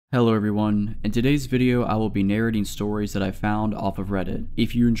Hello everyone, in today's video I will be narrating stories that I found off of Reddit.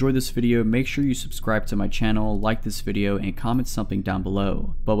 If you enjoyed this video, make sure you subscribe to my channel, like this video, and comment something down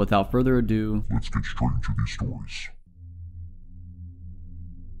below. But without further ado, let's get straight into these stories.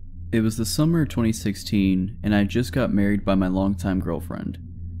 It was the summer of 2016, and I just got married by my longtime girlfriend.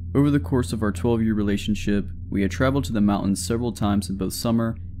 Over the course of our 12-year relationship, we had traveled to the mountains several times in both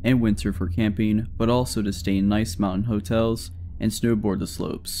summer and winter for camping, but also to stay in nice mountain hotels and snowboard the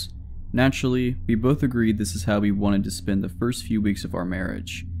slopes. Naturally, we both agreed this is how we wanted to spend the first few weeks of our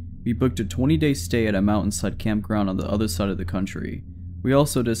marriage. We booked a 20-day stay at a mountainside campground on the other side of the country. We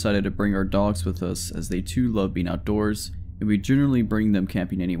also decided to bring our dogs with us as they too love being outdoors, and we generally bring them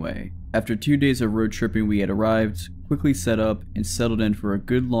camping anyway. After 2 days of road tripping, we had arrived, quickly set up, and settled in for a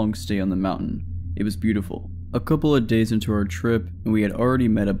good long stay on the mountain. It was beautiful. A couple of days into our trip, and we had already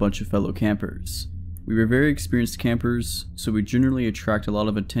met a bunch of fellow campers. We were very experienced campers, so we generally attract a lot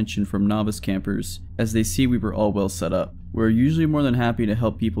of attention from novice campers as they see we were all well set up. We're usually more than happy to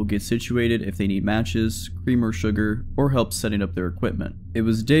help people get situated if they need matches, cream or sugar, or help setting up their equipment. It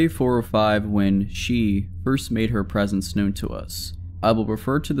was day 4 or 5 when she first made her presence known to us. I will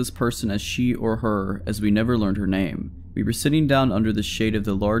refer to this person as she or her as we never learned her name. We were sitting down under the shade of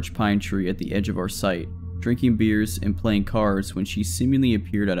the large pine tree at the edge of our site, drinking beers and playing cards when she seemingly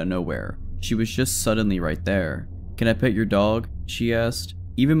appeared out of nowhere. She was just suddenly right there. "Can I pet your dog?" she asked.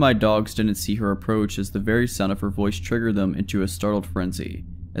 Even my dogs didn't see her approach as the very sound of her voice triggered them into a startled frenzy.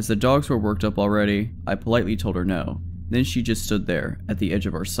 As the dogs were worked up already, I politely told her no. Then she just stood there, at the edge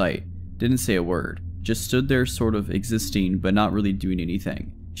of our site. Didn't say a word. Just stood there sort of existing but not really doing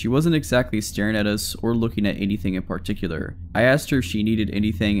anything. She wasn't exactly staring at us or looking at anything in particular. I asked her if she needed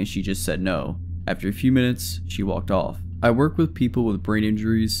anything and she just said no. After a few minutes, she walked off. I work with people with brain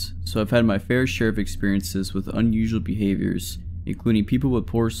injuries, so I've had my fair share of experiences with unusual behaviors, including people with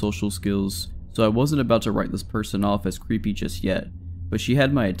poor social skills, so I wasn't about to write this person off as creepy just yet, but she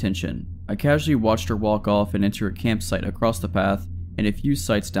had my attention. I casually watched her walk off and enter a campsite across the path and a few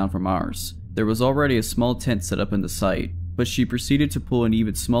sites down from ours. There was already a small tent set up in the site, but she proceeded to pull an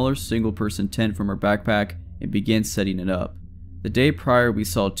even smaller single-person tent from her backpack and began setting it up. The day prior, we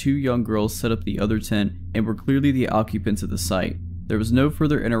saw 2 young girls set up the other tent and were clearly the occupants of the site. There was no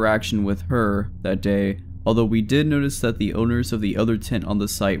further interaction with her that day, although we did notice that the owners of the other tent on the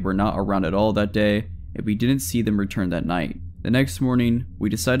site were not around at all that day, and we didn't see them return that night. The next morning, we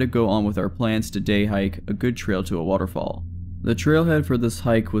decided to go on with our plans to day hike a good trail to a waterfall. The trailhead for this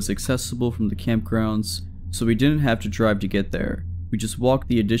hike was accessible from the campgrounds, so we didn't have to drive to get there. We just walked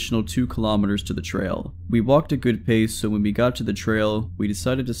the additional 2 kilometers to the trail. We walked a good pace, so when we got to the trail, we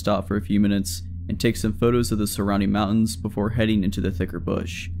decided to stop for a few minutes and take some photos of the surrounding mountains before heading into the thicker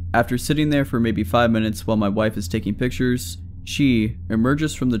bush. After sitting there for maybe 5 minutes while my wife is taking pictures, she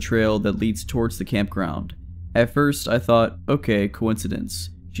emerges from the trail that leads towards the campground. At first, I thought, okay,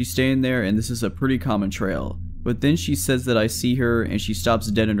 coincidence. She's staying there and this is a pretty common trail. But then she says that I see her and she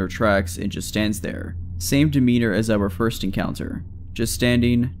stops dead in her tracks and just stands there. Same demeanor as our first encounter. Just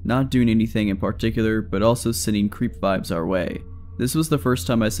standing, not doing anything in particular, but also sending creep vibes our way. This was the first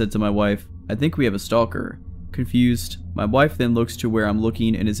time I said to my wife, "I think we have a stalker." Confused, my wife then looks to where I'm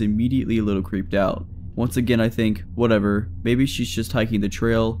looking and is immediately a little creeped out. Once again I think, whatever, maybe she's just hiking the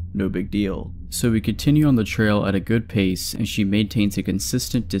trail, no big deal. So we continue on the trail at a good pace and she maintains a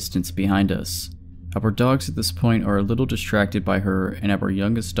consistent distance behind us. Our dogs at this point are a little distracted by her and our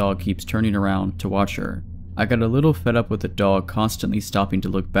youngest dog keeps turning around to watch her. I got a little fed up with the dog constantly stopping to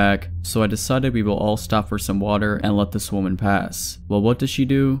look back, so I decided we will all stop for some water and let this woman pass. Well, what does she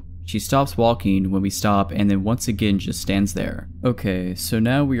do? She stops walking when we stop and then once again just stands there. Okay, so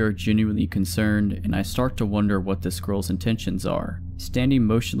now we are genuinely concerned and I start to wonder what this girl's intentions are. Standing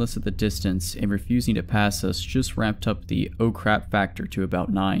motionless at the distance and refusing to pass us just ramped up the oh crap factor to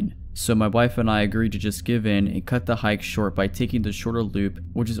about 9. So my wife and I agreed to just give in and cut the hike short by taking the shorter loop,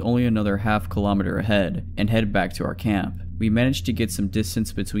 which is only another half kilometer ahead, and head back to our camp. We managed to get some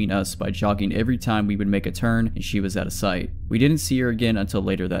distance between us by jogging every time we would make a turn and she was out of sight. We didn't see her again until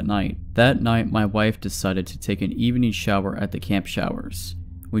later that night. That night my wife decided to take an evening shower at the camp showers.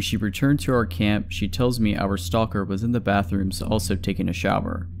 When she returned to our camp, she tells me our stalker was in the bathrooms also taking a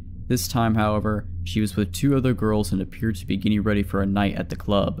shower. This time, however, she was with 2 other girls and appeared to be getting ready for a night at the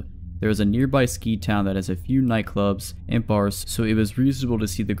club. There is a nearby ski town that has a few nightclubs and bars, so it was reasonable to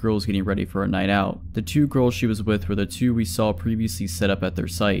see the girls getting ready for a night out. The 2 girls she was with were the 2 we saw previously set up at their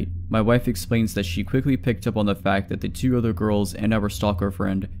site. My wife explains that she quickly picked up on the fact that the 2 other girls and our stalker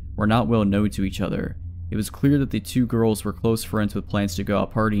friend were not well known to each other. It was clear that the 2 girls were close friends with plans to go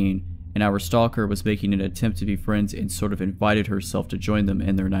out partying, and our stalker was making an attempt to be friends and sort of invited herself to join them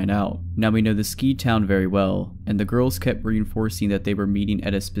in their night out. Now we know the ski town very well, and the girls kept reinforcing that they were meeting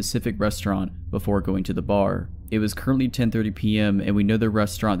at a specific restaurant before going to the bar. It was currently 10:30 p.m. and we know the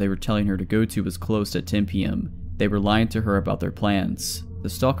restaurant they were telling her to go to was closed at 10 p.m. They were lying to her about their plans. The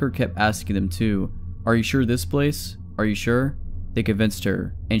stalker kept asking them too, "Are you sure this place? Are you sure?" They convinced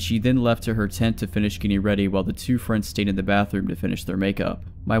her, and she then left to her tent to finish getting ready while the two friends stayed in the bathroom to finish their makeup.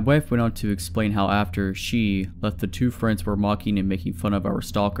 My wife went on to explain how after she left, the two friends were mocking and making fun of our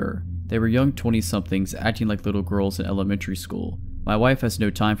stalker. They were young 20-somethings acting like little girls in elementary school. My wife has no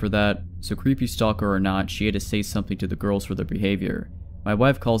time for that, so creepy stalker or not, she had to say something to the girls for their behavior. My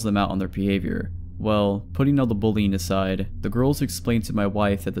wife calls them out on their behavior. Well, putting all the bullying aside, the girls explained to my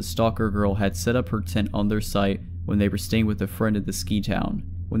wife that the stalker girl had set up her tent on their site when they were staying with a friend in the ski town.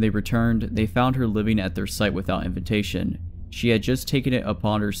 When they returned, they found her living at their site without invitation. She had just taken it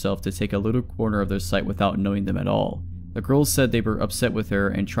upon herself to take a little corner of their site without knowing them at all. The girls said they were upset with her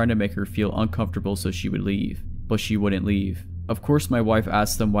and trying to make her feel uncomfortable so she would leave, but she wouldn't leave. Of course, my wife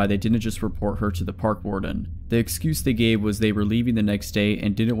asked them why they didn't just report her to the park warden. The excuse they gave was they were leaving the next day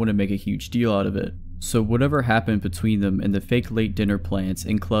and didn't want to make a huge deal out of it. So whatever happened between them and the fake late dinner plans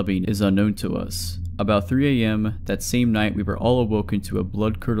and clubbing is unknown to us. About 3 a.m. that same night, we were all awoken to a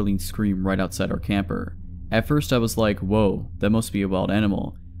blood-curdling scream right outside our camper. At first I was like, whoa, that must be a wild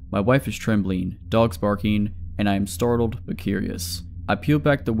animal. My wife is trembling, dogs barking, and I am startled but curious. I peeled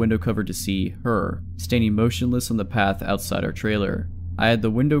back the window cover to see her, standing motionless on the path outside our trailer. I had the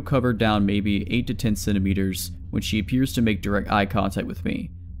window cover down maybe 8 to 10 centimeters when she appears to make direct eye contact with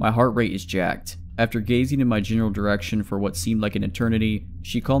me. My heart rate is jacked. After gazing in my general direction for what seemed like an eternity,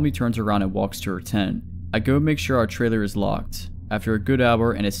 she calmly turns around and walks to her tent. I go make sure our trailer is locked. After a good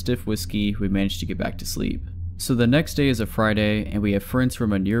hour and a stiff whiskey, we manage to get back to sleep. So the next day is a Friday, and we have friends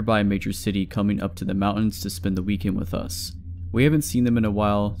from a nearby major city coming up to the mountains to spend the weekend with us. We haven't seen them in a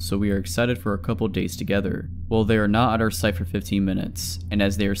while, so we are excited for a couple days together. Well, they are not at our site for 15 minutes, and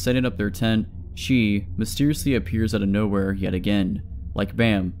as they are setting up their tent, she mysteriously appears out of nowhere yet again. Like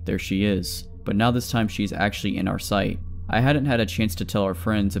bam, there she is. But now this time she's actually in our site. I hadn't had a chance to tell our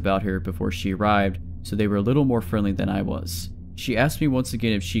friends about her before she arrived, so they were a little more friendly than I was. She asked me once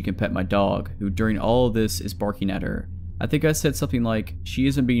again if she can pet my dog, who during all of this is barking at her. I think I said something like, "She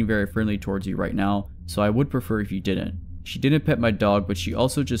isn't being very friendly towards you right now, so I would prefer if you didn't." She didn't pet my dog, but she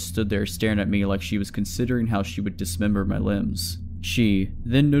also just stood there staring at me like she was considering how she would dismember my limbs. She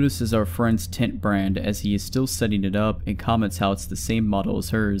then notices our friend's tent brand as he is still setting it up and comments how it's the same model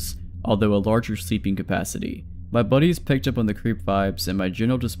as hers, although a larger sleeping capacity. My buddies picked up on the creep vibes and my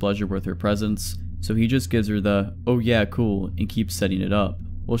general displeasure with her presence, so he just gives her the, "Oh yeah, cool," and keeps setting it up.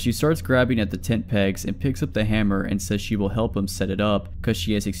 Well, she starts grabbing at the tent pegs and picks up the hammer and says she will help him set it up because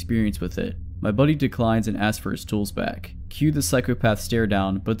she has experience with it. My buddy declines and asks for his tools back. Cue the psychopath stare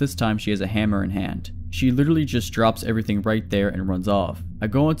down, but this time she has a hammer in hand. She literally just drops everything right there and runs off. I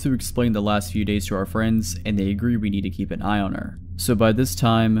go on to explain the last few days to our friends, and they agree we need to keep an eye on her. So by this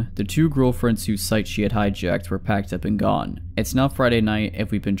time, the two girlfriends whose site she had hijacked were packed up and gone. It's now Friday night and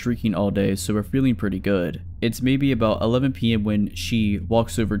we've been drinking all day, so we're feeling pretty good. It's maybe about 11 p.m. when she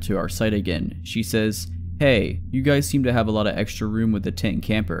walks over to our site again. She says, "Hey, you guys seem to have a lot of extra room with the tent and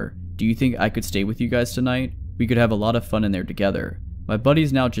camper. Do you think I could stay with you guys tonight? We could have a lot of fun in there together." My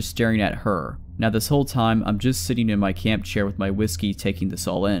buddy's now just staring at her. Now this whole time, I'm just sitting in my camp chair with my whiskey taking this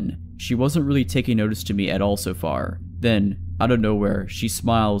all in. She wasn't really taking notice to me at all so far. Then, out of nowhere, she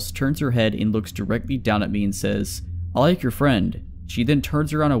smiles, turns her head and looks directly down at me and says, "I like your friend." She then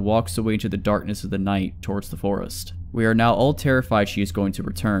turns around and walks away into the darkness of the night towards the forest. We are now all terrified she is going to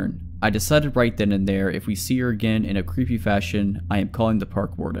return. I decided right then and there, if we see her again in a creepy fashion, I am calling the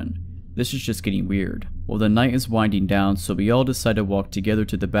park warden. This is just getting weird. Well, the night is winding down, so we all decide to walk together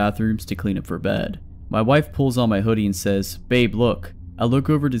to the bathrooms to clean up for bed. My wife pulls on my hoodie and says, "Babe, look." I look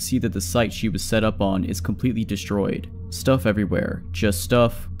over to see that the site she was set up on is completely destroyed. Stuff everywhere. Just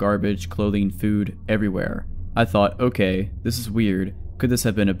stuff, garbage, clothing, food, everywhere. I thought, okay, this is weird. Could this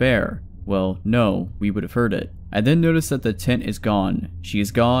have been a bear? Well, no, we would have heard it. I then noticed that the tent is gone. She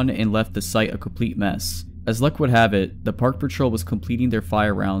is gone and left the site a complete mess. As luck would have it, the park patrol was completing their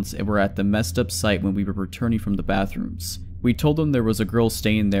fire rounds and were at the messed up site when we were returning from the bathrooms. We told them there was a girl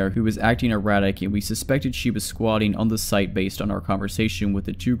staying there who was acting erratic and we suspected she was squatting on the site based on our conversation with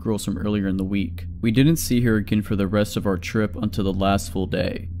the two girls from earlier in the week. We didn't see her again for the rest of our trip until the last full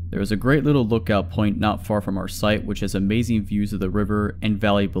day. There is a great little lookout point not far from our site which has amazing views of the river and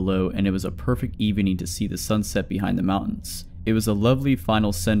valley below, and it was a perfect evening to see the sunset behind the mountains. It was a lovely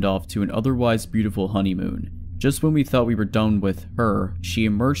final send-off to an otherwise beautiful honeymoon. Just when we thought we were done with her, she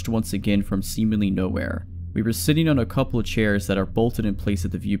emerged once again from seemingly nowhere. We were sitting on a couple of chairs that are bolted in place at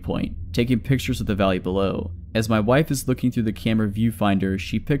the viewpoint, taking pictures of the valley below. As my wife is looking through the camera viewfinder,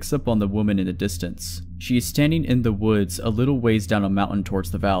 she picks up on the woman in the distance. She is standing in the woods a little ways down a mountain towards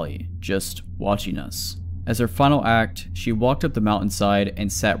the valley, just watching us. As her final act, she walked up the mountainside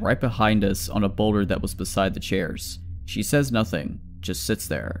and sat right behind us on a boulder that was beside the chairs. She says nothing, just sits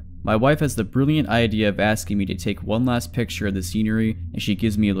there. My wife has the brilliant idea of asking me to take one last picture of the scenery, and she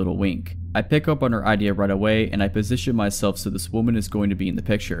gives me a little wink. I pick up on her idea right away, and I position myself so this woman is going to be in the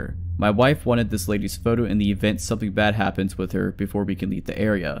picture. My wife wanted this lady's photo in the event something bad happens with her before we can leave the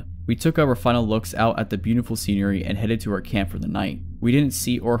area. We took our final looks out at the beautiful scenery and headed to our camp for the night. We didn't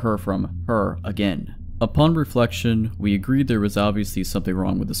see or hear from her again. Upon reflection, we agreed there was obviously something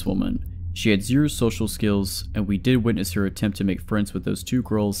wrong with this woman. She had zero social skills, and we did witness her attempt to make friends with those two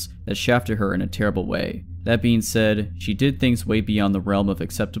girls that shafted her in a terrible way. That being said, she did things way beyond the realm of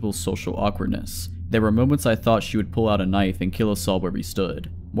acceptable social awkwardness. There were moments I thought she would pull out a knife and kill us all where we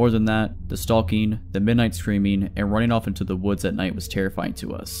stood. More than that, the stalking, the midnight screaming, and running off into the woods at night was terrifying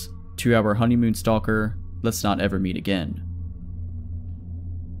to us. To our honeymoon stalker, let's not ever meet again.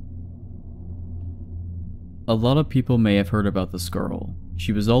 A lot of people may have heard about this girl.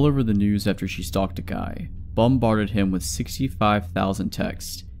 She was all over the news after she stalked a guy, bombarded him with 65,000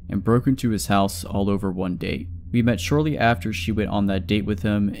 texts, and broke into his house all over one date. We met shortly after she went on that date with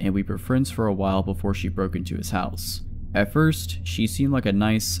him, and we were friends for a while before she broke into his house. At first, she seemed like a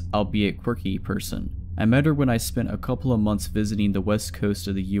nice, albeit quirky, person. I met her when I spent a couple of months visiting the west coast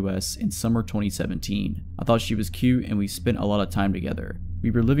of the US in summer 2017. I thought she was cute and we spent a lot of time together.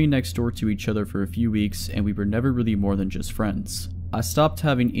 We were living next door to each other for a few weeks and we were never really more than just friends. I stopped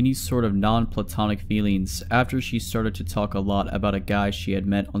having any sort of non-platonic feelings after she started to talk a lot about a guy she had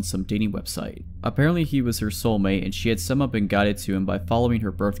met on some dating website. Apparently he was her soulmate and she had somehow been guided to him by following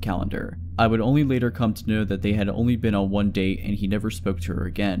her birth calendar. I would only later come to know that they had only been on one date and he never spoke to her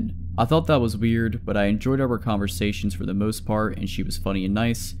again. I thought that was weird, but I enjoyed our conversations for the most part and she was funny and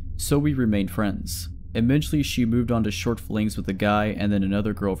nice, so we remained friends. Eventually she moved on to short flings with a guy and then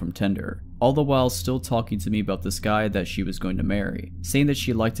another girl from Tinder, all the while still talking to me about this guy that she was going to marry, saying that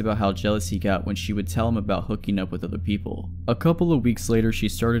she liked about how jealous he got when she would tell him about hooking up with other people. A couple of weeks later she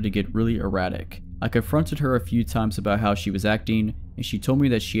started to get really erratic. I confronted her a few times about how she was acting, and she told me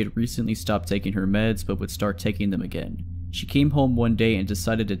that she had recently stopped taking her meds but would start taking them again. She came home one day and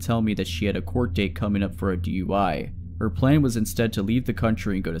decided to tell me that she had a court date coming up for a DUI. Her plan was instead to leave the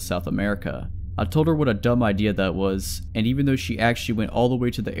country and go to South America. I told her what a dumb idea that was, and even though she actually went all the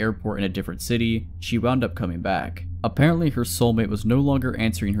way to the airport in a different city, she wound up coming back. Apparently her soulmate was no longer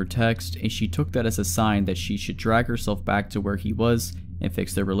answering her text, and she took that as a sign that she should drag herself back to where he was and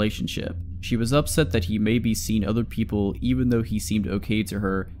fix their relationship. She was upset that he may be seeing other people even though he seemed okay to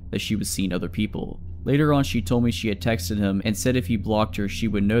her that she was seeing other people. Later on she told me she had texted him and said if he blocked her she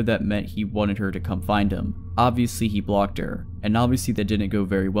would know that meant he wanted her to come find him. Obviously he blocked her, and obviously that didn't go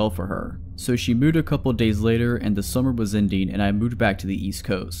very well for her. So she moved a couple days later and the summer was ending and I moved back to the East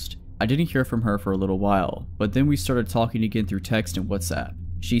Coast. I didn't hear from her for a little while, but then we started talking again through text and WhatsApp.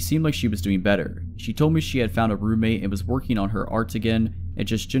 She seemed like she was doing better. She told me she had found a roommate and was working on her art again. It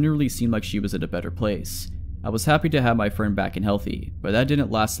just generally seemed like she was in a better place. I was happy to have my friend back and healthy, but that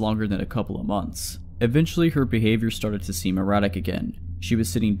didn't last longer than a couple of months. Eventually her behavior started to seem erratic again. She was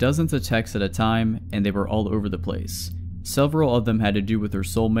sending dozens of texts at a time and they were all over the place. Several of them had to do with her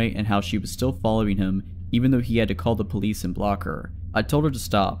soulmate and how she was still following him even though he had to call the police and block her. I told her to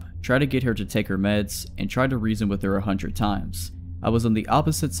stop, try to get her to take her meds, and tried to reason with her 100 times. I was on the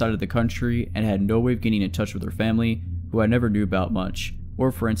opposite side of the country and had no way of getting in touch with her family, who I never knew about much,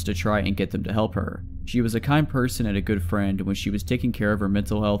 or friends to try and get them to help her. She was a kind person and a good friend when she was taking care of her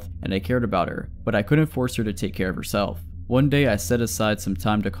mental health and I cared about her, but I couldn't force her to take care of herself. One day I set aside some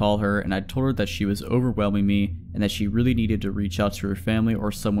time to call her and I told her that she was overwhelming me and that she really needed to reach out to her family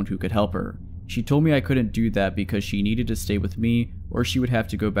or someone who could help her. She told me I couldn't do that because she needed to stay with me or she would have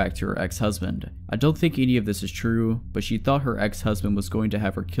to go back to her ex-husband. I don't think any of this is true, but she thought her ex-husband was going to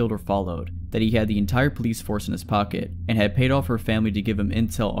have her killed or followed, that he had the entire police force in his pocket, and had paid off her family to give him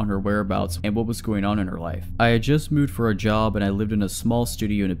intel on her whereabouts and what was going on in her life. I had just moved for a job and I lived in a small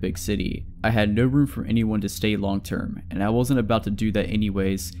studio in a big city. I had no room for anyone to stay long term, and I wasn't about to do that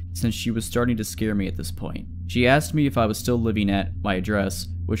anyways since she was starting to scare me at this point. She asked me if I was still living at my address,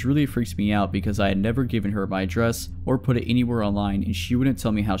 which really freaks me out because I had never given her my address or put it anywhere online and she wouldn't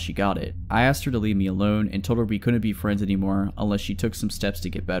tell me how she got it. I asked her to leave me alone and told her we couldn't be friends anymore unless she took some steps to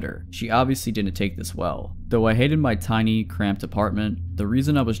get better. She obviously didn't take this well. Though I hated my tiny, cramped apartment, the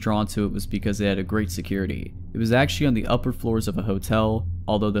reason I was drawn to it was because it had a great security. It was actually on the upper floors of a hotel,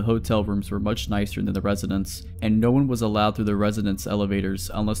 although the hotel rooms were much nicer than the residence, and no one was allowed through the residence elevators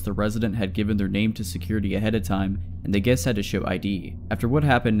unless the resident had given their name to security ahead of time and the guests had to show ID. After what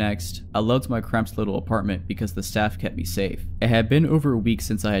happened next, I loved my cramped little apartment because the staff kept me safe. It had been over a week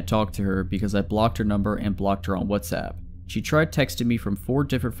since I had talked to her because I blocked her number and blocked her on WhatsApp. She tried texting me from 4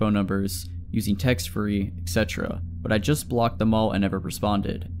 different phone numbers, using text-free, etc., but I just blocked them all and never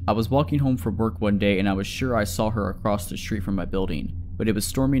responded. I was walking home from work one day and I was sure I saw her across the street from my building, but it was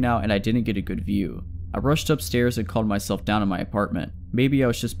storming out and I didn't get a good view. I rushed upstairs and calmed myself down in my apartment. Maybe I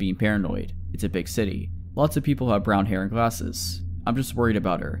was just being paranoid. It's a big city. Lots of people have brown hair and glasses. I'm just worried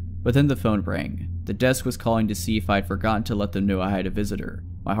about her. But then the phone rang. The desk was calling to see if I had forgotten to let them know I had a visitor.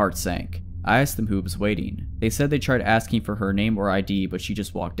 My heart sank. I asked them who was waiting. They said they tried asking for her name or ID, but she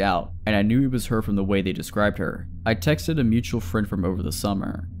just walked out, and I knew it was her from the way they described her. I texted a mutual friend from over the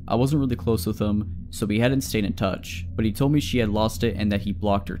summer. I wasn't really close with him, so we hadn't stayed in touch, but he told me she had lost it and that he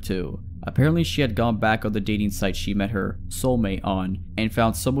blocked her too. Apparently she had gone back on the dating site she met her soulmate on and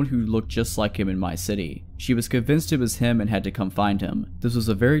found someone who looked just like him in my city. She was convinced it was him and had to come find him. This was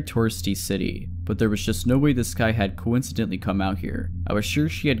a very touristy city, but there was just no way this guy had coincidentally come out here. I was sure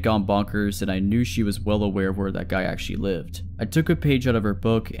she had gone bonkers and I knew she was well aware of where that guy actually lived. I took a page out of her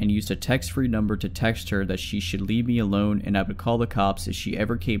book and used a text-free number to text her that she should leave me alone and I would call the cops if she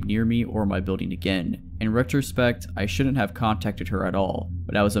ever came near me or my building again. In retrospect, I shouldn't have contacted her at all,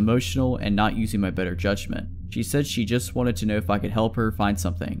 but I was emotional and not using my better judgment. She said she just wanted to know if I could help her find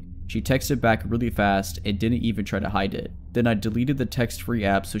something. She texted back really fast and didn't even try to hide it. Then I deleted the text-free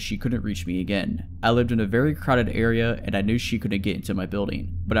app so she couldn't reach me again. I lived in a very crowded area and I knew she couldn't get into my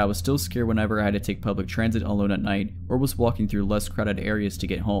building, but I was still scared whenever I had to take public transit alone at night or was walking through less crowded areas to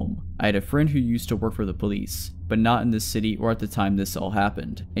get home. I had a friend who used to work for the police, but not in this city or at the time this all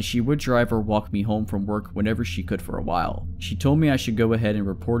happened, and she would drive or walk me home from work whenever she could for a while. She told me I should go ahead and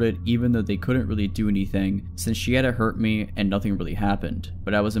report it even though they couldn't really do anything since she had hurt me and nothing really happened,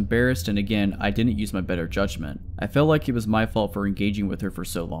 but I was embarrassed and again I didn't use my better judgment. I felt like it was my fault for engaging with her for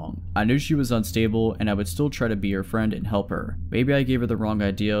so long. I knew she was unstable and I would still try to be her friend and help her. Maybe I gave her the wrong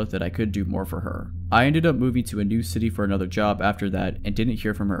idea that I could do more for her. I ended up moving to a new city for another job after that and didn't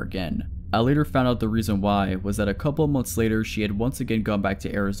hear from her again. I later found out the reason why was that a couple of months later she had once again gone back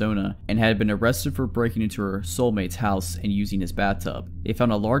to Arizona and had been arrested for breaking into her soulmate's house and using his bathtub. They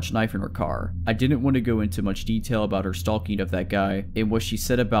found a large knife in her car. I didn't want to go into much detail about her stalking of that guy and what she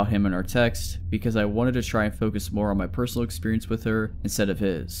said about him in our text because I wanted to try and focus more on my personal experience with her instead of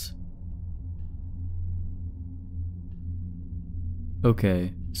his.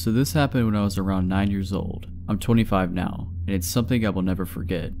 Okay, so this happened when I was around 9 years old. I'm 25 now, and it's something I will never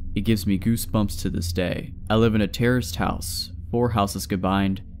forget. It gives me goosebumps to this day. I live in a terraced house, 4 houses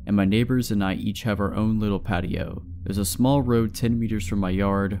combined, and my neighbors and I each have our own little patio. There's a small road 10 meters from my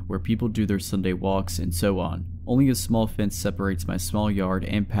yard where people do their Sunday walks and so on. Only a small fence separates my small yard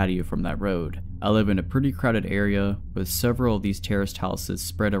and patio from that road. I live in a pretty crowded area with several of these terraced houses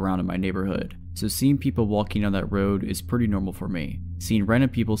spread around in my neighborhood, so seeing people walking on that road is pretty normal for me. Seeing random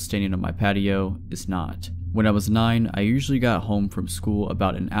people standing on my patio is not. When I was 9, I usually got home from school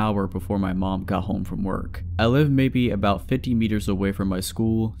about an hour before my mom got home from work. I live maybe about 50 meters away from my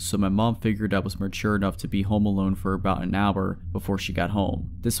school, so my mom figured I was mature enough to be home alone for about an hour before she got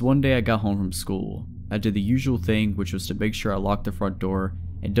home. This one day I got home from school. I did the usual thing, which was to make sure I locked the front door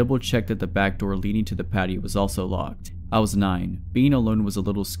and double check that the back door leading to the patio was also locked. I was 9. Being alone was a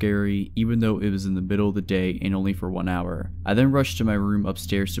little scary, even though it was in the middle of the day and only for 1 hour. I then rushed to my room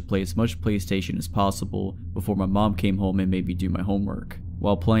upstairs to play as much PlayStation as possible before my mom came home and made me do my homework.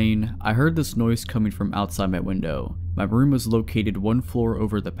 While playing, I heard this noise coming from outside my window. My room was located 1 floor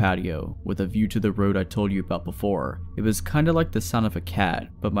over the patio, with a view to the road I told you about before. It was kinda like the sound of a cat,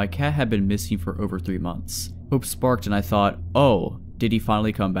 but my cat had been missing for over 3 months. Hope sparked and I thought, oh, did he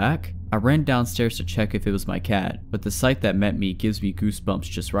finally come back? I ran downstairs to check if it was my cat, but the sight that met me gives me goosebumps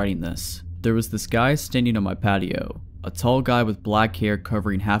just writing this. There was this guy standing on my patio, a tall guy with black hair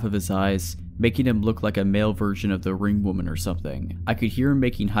covering half of his eyes, making him look like a male version of the Ring Woman or something. I could hear him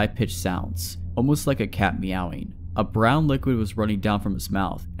making high-pitched sounds, almost like a cat meowing. A brown liquid was running down from his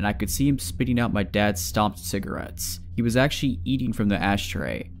mouth, and I could see him spitting out my dad's stomped cigarettes. He was actually eating from the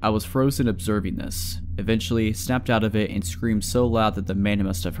ashtray. I was frozen observing this. eventually snapped out of it and screamed so loud that the man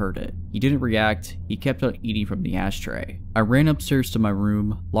must have heard it. He didn't react, he kept on eating from the ashtray. I ran upstairs to my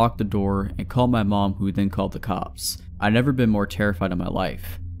room, locked the door, and called my mom, who then called the cops. I'd never been more terrified in my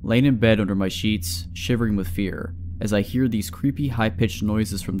life. Laying in bed under my sheets, shivering with fear, as I hear these creepy high-pitched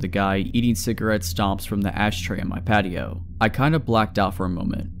noises from the guy eating cigarette stomps from the ashtray on my patio. I kinda blacked out for a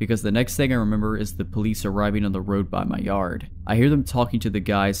moment, because the next thing I remember is the police arriving on the road by my yard. I hear them talking to the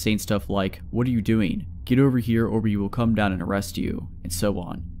guy, saying stuff like, "What are you doing? Get over here or we will come down and arrest you," and so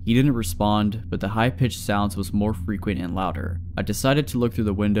on. He didn't respond, but the high-pitched sounds was more frequent and louder. I decided to look through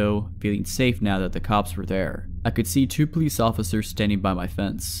the window, feeling safe now that the cops were there. I could see 2 police officers standing by my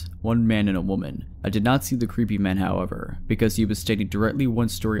fence, one man and a woman. I did not see the creepy man, however, because he was standing directly 1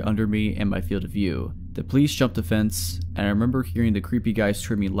 story under me in my field of view. The police jumped the fence, and I remember hearing the creepy guy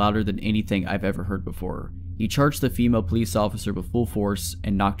screaming louder than anything I've ever heard before. He charged the female police officer with full force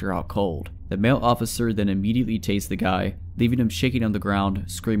and knocked her out cold. The male officer then immediately tased the guy, leaving him shaking on the ground,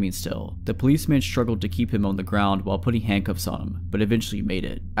 screaming still. The policeman struggled to keep him on the ground while putting handcuffs on him, but eventually made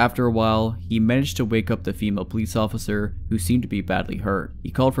it. After a while, he managed to wake up the female police officer, who seemed to be badly hurt. He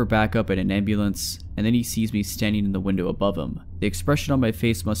called for backup and an ambulance, and then he sees me standing in the window above him. The expression on my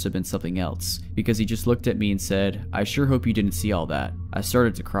face must have been something else, because he just looked at me and said, "I sure hope you didn't see all that." I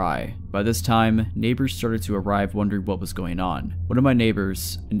started to cry. By this time, neighbors started to arrive wondering what was going on. One of my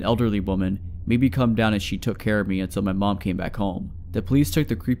neighbors, an elderly woman, made me come down and she took care of me until my mom came back home. The police took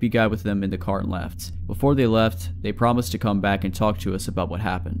the creepy guy with them in the car and left. Before they left, they promised to come back and talk to us about what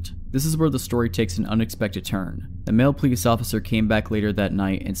happened. This is where the story takes an unexpected turn. The male police officer came back later that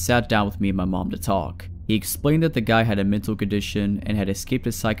night and sat down with me and my mom to talk. He explained that the guy had a mental condition and had escaped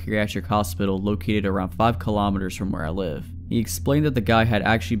a psychiatric hospital located around 5 kilometers from where I live. He explained that the guy had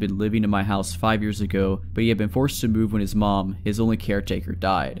actually been living in my house 5 years ago, but he had been forced to move when his mom, his only caretaker,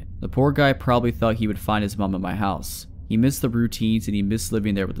 died. The poor guy probably thought he would find his mom at my house. He missed the routines and he missed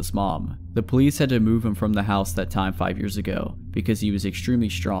living there with his mom. The police had to move him from the house that time 5 years ago, because he was extremely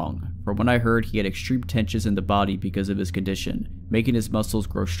strong. From what I heard, he had extreme tensions in the body because of his condition, making his muscles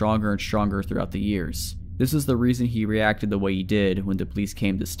grow stronger and stronger throughout the years. This is the reason he reacted the way he did when the police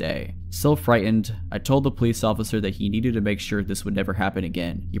came to stay. Still frightened, I told the police officer that he needed to make sure this would never happen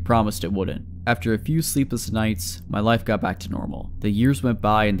again. He promised it wouldn't. After a few sleepless nights, my life got back to normal. The years went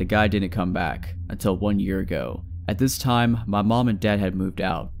by and the guy didn't come back, until 1 year ago. At this time, my mom and dad had moved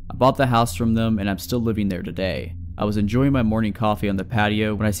out. I bought the house from them and I'm still living there today. I was enjoying my morning coffee on the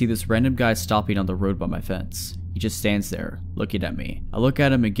patio when I see this random guy stopping on the road by my fence. He just stands there, looking at me. I look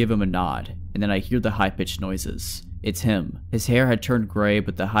at him and give him a nod, and then I hear the high-pitched noises. It's him. His hair had turned gray,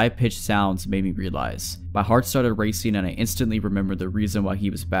 but the high-pitched sounds made me realize. My heart started racing and I instantly remembered the reason why he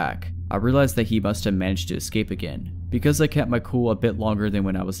was back. I realized that he must have managed to escape again. Because I kept my cool a bit longer than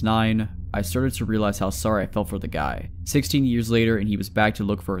when I was 9, I started to realize how sorry I felt for the guy. 16 years later and he was back to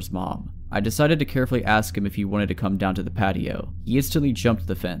look for his mom. I decided to carefully ask him if he wanted to come down to the patio. He instantly jumped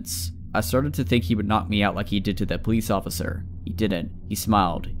the fence. I started to think he would knock me out like he did to that police officer. He didn't. He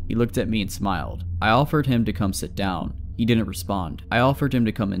smiled. He looked at me and smiled. I offered him to come sit down. He didn't respond. I offered him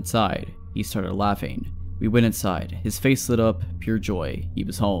to come inside. He started laughing. We went inside. His face lit up, pure joy. He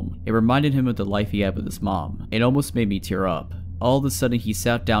was home. It reminded him of the life he had with his mom. It almost made me tear up. All of a sudden he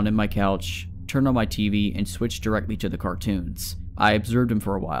sat down in my couch, turned on my TV, and switched directly to the cartoons. I observed him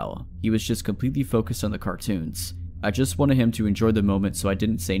for a while. He was just completely focused on the cartoons. I just wanted him to enjoy the moment, so I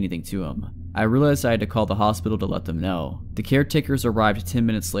didn't say anything to him. I realized I had to call the hospital to let them know. The caretakers arrived 10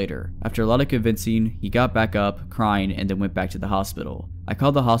 minutes later. After a lot of convincing, he got back up, crying, and then went back to the hospital. I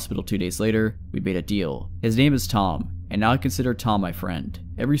called the hospital 2 days later. We made a deal. His name is Tom, and now I consider Tom my friend.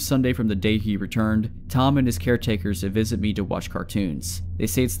 Every Sunday from the day he returned, Tom and his caretakers visit me to watch cartoons. They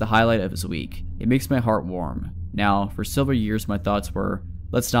say it's the highlight of his week. It makes my heart warm. Now, for several years my thoughts were,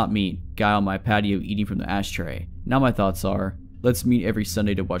 let's not meet, guy on my patio eating from the ashtray. Now my thoughts are, let's meet every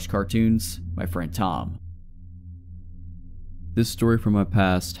Sunday to watch cartoons, my friend Tom. This story from my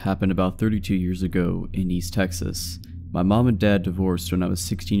past happened about 32 years ago in East Texas. My mom and dad divorced when I was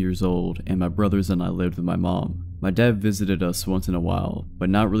 16 years old, and my brothers and I lived with my mom. My dad visited us once in a while, but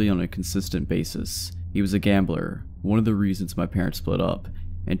not really on a consistent basis. He was a gambler, one of the reasons my parents split up,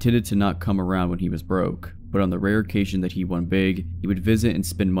 and tended to not come around when he was broke. But on the rare occasion that he won big, he would visit and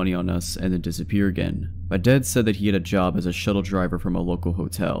spend money on us and then disappear again. My dad said that he had a job as a shuttle driver from a local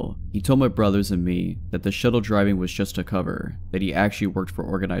hotel. He told my brothers and me that the shuttle driving was just a cover, that he actually worked for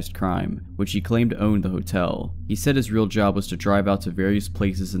organized crime, which he claimed owned the hotel. He said his real job was to drive out to various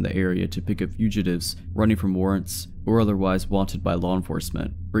places in the area to pick up fugitives running from warrants, or otherwise wanted by law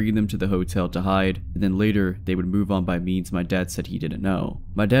enforcement, bringing them to the hotel to hide, and then later they would move on by means my dad said he didn't know.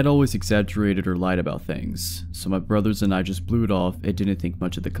 My dad always exaggerated or lied about things, so my brothers and I just blew it off and didn't think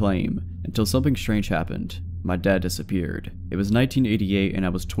much of the claim, until something strange happened. My dad disappeared. It was 1988 and I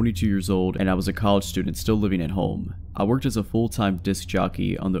was 22 years old and I was a college student still living at home. I worked as a full-time disc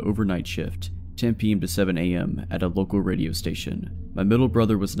jockey on the overnight shift, 10 p.m. to 7 a.m. at a local radio station. My middle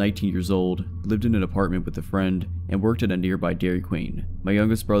brother was 19 years old, lived in an apartment with a friend, and worked at a nearby Dairy Queen. My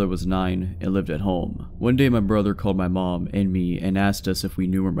youngest brother was 9 and lived at home. One day my brother called my mom and me and asked us if we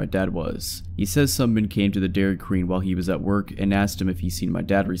knew where my dad was. He says some men came to the Dairy Queen while he was at work and asked him if he's seen my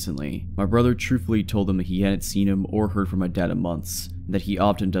dad recently. My brother truthfully told them that he hadn't seen him or heard from my dad in months, and that he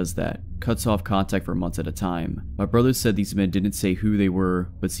often does that, cuts off contact for months at a time. My brother said these men didn't say who they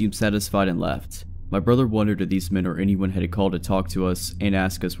were, but seemed satisfied and left. My brother wondered if these men or anyone had called to talk to us and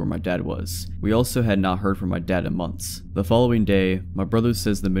ask us where my dad was. We also had not heard from my dad in months. The following day, my brother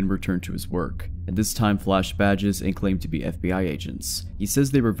says the men returned to his work, and this time flashed badges and claimed to be FBI agents. He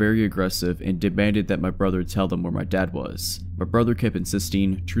says they were very aggressive and demanded that my brother tell them where my dad was. My brother kept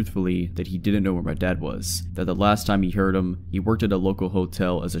insisting, truthfully, that he didn't know where my dad was, that the last time he heard him, he worked at a local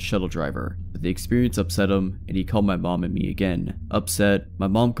hotel as a shuttle driver, but the experience upset him and he called my mom and me again. Upset, my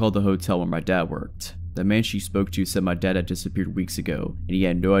mom called the hotel where my dad worked. The man she spoke to said my dad had disappeared weeks ago and he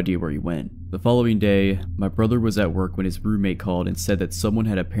had no idea where he went. The following day, my brother was at work when his roommate called and said that someone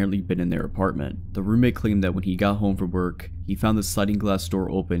had apparently been in their apartment. The roommate claimed that when he got home from work, he found the sliding glass door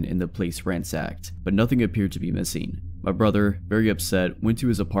open and the place ransacked, but nothing appeared to be missing. My brother, very upset, went to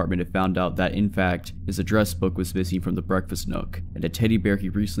his apartment and found out that, in fact, his address book was missing from the breakfast nook, and a teddy bear he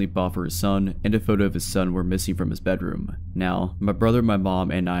recently bought for his son and a photo of his son were missing from his bedroom. Now, my brother, my mom,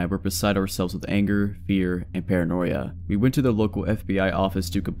 and I were beside ourselves with anger, fear, and paranoia. We went to the local FBI office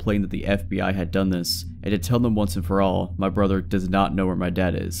to complain that the FBI had done this, and to tell them once and for all, my brother does not know where my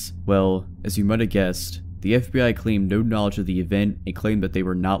dad is. Well, as you might have guessed, the FBI claimed no knowledge of the event and claimed that they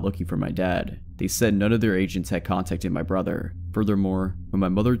were not looking for my dad. They said none of their agents had contacted my brother. Furthermore, when my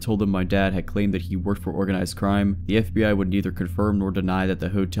mother told them my dad had claimed that he worked for organized crime, the FBI would neither confirm nor deny that the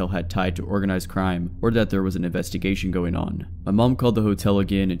hotel had tied to organized crime or that there was an investigation going on. My mom called the hotel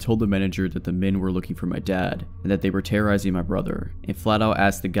again and told the manager that the men were looking for my dad and that they were terrorizing my brother, and flat out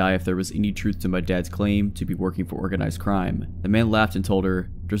asked the guy if there was any truth to my dad's claim to be working for organized crime. The man laughed and told her,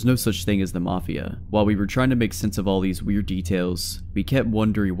 "There's no such thing as the mafia." While we were trying to make sense of all these weird details, we kept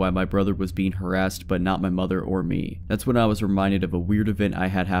wondering why my brother was being harassed but not my mother or me. That's when I was reminded of a weird event I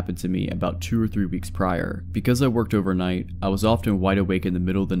had happened to me about 2 or 3 weeks prior. Because I worked overnight, I was often wide awake in the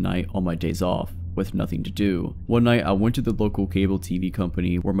middle of the night on my days off, with nothing to do. One night I went to the local cable TV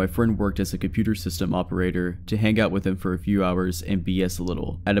company where my friend worked as a computer system operator to hang out with him for a few hours and BS a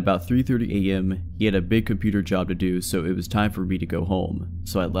little. At about 3:30 a.m. he had a big computer job to do, so it was time for me to go home.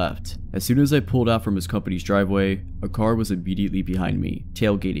 So I left. As soon as I pulled out from his company's driveway, a car was immediately behind me,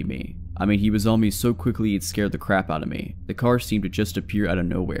 tailgating me. I mean, he was on me so quickly it scared the crap out of me. The car seemed to just appear out of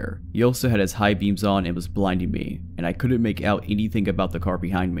nowhere. He also had his high beams on and was blinding me, and I couldn't make out anything about the car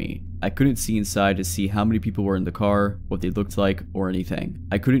behind me. I couldn't see inside to see how many people were in the car, what they looked like, or anything.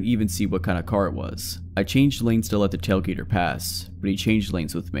 I couldn't even see what kind of car it was. I changed lanes to let the tailgater pass, but he changed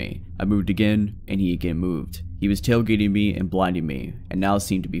lanes with me. I moved again, and he again moved. He was tailgating me and blinding me, and now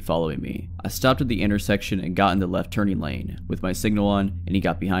seemed to be following me. I stopped at the intersection and got in the left turning lane, with my signal on, and he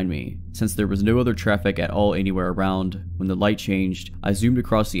got behind me. Since there was no other traffic at all anywhere around, when the light changed, I zoomed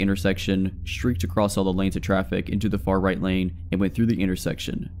across the intersection, streaked across all the lanes of traffic into the far right lane, and went through the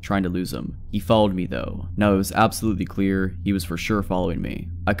intersection, trying to lose him. He followed me though. Now it was absolutely clear he was for sure following me.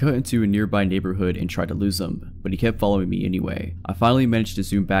 I cut into a nearby neighborhood and tried to lose him, but he kept following me anyway. I finally managed to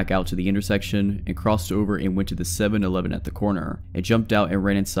zoom back out to the intersection and crossed over and went to the 7-Eleven at the corner. I jumped out and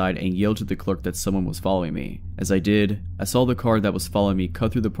ran inside and yelled to the clerk that someone was following me. As I did, I saw the car that was following me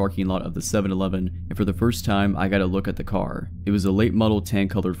cut through the parking lot of the 7-Eleven, and for the first time I got a look at the car. It was a late model tan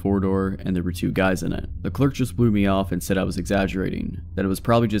colored 4-door and there were 2 guys in it. The clerk just blew me off and said I was exaggerating, that it was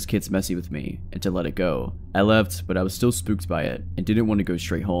probably just kids messing with me, and to let it go. I left, but I was still spooked by it and didn't want to go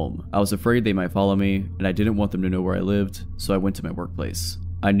straight home. I was afraid they might follow me, and I didn't want them to know where I lived, so I went to my workplace.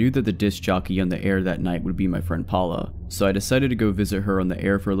 I knew that the disc jockey on the air that night would be my friend Paula, so I decided to go visit her on the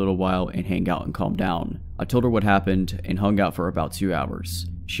air for a little while and hang out and calm down. I told her what happened and hung out for about 2 hours.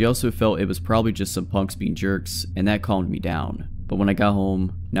 She also felt it was probably just some punks being jerks, and that calmed me down. But when I got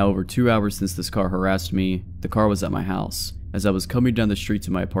home, now over 2 hours since this car harassed me, the car was at my house. As I was coming down the street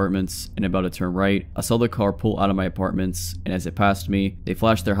to my apartments and about to turn right, I saw the car pull out of my apartments, and as it passed me, they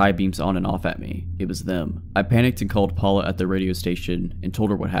flashed their high beams on and off at me. It was them. I panicked and called Paula at the radio station and told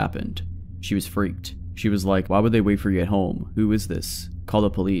her what happened. She was freaked. She was like, "Why would they wait for you at home? Who is this? Call the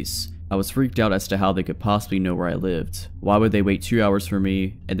police." I was freaked out as to how they could possibly know where I lived. Why would they wait 2 hours for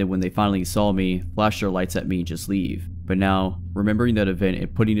me, and then when they finally saw me, flash their lights at me and just leave? But now, remembering that event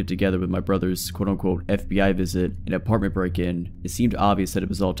and putting it together with my brother's quote-unquote FBI visit and apartment break-in, it seemed obvious that it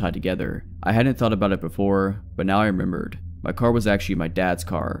was all tied together. I hadn't thought about it before, but now I remembered. My car was actually my dad's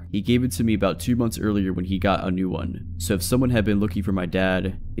car. He gave it to me about 2 months earlier when he got a new one. So if someone had been looking for my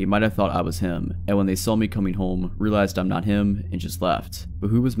dad, they might have thought I was him, and when they saw me coming home, realized I'm not him and just left. But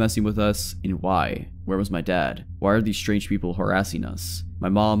who was messing with us and why? Where was my dad? Why are these strange people harassing us? My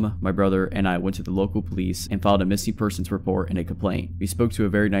mom, my brother, and I went to the local police and filed a missing persons report and a complaint. We spoke to a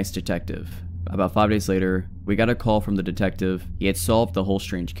very nice detective. About 5 days later, we got a call from the detective. He had solved the whole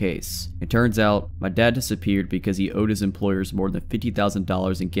strange case. It turns out, my dad disappeared because he owed his employers more than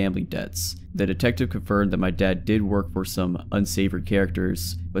 $50,000 in gambling debts. The detective confirmed that my dad did work for some unsavory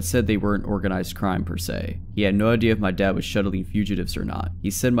characters, but said they weren't organized crime per se. He had no idea if my dad was shuttling fugitives or not.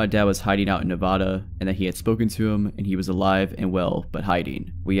 He said my dad was hiding out in Nevada, and that he had spoken to him and he was alive and well, but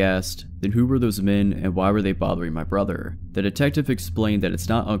hiding. We asked, then who were those men and why were they bothering my brother? The detective explained that it's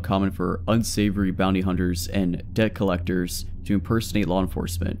not uncommon for unsavory bounty hunters and debt collectors to impersonate law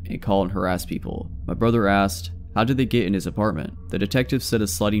enforcement and call and harass people. My brother asked, how did they get in his apartment? The detective said a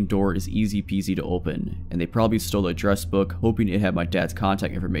sliding door is easy peasy to open, and they probably stole a address book hoping it had my dad's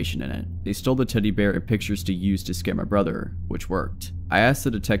contact information in it. They stole the teddy bear and pictures to use to scare my brother, which worked. I asked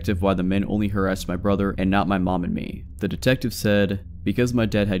the detective why the men only harassed my brother and not my mom and me. The detective said, because my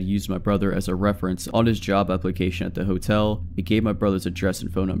dad had used my brother as a reference on his job application at the hotel, he gave my brother's address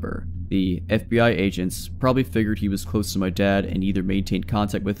and phone number. The FBI agents probably figured he was close to my dad and either maintained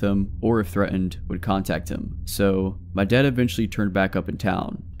contact with him or if threatened, would contact him. So, my dad eventually turned back up in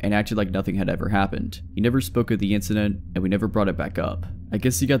town and acted like nothing had ever happened. He never spoke of the incident and we never brought it back up. I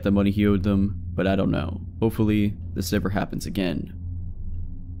guess he got the money he owed them, but I don't know. Hopefully, this never happens again.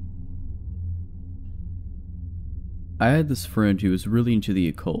 I had this friend who was really into the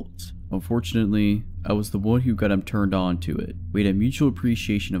occult. Unfortunately, I was the one who got him turned on to it. We had a mutual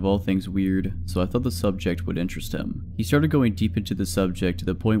appreciation of all things weird, so I thought the subject would interest him. He started going deep into the subject to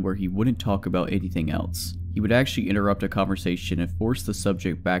the point where he wouldn't talk about anything else. He would actually interrupt a conversation and force the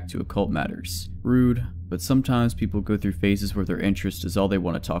subject back to occult matters. Rude, but sometimes people go through phases where their interest is all they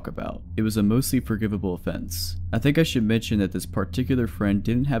want to talk about. It was a mostly forgivable offense. I think I should mention that this particular friend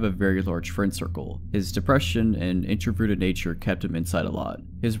didn't have a very large friend circle. His depression and introverted nature kept him inside a lot.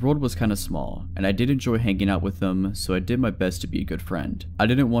 His world was kind of small, and I did enjoy hanging out with him, so I did my best to be a good friend. I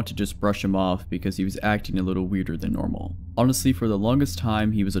didn't want to just brush him off because he was acting a little weirder than normal. Honestly, for the longest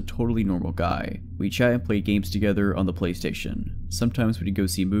time, he was a totally normal guy. We chat and play games together on the PlayStation. Sometimes we'd go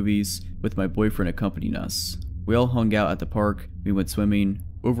see movies, with my boyfriend accompanying us. We all hung out at the park, we went swimming.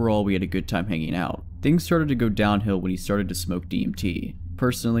 Overall, we had a good time hanging out. Things started to go downhill when he started to smoke DMT.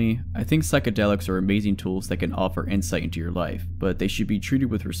 Personally, I think psychedelics are amazing tools that can offer insight into your life, but they should be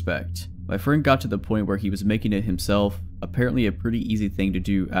treated with respect. My friend got to the point where he was making it himself, apparently a pretty easy thing to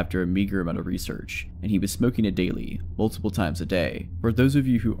do after a meager amount of research, and he was smoking it daily, multiple times a day. For those of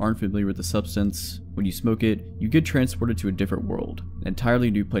you who aren't familiar with the substance, when you smoke it, you get transported to a different world, an entirely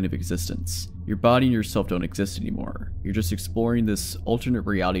new plane of existence. Your body and yourself don't exist anymore. You're just exploring this alternate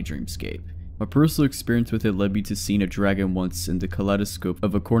reality dreamscape. My personal experience with it led me to seeing a dragon once in the kaleidoscope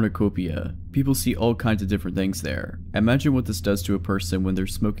of a cornucopia. People see all kinds of different things there. Imagine what this does to a person when they're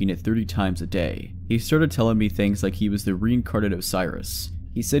smoking it 30 times a day. He started telling me things like he was the reincarnate Osiris.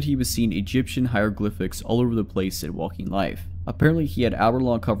 He said he was seeing Egyptian hieroglyphics all over the place in Walking Life. Apparently he had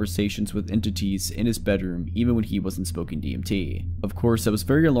hour-long conversations with entities in his bedroom even when he wasn't smoking DMT. Of course, I was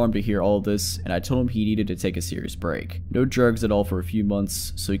very alarmed to hear all of this, and I told him he needed to take a serious break. No drugs at all for a few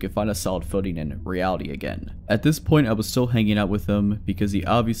months so he could find a solid footing in reality again. At this point I was still hanging out with him because he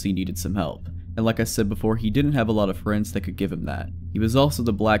obviously needed some help. And like I said before, he didn't have a lot of friends that could give him that. He was also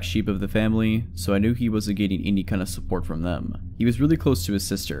the black sheep of the family, so I knew he wasn't getting any kind of support from them. He was really close to his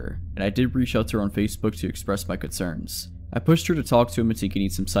sister, and I did reach out to her on Facebook to express my concerns. I pushed her to talk to him into getting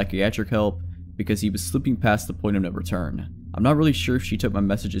some psychiatric help because he was slipping past the point of no return. I'm not really sure if she took my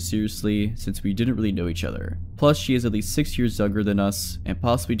messages seriously since we didn't really know each other. Plus, she is at least 6 years younger than us and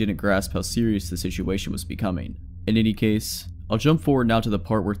possibly didn't grasp how serious the situation was becoming. In any case, I'll jump forward now to the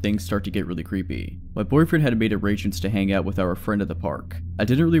part where things start to get really creepy. My boyfriend had made arrangements to hang out with our friend at the park. I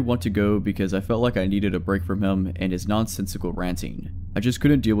didn't really want to go because I felt like I needed a break from him and his nonsensical ranting. I just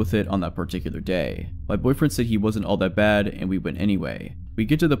couldn't deal with it on that particular day. My boyfriend said he wasn't all that bad and we went anyway. We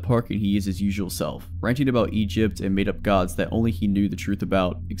get to the park and he is his usual self, ranting about Egypt and made up gods that only he knew the truth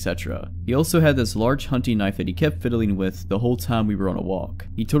about, etc. He also had this large hunting knife that he kept fiddling with the whole time we were on a walk.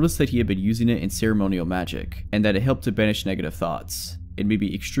 He told us that he had been using it in ceremonial magic, and that it helped to banish negative thoughts. It made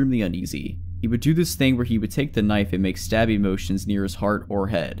me extremely uneasy. He would do this thing where he would take the knife and make stabbing motions near his heart or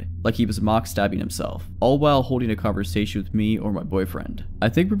head, like he was mock stabbing himself, all while holding a conversation with me or my boyfriend. I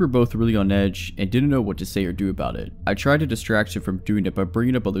think we were both really on edge and didn't know what to say or do about it. I tried to distract him from doing it by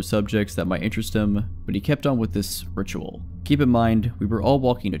bringing up other subjects that might interest him, but he kept on with this ritual. Keep in mind, we were all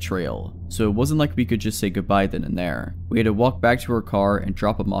walking a trail, so it wasn't like we could just say goodbye then and there. We had to walk back to our car and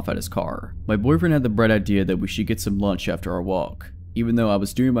drop him off at his car. My boyfriend had the bright idea that we should get some lunch after our walk, even though I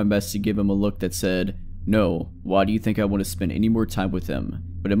was doing my best to give him a look that said, "No, why do you think I want to spend any more time with him?"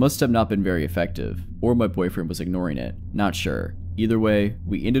 But it must have not been very effective, or my boyfriend was ignoring it. Not sure. Either way,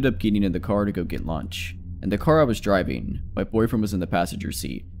 we ended up getting in the car to go get lunch. In the car I was driving, my boyfriend was in the passenger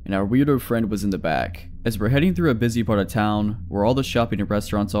seat, and our weirdo friend was in the back. As we're heading through a busy part of town, where all the shopping and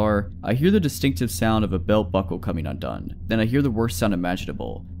restaurants are, I hear the distinctive sound of a belt buckle coming undone. Then I hear the worst sound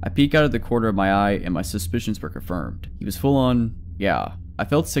imaginable. I peek out of the corner of my eye and my suspicions were confirmed. He was full on, yeah. I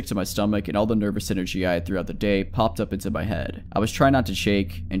felt sick to my stomach and all the nervous energy I had throughout the day popped up into my head. I was trying not to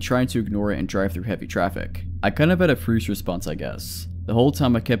shake and trying to ignore it and drive through heavy traffic. I kind of had a freeze response, I guess. The whole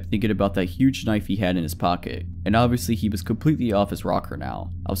time I kept thinking about that huge knife he had in his pocket, and obviously he was completely off his rocker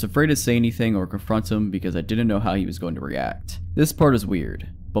now. I was afraid to say anything or confront him because I didn't know how he was going to react. This part is weird,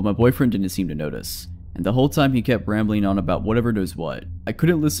 but my boyfriend didn't seem to notice. And the whole time he kept rambling on about whatever knows what. I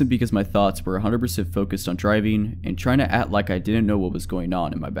couldn't listen because my thoughts were 100% focused on driving and trying to act like I didn't know what was going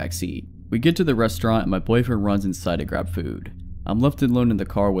on in my backseat. We get to the restaurant and my boyfriend runs inside to grab food. I'm left alone in the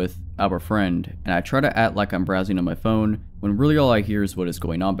car with our friend, and I try to act like I'm browsing on my phone when really all I hear is what is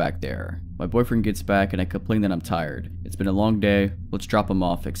going on back there. My boyfriend gets back and I complain that I'm tired. It's been a long day, let's drop him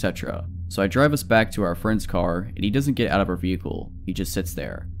off, etc. So I drive us back to our friend's car and he doesn't get out of our vehicle, he just sits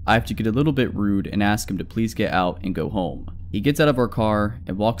there. I have to get a little bit rude and ask him to please get out and go home. He gets out of our car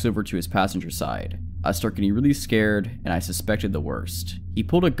and walks over to his passenger side. I start getting really scared and I suspected the worst. He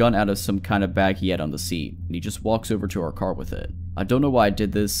pulled a gun out of some kind of bag he had on the seat and he just walks over to our car with it. I don't know why I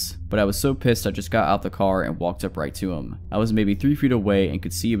did this, but I was so pissed I just got out the car and walked up right to him. I was maybe 3 feet away and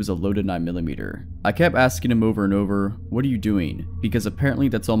could see it was a loaded 9mm. I kept asking him over and over, "What are you doing?" because apparently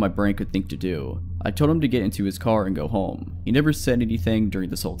that's all my brain could think to do. I told him to get into his car and go home. He never said anything during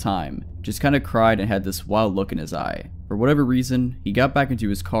this whole time, just kind of cried and had this wild look in his eye. For whatever reason, he got back into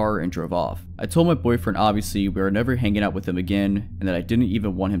his car and drove off. I told my boyfriend obviously we were never hanging out with him again and that I didn't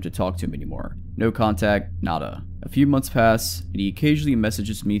even want him to talk to him anymore. No contact, nada. A few months pass, and he occasionally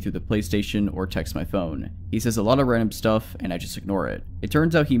messages me through the PlayStation or texts my phone. He says a lot of random stuff, and I just ignore it. It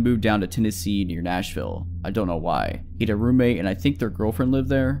turns out he moved down to Tennessee near Nashville. I don't know why. He had a roommate, and I think their girlfriend lived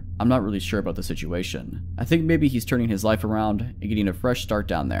there. I'm not really sure about the situation. I think maybe he's turning his life around and getting a fresh start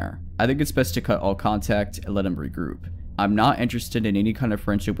down there. I think it's best to cut all contact and let him regroup. I'm not interested in any kind of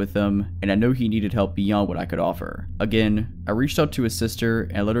friendship with him, and I know he needed help beyond what I could offer. Again, I reached out to his sister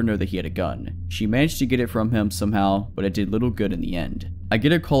and let her know that he had a gun. She managed to get it from him somehow, but it did little good in the end. I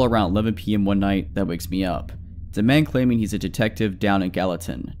get a call around 11 p.m. one night that wakes me up. It's a man claiming he's a detective down in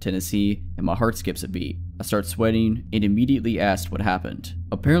Gallatin, Tennessee, and my heart skips a beat. I start sweating and immediately asked what happened.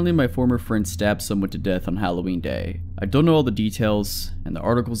 Apparently my former friend stabbed someone to death on Halloween Day. I don't know all the details, and the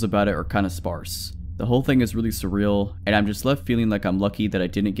articles about it are kind of sparse. The whole thing is really surreal, and I'm just left feeling like I'm lucky that I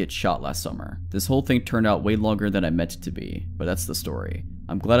didn't get shot last summer. This whole thing turned out way longer than I meant it to be, but that's the story.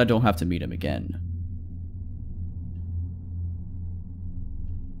 I'm glad I don't have to meet him again.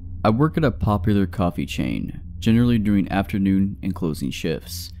 I work at a popular coffee chain, generally during afternoon and closing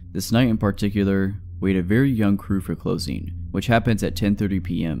shifts. This night in particular, we had a very young crew for closing, which happens at 10:30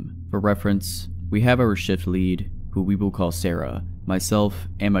 p.m. For reference, we have our shift lead, who we will call Sarah, myself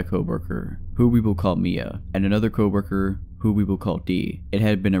and my coworker, who we will call Mia, and another coworker, who we will call Dee. It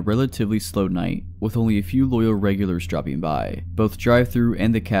had been a relatively slow night, with only a few loyal regulars dropping by. Both drive-thru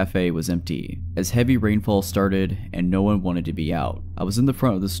and the cafe was empty, as heavy rainfall started and no one wanted to be out. I was in the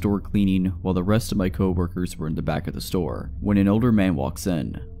front of the store cleaning while the rest of my coworkers were in the back of the store, when an older man walks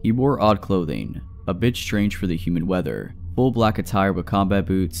in. He wore odd clothing, a bit strange for the humid weather, full black attire with combat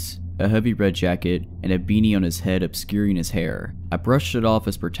boots, a heavy red jacket, and a beanie on his head obscuring his hair. I brushed it off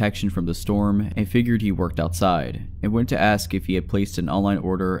as protection from the storm and figured he worked outside, and went to ask if he had placed an online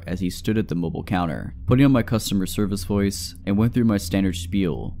order as he stood at the mobile counter. Putting on my customer service voice and went through my standard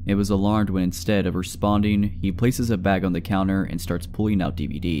spiel, and was alarmed when instead of responding, he places a bag on the counter and starts pulling out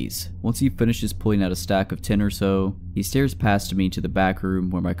DVDs. Once he finishes pulling out a stack of 10 or so, he stares past me to the back room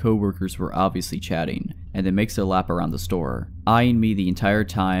where my co-workers were obviously chatting, and then makes a lap around the store, eyeing me the entire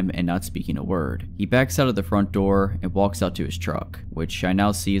time and not speaking a word. He backs out of the front door and walks out to his truck, which I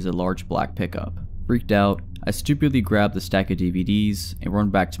now see is a large black pickup. Freaked out, I stupidly grab the stack of DVDs and run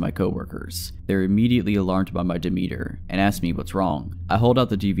back to my coworkers. They're immediately alarmed by my demeanor and ask me what's wrong. I hold out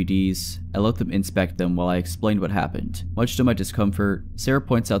the DVDs and let them inspect them while I explain what happened. Much to my discomfort, Sarah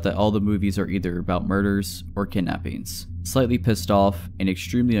points out that all the movies are either about murders or kidnappings. Slightly pissed off and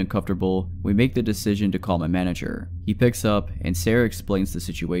extremely uncomfortable, we make the decision to call my manager. He picks up and Sarah explains the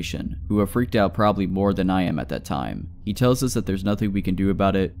situation, who are freaked out probably more than I am at that time. He tells us that there's nothing we can do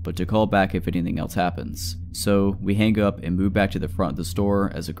about it, but to call back if anything else happens. So we hang up and move back to the front of the store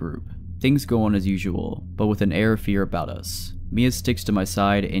as a group. Things go on as usual, but with an air of fear about us. Mia sticks to my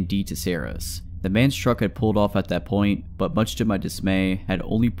side and Dee to Sarah's. The man's truck had pulled off at that point, but much to my dismay, had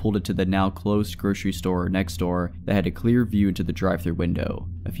only pulled it to the now closed grocery store next door that had a clear view into the drive-thru window.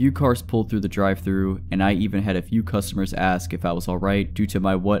 A few cars pulled through the drive-thru, and I even had a few customers ask if I was alright due to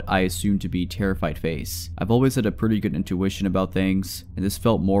my what I assumed to be terrified face. I've always had a pretty good intuition about things, and this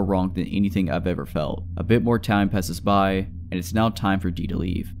felt more wrong than anything I've ever felt. A bit more time passes by, and it's now time for Dee to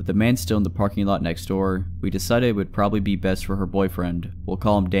leave. With the man still in the parking lot next door, we decided it would probably be best for her boyfriend, we'll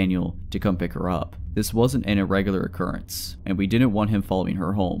call him Daniel, to come pick her up. This wasn't an irregular occurrence, and we didn't want him following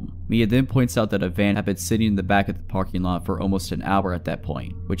her home. Mia then points out that a van had been sitting in the back of the parking lot for almost an hour at that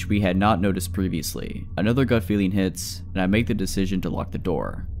point, which we had not noticed previously. Another gut feeling hits, and I make the decision to lock the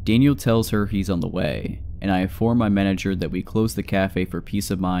door. Daniel tells her he's on the way, and I inform my manager that we closed the cafe for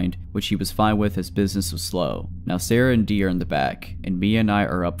peace of mind, which he was fine with as business was slow. Now Sarah and Dee are in the back, and Mia and I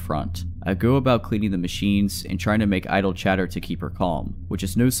are up front. I go about cleaning the machines and trying to make idle chatter to keep her calm, which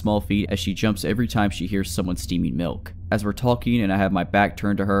is no small feat as she jumps every time she hears someone steaming milk. As we're talking and I have my back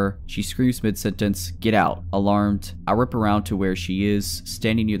turned to her, she screams mid-sentence, "Get out!" Alarmed, I rip around to where she is,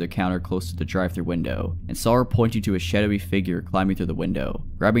 standing near the counter close to the drive-thru window, and saw her pointing to a shadowy figure climbing through the window.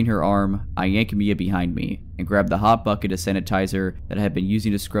 Grabbing her arm, I yank Mia behind me, and grab the hot bucket of sanitizer that I had been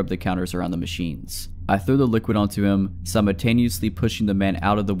using to scrub the counters around the machines. I throw the liquid onto him, simultaneously pushing the man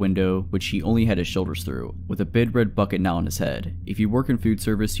out of the window, which he only had his shoulders through, with a big red bucket now on his head. If you work in food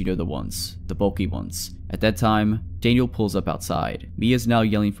service, you know the ones. The bulky ones. At that time, Daniel pulls up outside. Mia's now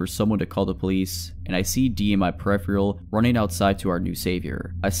yelling for someone to call the police, and I see Dee in my peripheral running outside to our new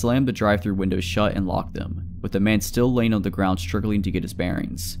savior. I slam the drive-thru windows shut and lock them, with the man still laying on the ground struggling to get his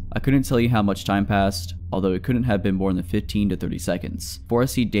bearings. I couldn't tell you how much time passed, although it couldn't have been more than 15 to 30 seconds, before I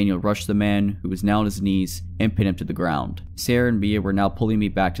see Daniel rush the man, who was now on his knees, and pin him to the ground. Sarah and Mia were now pulling me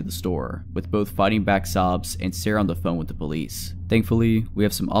back to the store, with both fighting back sobs and Sarah on the phone with the police. Thankfully, we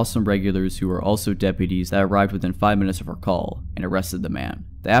have some awesome regulars who are also deputies that arrived within 5 minutes of our call, and arrested the man.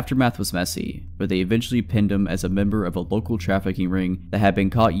 The aftermath was messy, but they eventually pinned him as a member of a local trafficking ring that had been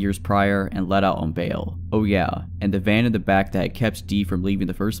caught years prior and let out on bail. Oh yeah, and the van in the back that had kept Dee from leaving in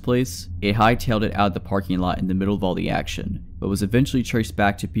the first place, it hightailed it out of the parking lot in the middle of all the action, but was eventually traced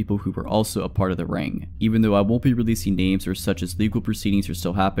back to people who were also a part of the ring. Even though I won't be releasing names or such as legal proceedings are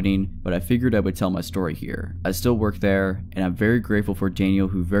still happening, but I figured I would tell my story here. I still work there, and I'm very grateful for Daniel,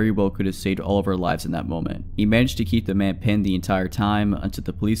 who very well could have saved all of our lives in that moment. He managed to keep the man pinned the entire time until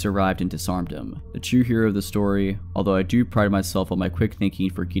the police arrived and disarmed him. The true hero of the story, although I do pride myself on my quick thinking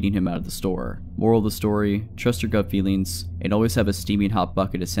for getting him out of the store. Moral of the story, trust your gut feelings, and always have a steaming hot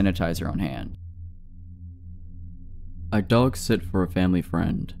bucket of sanitizer on hand. I dog sit for a family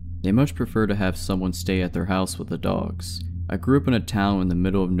friend. They much prefer to have someone stay at their house with the dogs. I grew up in a town in the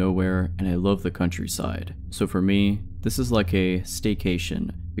middle of nowhere and I love the countryside. So for me, this is like a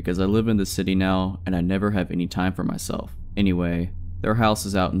staycation because I live in the city now and I never have any time for myself. Anyway, their house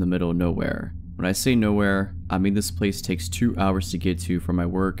is out in the middle of nowhere. When I say nowhere, I mean this place takes 2 hours to get to from my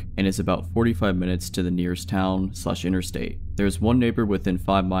work and is about 45 minutes to the nearest town/interstate. There's one neighbor within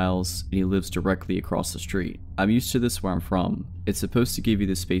 5 miles and he lives directly across the street. I'm used to this where I'm from. It's supposed to give you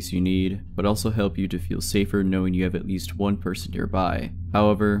the space you need, but also help you to feel safer knowing you have at least one person nearby.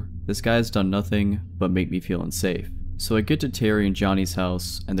 However, this guy has done nothing but make me feel unsafe. So I get to Terry and Johnny's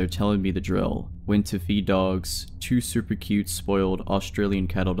house and they're telling me the drill. When to feed dogs, 2 super cute spoiled Australian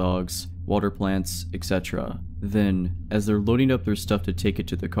cattle dogs, water plants, etc. Then, as they're loading up their stuff to take it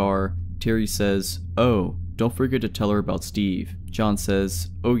to the car, Terry says, "Oh, don't forget to tell her about Steve." John says,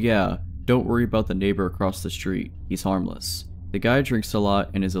 "Oh yeah, don't worry about the neighbor across the street, he's harmless." The guy drinks a lot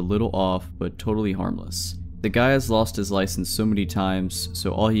and is a little off, but totally harmless. The guy has lost his license so many times,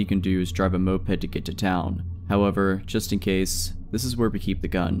 so all he can do is drive a moped to get to town. However, just in case, this is where we keep the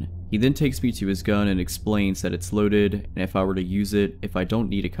gun. He then takes me to his gun and explains that it's loaded, and if I were to use it, if I don't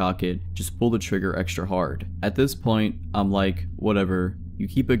need to cock it, just pull the trigger extra hard. At this point, I'm like, whatever. You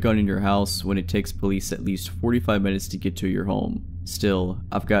keep a gun in your house when it takes police at least 45 minutes to get to your home. Still,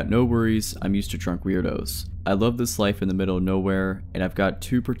 I've got no worries, I'm used to drunk weirdos. I love this life in the middle of nowhere, and I've got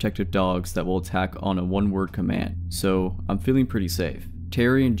 2 protective dogs that will attack on a 1-word command, so I'm feeling pretty safe.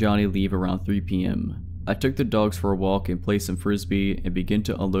 Terry and Johnny leave around 3 p.m. I took the dogs for a walk and play some frisbee and begin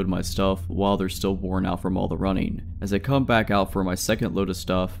to unload my stuff while they're still worn out from all the running. As I come back out for my second load of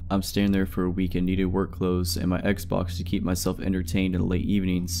stuff, I'm staying there for a week in needed work clothes and my Xbox to keep myself entertained in the late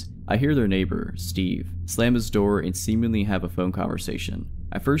evenings. I hear their neighbor, Steve, slam his door and seemingly have a phone conversation.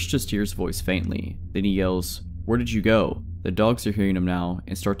 I first just hear his voice faintly, then he yells, "Where did you go?" The dogs are hearing him now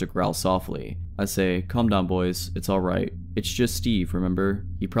and start to growl softly. I say, "Calm down boys, it's alright. It's just Steve, remember?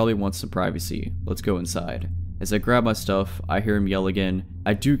 He probably wants some privacy. Let's go inside." As I grab my stuff, I hear him yell again,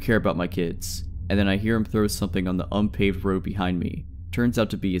 "I do care about my kids." And then I hear him throw something on the unpaved road behind me. Turns out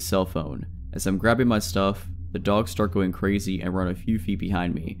to be his cell phone. As I'm grabbing my stuff, the dogs start going crazy and run a few feet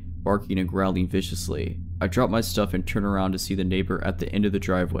behind me, barking and growling viciously. I drop my stuff and turn around to see the neighbor at the end of the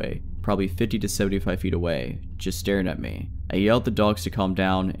driveway, probably 50 to 75 feet away, just staring at me. I yell at the dogs to calm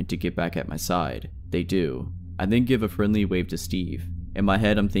down and to get back at my side. They do. I then give a friendly wave to Steve. In my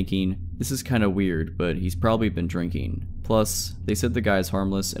head I'm thinking, this is kinda weird, but he's probably been drinking. Plus, they said the guy is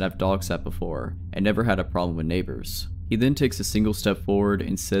harmless and I've dog sat before, and never had a problem with neighbors. He then takes a single step forward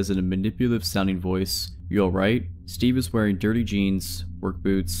and says in a manipulative sounding voice, "You alright?" Steve is wearing dirty jeans, work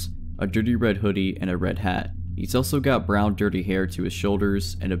boots, a dirty red hoodie, and a red hat. He's also got brown dirty hair to his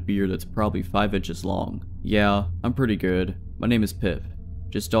shoulders and a beard that's probably 5 inches long. "Yeah, I'm pretty good. My name is Pip.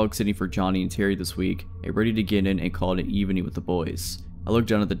 Just dog sitting for Johnny and Terry this week, and ready to get in and call it an evening with the boys." I look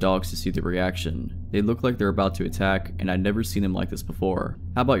down at the dogs to see the reaction. They look like they're about to attack, and I'd never seen them like this before.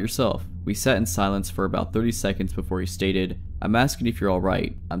 "How about yourself?" We sat in silence for about 30 seconds before he stated, "I'm asking if you're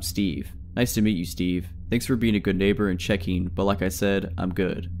alright. I'm Steve." "Nice to meet you, Steve. Thanks for being a good neighbor and checking, but like I said, I'm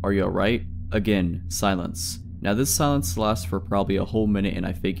good. Are you alright?" Again, silence. Now this silence lasts for probably a whole minute and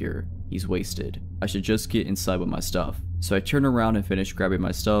I figure, he's wasted. I should just get inside with my stuff. So I turn around and finish grabbing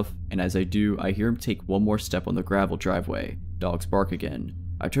my stuff, and as I do, I hear him take one more step on the gravel driveway. Dogs bark again.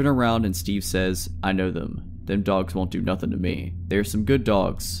 I turn around and Steve says, "I know them. Them dogs won't do nothing to me. They are some good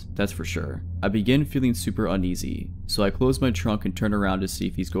dogs, that's for sure." I begin feeling super uneasy, so I close my trunk and turn around to see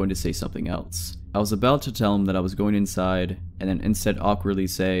if he's going to say something else. I was about to tell him that I was going inside, and then instead awkwardly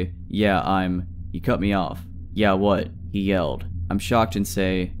say, "Yeah, He cut me off. "Yeah, what?" he yelled. I'm shocked and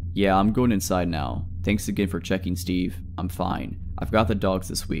say, "Yeah, I'm going inside now. Thanks again for checking, Steve. I'm fine. I've got the dogs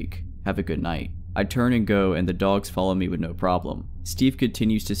this week. Have a good night." I turn and go, and the dogs follow me with no problem. Steve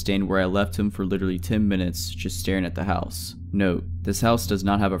continues to stand where I left him for literally 10 minutes, just staring at the house. Note, this house does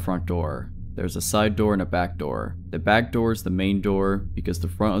not have a front door. There's a side door and a back door. The back door is the main door because the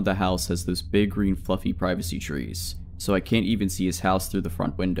front of the house has those big green fluffy privacy trees. So I can't even see his house through the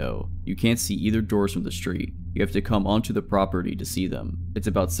front window. You can't see either doors from the street. You have to come onto the property to see them. It's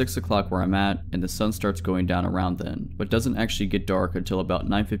about 6 o'clock where I'm at, and the sun starts going down around then, but doesn't actually get dark until about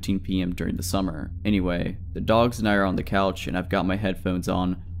 9:15 p.m. during the summer. Anyway, the dogs and I are on the couch and I've got my headphones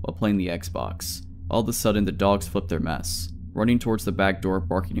on while playing the Xbox. All of a sudden the dogs flip their mess, running towards the back door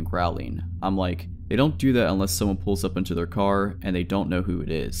barking and growling. I'm like, they don't do that unless someone pulls up into their car and they don't know who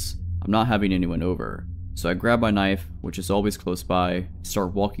it is. I'm not having anyone over. So I grab my knife, which is always close by, and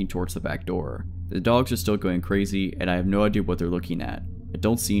start walking towards the back door. The dogs are still going crazy, and I have no idea what they're looking at. I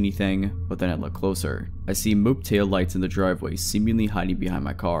don't see anything, but then I look closer. I see mope tail lights in the driveway seemingly hiding behind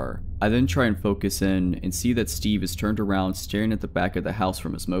my car. I then try and focus in and see that Steve is turned around staring at the back of the house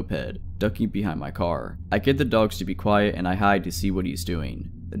from his moped, ducking behind my car. I get the dogs to be quiet and I hide to see what he's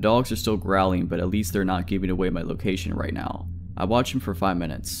doing. The dogs are still growling, but at least they're not giving away my location right now. I watch him for 5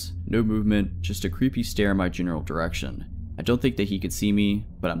 minutes. No movement, just a creepy stare in my general direction. I don't think that he could see me,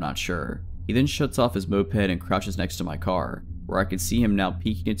 but I'm not sure. He then shuts off his moped and crouches next to my car, where I can see him now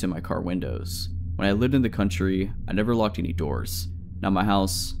peeking into my car windows. When I lived in the country, I never locked any doors. Not my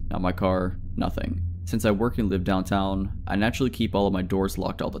house, not my car, nothing. Since I work and live downtown, I naturally keep all of my doors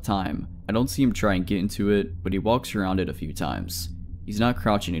locked all the time. I don't see him try and get into it, but he walks around it a few times. He's not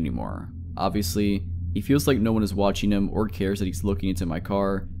crouching anymore. Obviously, he feels like no one is watching him or cares that he's looking into my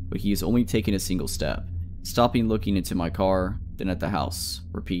car, but he is only taking a single step. Stopping looking into my car, then at the house.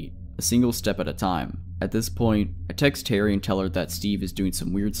 Repeat. A single step at a time. At this point, I text Terry and tell her that Steve is doing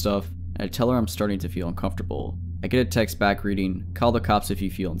some weird stuff, and I tell her I'm starting to feel uncomfortable. I get a text back reading, "Call the cops if you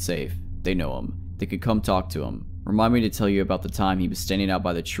feel unsafe. They know him. They could come talk to him. Remind me to tell you about the time he was standing out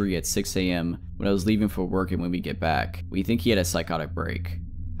by the tree at 6 a.m. when I was leaving for work and when we get back. We think he had a psychotic break."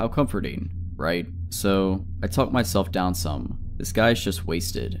 How comforting, right? So, I talk myself down some. This guy's just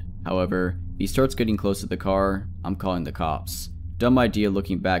wasted. However, if he starts getting close to the car, I'm calling the cops. Dumb idea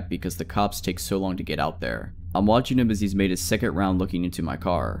looking back because the cops take so long to get out there. I'm watching him as he's made his second round looking into my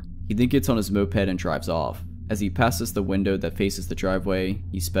car. He then gets on his moped and drives off. As he passes the window that faces the driveway,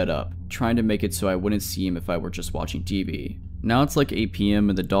 he sped up, trying to make it so I wouldn't see him if I were just watching TV. Now it's like 8 p.m.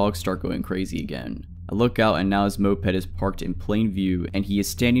 and the dogs start going crazy again. I look out and now his moped is parked in plain view and he is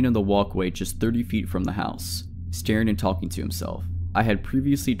standing on the walkway just 30 feet from the house, staring and talking to himself. I had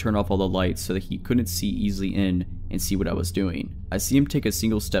previously turned off all the lights so that he couldn't see easily in and see what I was doing. I see him take a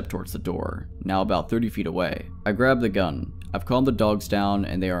single step towards the door, now about 30 feet away. I grab the gun. I've calmed the dogs down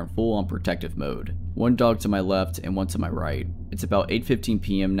and they are in full-on protective mode. One dog to my left and one to my right. It's about 8:15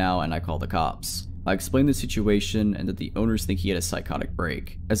 p.m. now and I call the cops. I explain the situation and that the owners think he had a psychotic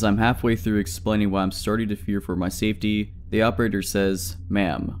break. As I'm halfway through explaining why I'm starting to fear for my safety, the operator says,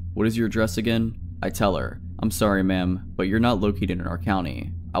 "Ma'am, what is your address again?" I tell her, "I'm sorry ma'am, but you're not located in our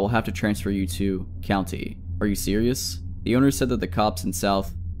county. I will have to transfer you to county." "Are you serious?" The owner said that the cops in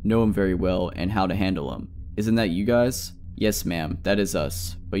South know him very well and how to handle him. "Isn't that you guys?" "Yes ma'am, that is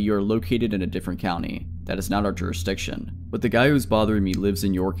us, but you are located in a different county. That is not our jurisdiction. But the guy who's bothering me lives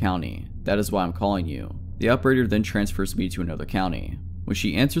in your county. That is why I'm calling you." The operator then transfers me to another county. When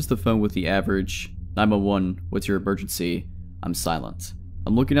she answers the phone with the average, "911, what's your emergency?" I'm silent.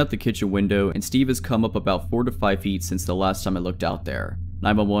 I'm looking out the kitchen window and Steve has come up about 4 to 5 feet since the last time I looked out there.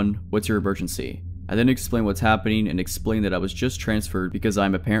 "911, what's your emergency?" I then explain what's happening and explain that I was just transferred because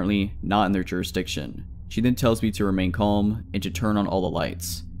I'm apparently not in their jurisdiction. She then tells me to remain calm and to turn on all the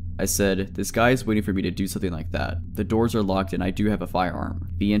lights. I said, "This guy is waiting for me to do something like that. The doors are locked and I do have a firearm.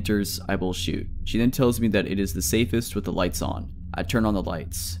 If he enters, I will shoot." She then tells me that it is the safest with the lights on. I turn on the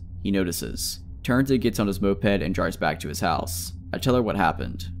lights. He notices. Turns and gets on his moped and drives back to his house. I tell her what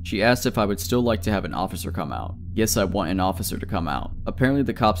happened. She asked if I would still like to have an officer come out. Yes, I want an officer to come out. Apparently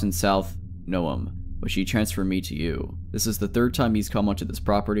the cops in South know him, but she transferred me to you. This is the third time he's come onto this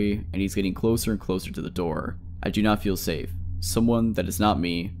property, and he's getting closer and closer to the door. I do not feel safe. Someone that is not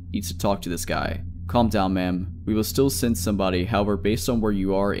me needs to talk to this guy. "Calm down, ma'am. We will still send somebody, however, based on where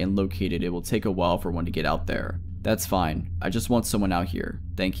you are and located, it will take a while for one to get out there." "That's fine. I just want someone out here.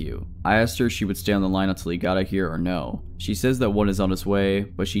 Thank you." I asked her if she would stay on the line until he got out here or no. She says that one is on his way,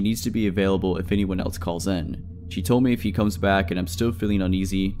 but she needs to be available if anyone else calls in. She told me if he comes back and I'm still feeling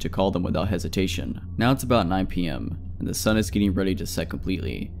uneasy, to call them without hesitation. Now it's about 9 p.m. and the sun is getting ready to set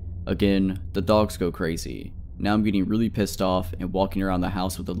completely. Again, the dogs go crazy. Now I'm getting really pissed off and walking around the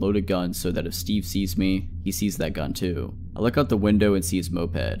house with a loaded gun so that if Steve sees me, he sees that gun too. I look out the window and see his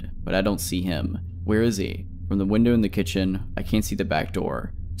moped, but I don't see him. Where is he? From the window in the kitchen, I can't see the back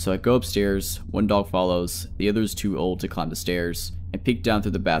door. So I go upstairs, one dog follows, the other is too old to climb the stairs, and peek down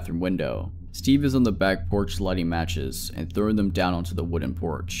through the bathroom window. Steve is on the back porch lighting matches and throwing them down onto the wooden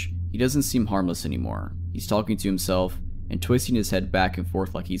porch. He doesn't seem harmless anymore. He's talking to himself and twisting his head back and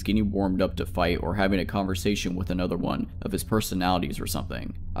forth like he's getting warmed up to fight or having a conversation with another one of his personalities or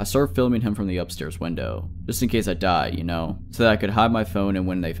something. I start filming him from the upstairs window, just in case I die, you know, so that I could hide my phone and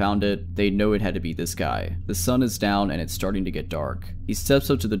when they found it, they'd know it had to be this guy. The sun is down and it's starting to get dark. He steps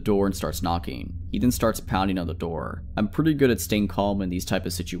up to the door and starts knocking. He then starts pounding on the door. I'm pretty good at staying calm in these type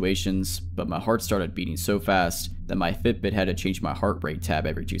of situations, but my heart started beating so fast that my Fitbit had to change my heart rate tab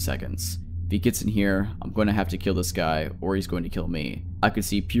every 2 seconds. If he gets in here, I'm going to have to kill this guy, or he's going to kill me. I could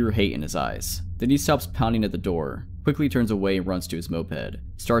see pure hate in his eyes. Then he stops pounding at the door, quickly turns away and runs to his moped,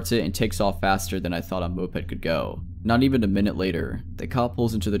 starts it and takes off faster than I thought a moped could go. Not even a minute later, the cop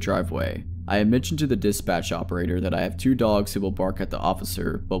pulls into the driveway. I had mentioned to the dispatch operator that I have 2 dogs who will bark at the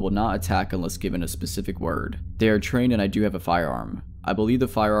officer, but will not attack unless given a specific word. They are trained and I do have a firearm. I will leave the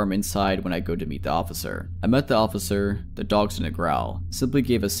firearm inside when I go to meet the officer. I met the officer, the dogs didn't growl, simply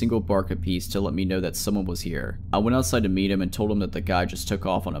gave a single bark apiece to let me know that someone was here. I went outside to meet him and told him that the guy just took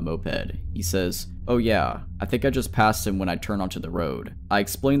off on a moped. He says, "Oh yeah, I think I just passed him when I turned onto the road." I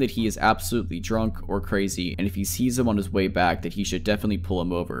explained that he is absolutely drunk or crazy and if he sees him on his way back that he should definitely pull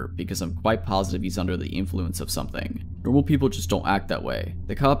him over because I'm quite positive he's under the influence of something. Normal people just don't act that way.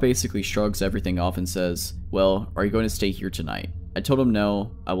 The cop basically shrugs everything off and says, "Well, are you going to stay here tonight?" I told him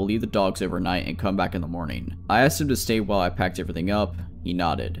no, I will leave the dogs overnight and come back in the morning. I asked him to stay while I packed everything up. He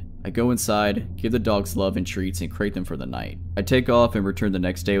nodded. I go inside, give the dogs love and treats, and crate them for the night. I take off and return the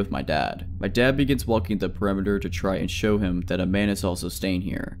next day with my dad. My dad begins walking the perimeter to try and show him that a man is also staying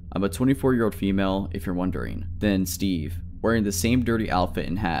here. I'm a 24-year-old female, if you're wondering. Then Steve, wearing the same dirty outfit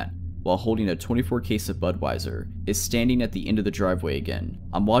and hat, while holding a 24 case of Budweiser, is standing at the end of the driveway again.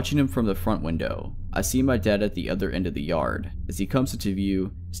 I'm watching him from the front window. I see my dad at the other end of the yard. As he comes into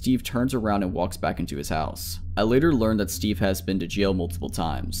view, Steve turns around and walks back into his house. I later learned that Steve has been to jail multiple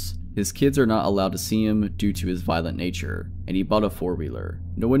times. His kids are not allowed to see him due to his violent nature, and he bought a four-wheeler.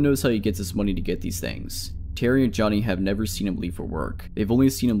 No one knows how he gets his money to get these things. Terry and Johnny have never seen him leave for work. They've only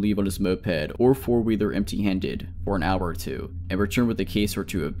seen him leave on his moped or four-wheeler empty-handed for an hour or two, and return with a case or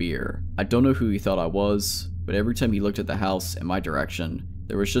two of beer. I don't know who he thought I was, but every time he looked at the house in my direction,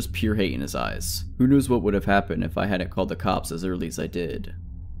 there was just pure hate in his eyes. Who knows what would have happened if I hadn't called the cops as early as I did.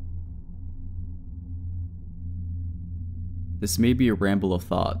 This may be a ramble of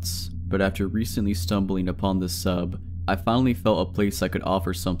thoughts, but after recently stumbling upon this sub, I finally felt a place I could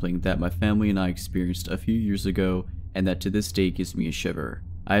offer something that my family and I experienced a few years ago and that to this day gives me a shiver.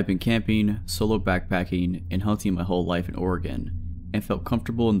 I have been camping, solo backpacking, and hunting my whole life in Oregon, and felt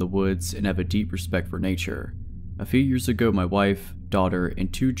comfortable in the woods and have a deep respect for nature. A few years ago, my wife, daughter,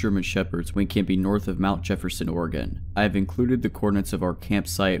 and 2 German Shepherds went camping north of Mount Jefferson, Oregon. I have included the coordinates of our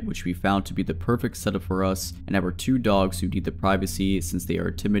campsite, which we found to be the perfect setup for us and our 2 dogs who need the privacy since they are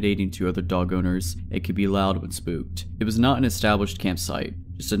intimidating to other dog owners and can be loud when spooked. It was not an established campsite,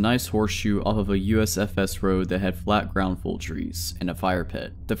 just a nice horseshoe off of a USFS road that had flat ground full trees and a fire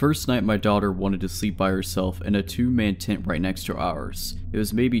pit. The first night my daughter wanted to sleep by herself in a 2-man tent right next to ours. It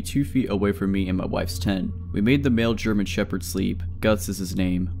was maybe 2 feet away from me and my wife's tent. We made the male German Shepherd sleep, Guts is his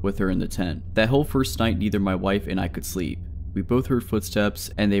name, with her in the tent. That whole first night neither my wife and I could sleep. We both heard footsteps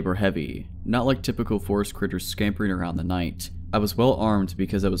and they were heavy, not like typical forest critters scampering around the night. I was well armed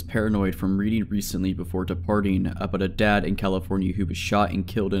because I was paranoid from reading recently before departing about a dad in California who was shot and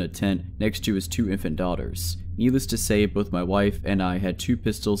killed in a tent next to his 2 infant daughters. Needless to say, both my wife and I had 2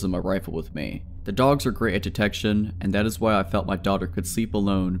 pistols and my rifle with me. The dogs are great at detection, and that is why I felt my daughter could sleep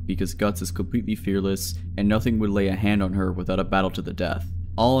alone because Guts is completely fearless and nothing would lay a hand on her without a battle to the death.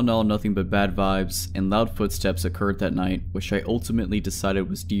 All in all, nothing but bad vibes, and loud footsteps occurred that night, which I ultimately decided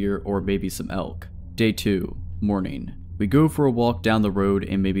was deer or maybe some elk. Day 2, morning. We go for a walk down the road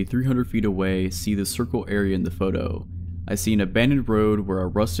and maybe 300 feet away see the circle area in the photo. I see an abandoned road where a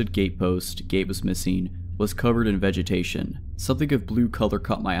rusted gate was missing, was covered in vegetation. Something of blue color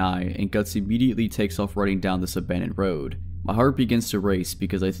caught my eye and Guts immediately takes off running down this abandoned road. My heart begins to race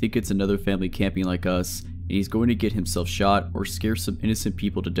because I think it's another family camping like us and he's going to get himself shot or scare some innocent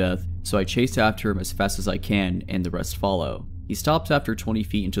people to death, so I chase after him as fast as I can and the rest follow. He stops after 20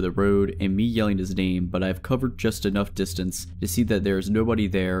 feet into the road and me yelling his name, but I have covered just enough distance to see that there is nobody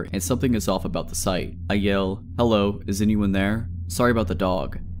there and something is off about the sight. I yell, "Hello, is anyone there? Sorry about the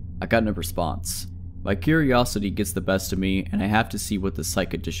dog." I got no response. My curiosity gets the best of me and I have to see what the site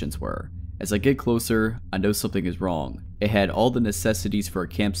conditions were. As I get closer, I know something is wrong. It had all the necessities for a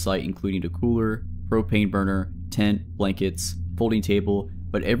campsite including a cooler, propane burner, tent, blankets, folding table,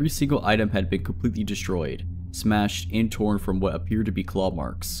 but every single item had been completely destroyed, smashed and torn from what appeared to be claw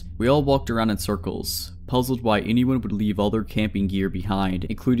marks. We all walked around in circles, puzzled why anyone would leave all their camping gear behind,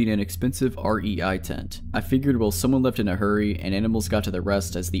 including an expensive REI tent. I figured well someone left in a hurry and animals got to the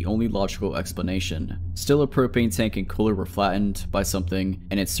rest as the only logical explanation. Still, a propane tank and cooler were flattened by something,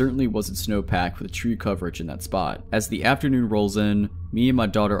 and it certainly wasn't snowpack with tree coverage in that spot. As the afternoon rolls in, me and my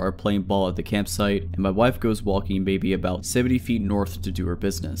daughter are playing ball at the campsite, and my wife goes walking maybe about 70 feet north to do her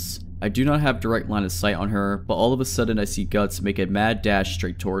business. I do not have direct line of sight on her, but all of a sudden I see Guts make a mad dash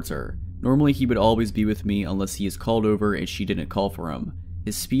straight towards her. Normally he would always be with me unless he is called over and she didn't call for him.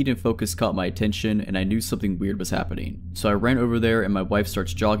 His speed and focus caught my attention and I knew something weird was happening. So I ran over there and my wife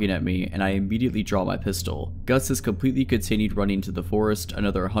starts jogging at me and I immediately draw my pistol. Guts has completely continued running into the forest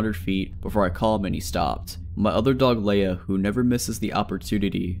another 100 feet before I call him and he stopped. My other dog Leia, who never misses the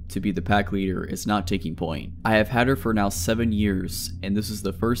opportunity to be the pack leader, is not taking point. I have had her for now 7 years and this is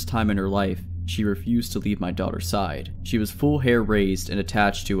the first time in her life she refused to leave my daughter's side. She was full hair raised and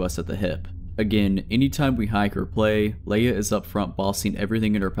attached to us at the hip. Again, anytime we hike or play, Leia is up front bossing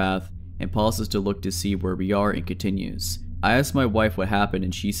everything in her path and pauses to look to see where we are and continues. I asked my wife what happened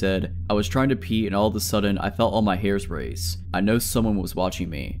and she said, "I was trying to pee and all of a sudden I felt all my hairs raise. I know someone was watching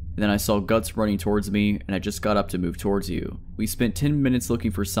me. And then I saw Guts running towards me and I just got up to move towards you. We spent 10 minutes looking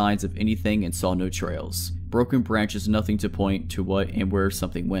for signs of anything and saw no trails. Broken branches, nothing to point to what and where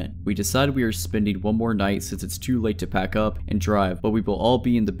something went. We decided we are spending one more night since it's too late to pack up and drive, but we will all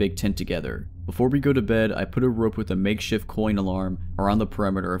be in the big tent together. Before we go to bed, I put a rope with a makeshift coin alarm around the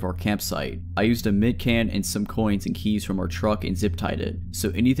perimeter of our campsite. I used a mint can and some coins and keys from our truck and zip tied it,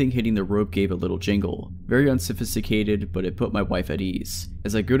 so anything hitting the rope gave a little jingle. Very unsophisticated, but it put my wife at ease.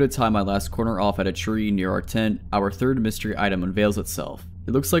 As I go to tie my last corner off at a tree near our tent, our third mystery item unveils itself.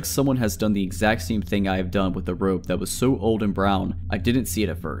 It looks like someone has done the exact same thing I have done with the rope that was so old and brown I didn't see it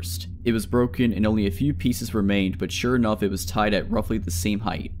at first. It was broken and only a few pieces remained, but sure enough it was tied at roughly the same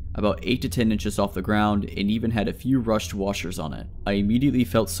height, about 8 to 10 inches off the ground, and even had a few rushed washers on it. I immediately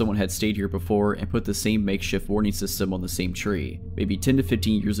felt someone had stayed here before and put the same makeshift warning system on the same tree, maybe 10 to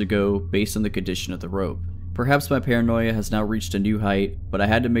 15 years ago based on the condition of the rope. Perhaps my paranoia has now reached a new height, but I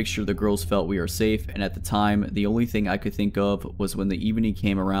had to make sure the girls felt we are safe, and at the time, the only thing I could think of was when the evening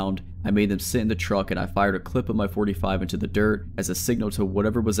came around, I made them sit in the truck and I fired a clip of my .45 into the dirt as a signal to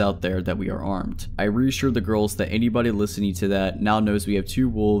whatever was out there that we are armed. I reassured the girls that anybody listening to that now knows we have 2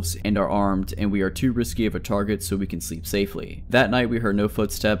 wolves and are armed and we are too risky of a target so we can sleep safely. That night we heard no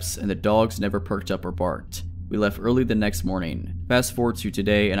footsteps and the dogs never perked up or barked. We left early the next morning. Fast forward to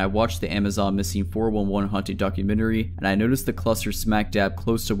today and I watched the Amazon Missing 411 hunting documentary and I noticed the cluster smack dab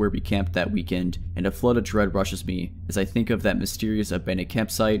close to where we camped that weekend, and a flood of dread rushes me as I think of that mysterious abandoned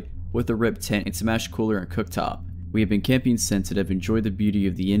campsite with a ripped tent and smashed cooler and cooktop. We have been camping since and have enjoyed the beauty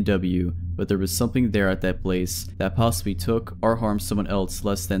of the NW, but there was something there at that place that possibly took or harmed someone else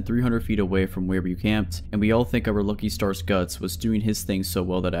less than 300 feet away from where we camped, and we all think our Lucky Star's guts was doing his thing so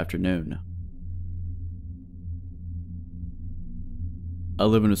well that afternoon. I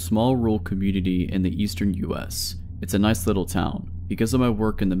live in a small rural community in the eastern US. It's a nice little town. Because of my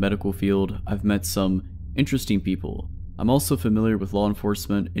work in the medical field, I've met some interesting people. I'm also familiar with law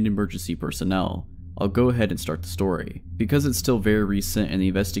enforcement and emergency personnel. I'll go ahead and start the story. Because it's still very recent and the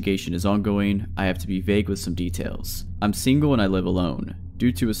investigation is ongoing, I have to be vague with some details. I'm single and I live alone.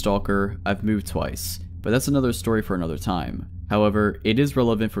 Due to a stalker, I've moved twice, but that's another story for another time. However, it is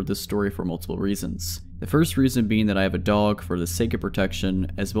relevant for this story for multiple reasons. The first reason being that I have a dog for the sake of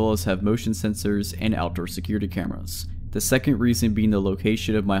protection, as well as have motion sensors and outdoor security cameras. The second reason being the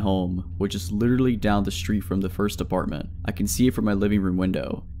location of my home, which is literally down the street from the first apartment. I can see it from my living room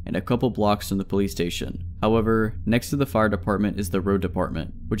window, and a couple blocks from the police station. However, next to the fire department is the road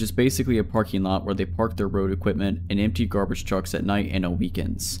department, which is basically a parking lot where they park their road equipment and empty garbage trucks at night and on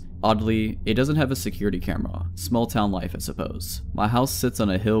weekends. Oddly, it doesn't have a security camera. Small town life, I suppose. My house sits on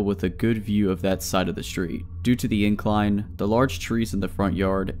a hill with a good view of that side of the street. Due to the incline, the large trees in the front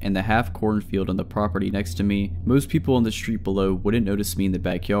yard, and the half cornfield on the property next to me, most people on the street below wouldn't notice me in the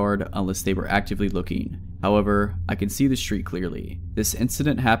backyard unless they were actively looking. However, I can see the street clearly. This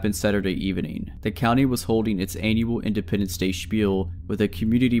incident happened Saturday evening. The county was holding its annual Independence Day spiel with a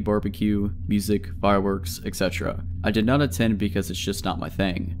community barbecue, music, fireworks, etc. I did not attend because it's just not my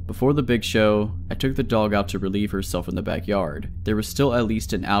thing. Before the big show, I took the dog out to relieve herself in the backyard. There was still at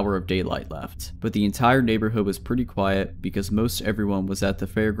least an hour of daylight left, but the entire neighborhood was pretty quiet because most everyone was at the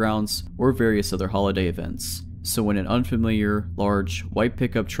fairgrounds or various other holiday events. So when an unfamiliar, large, white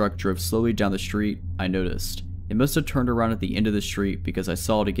pickup truck drove slowly down the street, I noticed. It must have turned around at the end of the street because I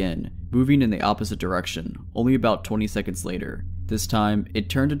saw it again, moving in the opposite direction, only about 20 seconds later. This time, it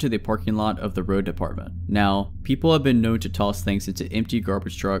turned into the parking lot of the road department. Now, people have been known to toss things into empty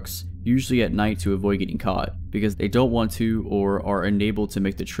garbage trucks, usually at night to avoid getting caught, because they don't want to or are unable to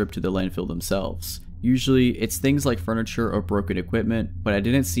make the trip to the landfill themselves. Usually, it's things like furniture or broken equipment, but I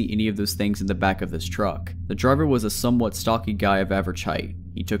didn't see any of those things in the back of this truck. The driver was a somewhat stocky guy of average height.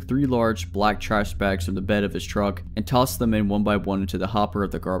 He took 3 large, black trash bags from the bed of his truck and tossed them in one by one into the hopper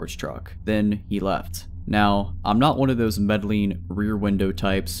of the garbage truck. Then, he left. Now, I'm not one of those meddling, rear window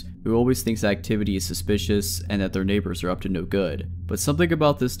types who always thinks activity is suspicious and that their neighbors are up to no good, but something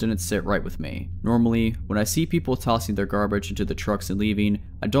about this didn't sit right with me. Normally, when I see people tossing their garbage into the trucks and leaving,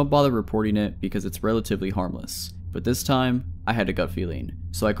 I don't bother reporting it because it's relatively harmless. But this time, I had a gut feeling,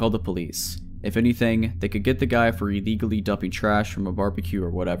 so I called the police. If anything, they could get the guy for illegally dumping trash from a barbecue or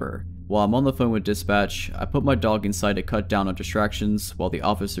whatever. While I'm on the phone with dispatch, I put my dog inside to cut down on distractions while the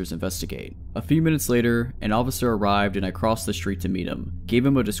officers investigate. A few minutes later, an officer arrived and I crossed the street to meet him. Gave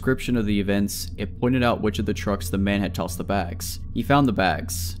him a description of the events, and pointed out which of the trucks the man had tossed the bags. He found the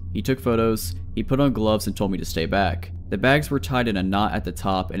bags. He took photos, he put on gloves and told me to stay back. The bags were tied in a knot at the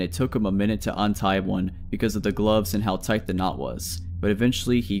top and it took him a minute to untie one because of the gloves and how tight the knot was. But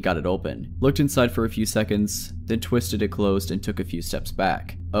eventually he got it open, looked inside for a few seconds, then twisted it closed and took a few steps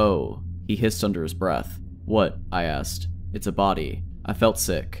back. Oh, he hissed under his breath. What? I asked. It's a body. I felt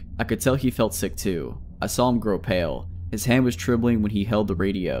sick. I could tell he felt sick too. I saw him grow pale. His hand was trembling when he held the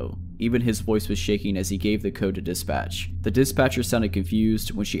radio. Even his voice was shaking as he gave the code to dispatch. The dispatcher sounded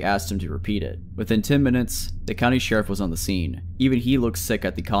confused when she asked him to repeat it. Within 10 minutes, the county sheriff was on the scene. Even he looked sick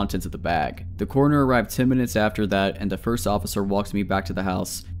at the contents of the bag. The coroner arrived 10 minutes after that, and the first officer walked me back to the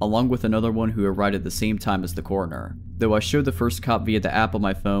house, along with another one who arrived at the same time as the coroner. Though I showed the first cop via the app on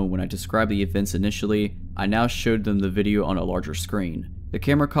my phone when I described the events initially, I now showed them the video on a larger screen. The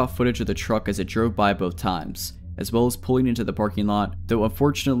camera caught footage of the truck as it drove by both times, as well as pulling into the parking lot, though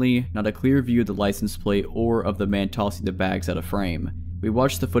unfortunately not a clear view of the license plate or of the man tossing the bags out of frame. We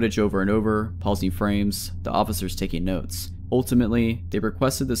watched the footage over and over, pausing frames, the officers taking notes. Ultimately, they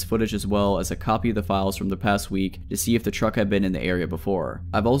requested this footage as well as a copy of the files from the past week to see if the truck had been in the area before.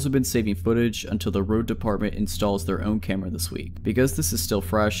 I've also been saving footage until the road department installs their own camera this week. Because this is still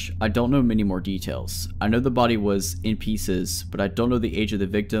fresh, I don't know many more details. I know the body was in pieces, but I don't know the age of the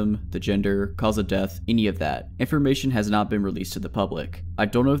victim, the gender, cause of death, any of that. Information has not been released to the public. I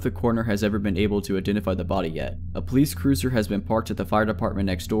don't know if the coroner has ever been able to identify the body yet. A police cruiser has been parked at the fire department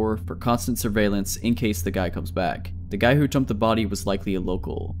next door for constant surveillance in case the guy comes back. The guy who dumped the body was likely a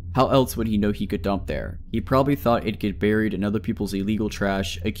local. How else would he know he could dump there? He probably thought it'd get buried in other people's illegal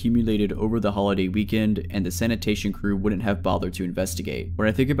trash accumulated over the holiday weekend, and the sanitation crew wouldn't have bothered to investigate. When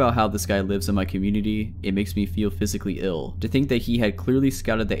I think about how this guy lives in my community, it makes me feel physically ill. To think that he had clearly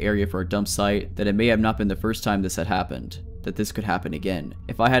scouted the area for a dump site, that it may have not been the first time this had happened. That this could happen again.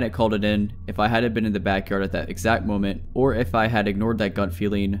 If I hadn't called it in, if I hadn't been in the backyard at that exact moment, or if I had ignored that gut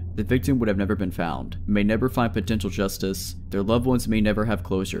feeling, the victim would have never been found, may never find potential justice, their loved ones may never have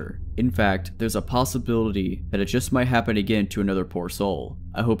closure. In fact, there's a possibility that it just might happen again to another poor soul.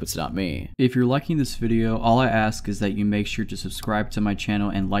 I hope it's not me. If you're liking this video, all I ask is that you make sure to subscribe to my channel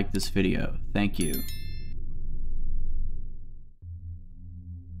and like this video. Thank you.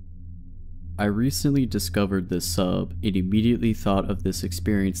 I recently discovered this sub and immediately thought of this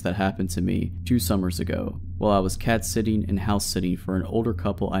experience that happened to me 2 summers ago while I was cat sitting and house sitting for an older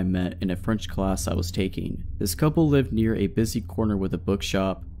couple I met in a French class I was taking. This couple lived near a busy corner with a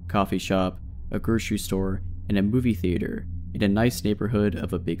bookshop, coffee shop, a grocery store, and a movie theater in a nice neighborhood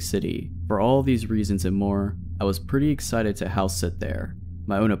of a big city. For all these reasons and more, I was pretty excited to house sit there.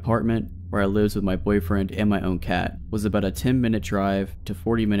 My own apartment, where I lived with my boyfriend and my own cat, was about a 10-minute drive to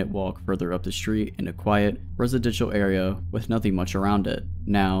 40-minute walk further up the street in a quiet, residential area with nothing much around it.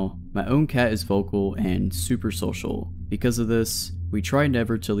 Now, my own cat is vocal and super social. Because of this, we try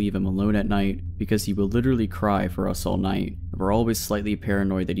never to leave him alone at night because he will literally cry for us all night. We're always slightly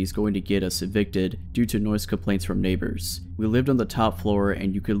paranoid that he's going to get us evicted due to noise complaints from neighbors. We lived on the top floor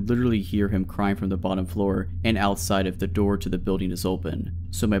and you could literally hear him crying from the bottom floor and outside if the door to the building is open.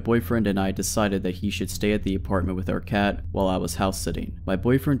 So my boyfriend and I decided that he should stay at the apartment with our cat while I was house sitting. My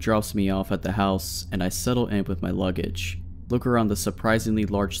boyfriend drops me off at the house and I settle in with my luggage, look around the surprisingly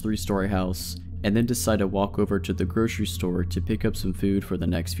large 3-story house, and then decide to walk over to the grocery store to pick up some food for the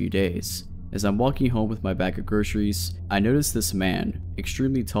next few days. As I'm walking home with my bag of groceries, I notice this man,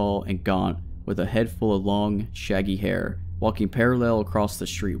 extremely tall and gaunt, with a head full of long, shaggy hair, walking parallel across the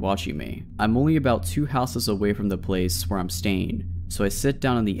street watching me. I'm only about 2 houses away from the place where I'm staying, so I sit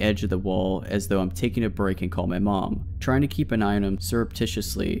down on the edge of the wall as though I'm taking a break and call my mom, trying to keep an eye on him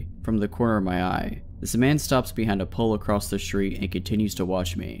surreptitiously from the corner of my eye. This man stops behind a pole across the street and continues to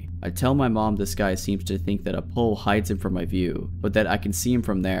watch me. I tell my mom this guy seems to think that a pole hides him from my view, but that I can see him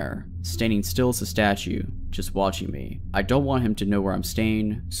from there, standing still as a statue, just watching me. I don't want him to know where I'm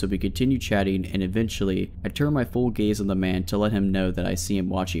staying, so we continue chatting, and eventually, I turn my full gaze on the man to let him know that I see him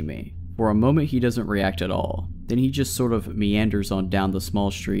watching me. For a moment he doesn't react at all, then he just sort of meanders on down the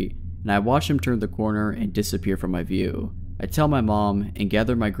small street, and I watch him turn the corner and disappear from my view. I tell my mom and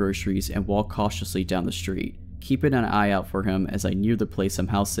gather my groceries and walk cautiously down the street, keeping an eye out for him as I near the place I'm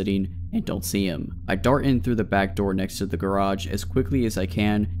house sitting and don't see him. I dart in through the back door next to the garage as quickly as I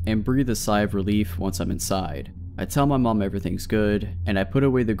can and breathe a sigh of relief once I'm inside. I tell my mom everything's good, and I put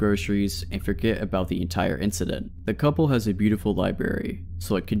away the groceries and forget about the entire incident. The couple has a beautiful library,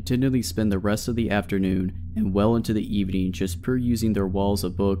 so I continually spend the rest of the afternoon and well into the evening just perusing their walls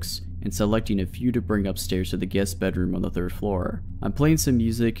of books and selecting a few to bring upstairs to the guest bedroom on the 3rd floor. I'm playing some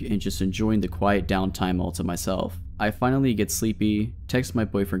music and just enjoying the quiet downtime all to myself. I finally get sleepy, text my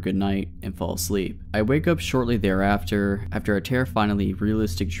boyfriend goodnight, and fall asleep. I wake up shortly thereafter after a terrifyingly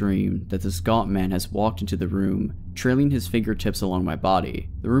realistic dream that this gaunt man has walked into the room, trailing his fingertips along my body.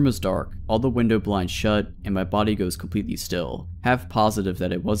 The room is dark, all the window blinds shut, and my body goes completely still. Half positive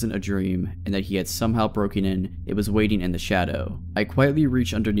that it wasn't a dream and that he had somehow broken in, it was waiting in the shadow. I quietly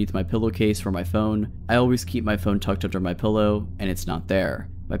reach underneath my pillowcase for my phone. I always keep my phone tucked under my pillow, and it's not there.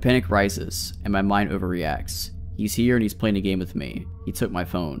 My panic rises, and my mind overreacts. He's here and he's playing a game with me. He took my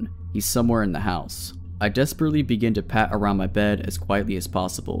phone. He's somewhere in the house. I desperately begin to pat around my bed as quietly as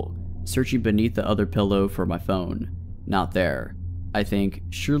possible, searching beneath the other pillow for my phone. Not there. I think,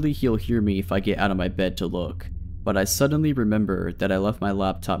 surely he'll hear me if I get out of my bed to look. But I suddenly remember that I left my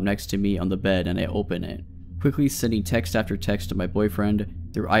laptop next to me on the bed and I open it, quickly sending text after text to my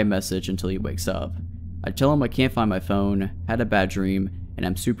boyfriend through iMessage until he wakes up. I tell him I can't find my phone, had a bad dream, and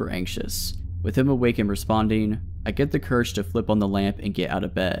I'm super anxious. With him awake and responding, I get the courage to flip on the lamp and get out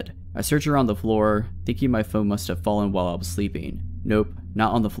of bed. I search around the floor, thinking my phone must have fallen while I was sleeping. Nope,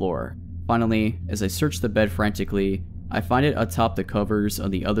 not on the floor. Finally, as I search the bed frantically, I find it atop the covers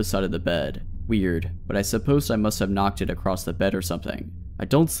on the other side of the bed. Weird, but I suppose I must have knocked it across the bed or something. I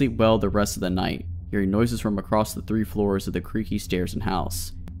don't sleep well the rest of the night, hearing noises from across the 3 floors of the creaky stairs and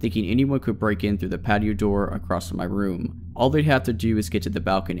house, thinking anyone could break in through the patio door across from my room. All they'd have to do is get to the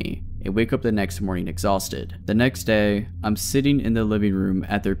balcony, and wake up the next morning exhausted. The next day, I'm sitting in the living room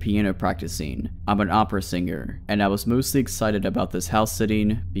at their piano practicing. I'm an opera singer, and I was mostly excited about this house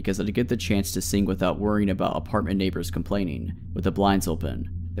sitting because I'd get the chance to sing without worrying about apartment neighbors complaining, with the blinds open.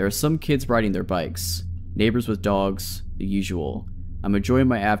 There are some kids riding their bikes, neighbors with dogs, the usual. I'm enjoying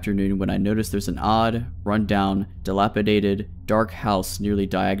my afternoon when I notice there's an odd, run-down, dilapidated, dark house nearly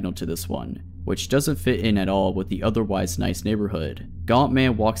diagonal to this one, which doesn't fit in at all with the otherwise nice neighborhood. Gaunt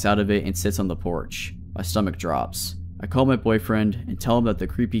man walks out of it and sits on the porch. My stomach drops. I call my boyfriend and tell him that the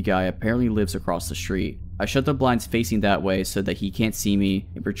creepy guy apparently lives across the street. I shut the blinds facing that way so that he can't see me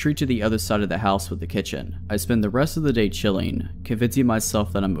and retreat to the other side of the house with the kitchen. I spend the rest of the day chilling, convincing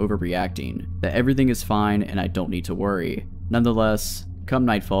myself that I'm overreacting, that everything is fine and I don't need to worry. Nonetheless, come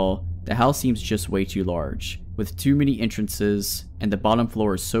nightfall, the house seems just way too large, with too many entrances, and the bottom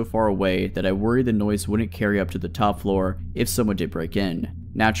floor is so far away that I worry the noise wouldn't carry up to the top floor if someone did break in.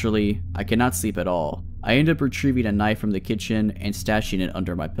 Naturally, I cannot sleep at all. I end up retrieving a knife from the kitchen and stashing it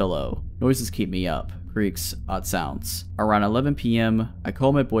under my pillow. Noises keep me up. Creaks, odd sounds. Around 11 p.m., I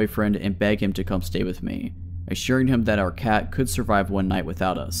call my boyfriend and beg him to come stay with me, assuring him that our cat could survive one night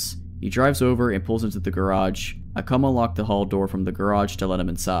without us. He drives over and pulls into the garage. I come unlock the hall door from the garage to let him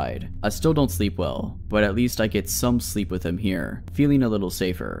inside. I still don't sleep well, but at least I get some sleep with him here, feeling a little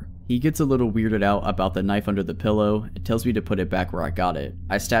safer. He gets a little weirded out about the knife under the pillow and tells me to put it back where I got it.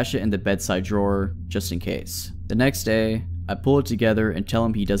 I stash it in the bedside drawer, just in case. The next day, I pull it together and tell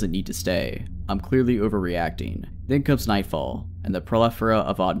him he doesn't need to stay. I'm clearly overreacting. Then comes nightfall, and the plethora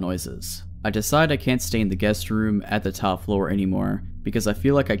of odd noises. I decide I can't stay in the guest room at the top floor anymore because I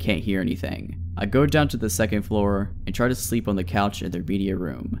feel like I can't hear anything. I go down to the second floor and try to sleep on the couch in their media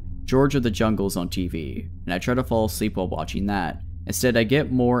room. George of the Jungle's on TV, and I try to fall asleep while watching that. Instead, I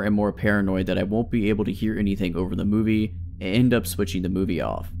get more and more paranoid that I won't be able to hear anything over the movie and end up switching the movie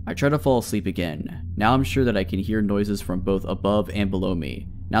off. I try to fall asleep again. Now I'm sure that I can hear noises from both above and below me.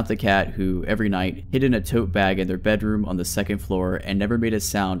 Not the cat who, every night, hid in a tote bag in their bedroom on the second floor and never made a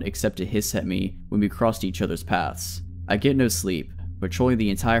sound except to hiss at me when we crossed each other's paths. I get no sleep, patrolling the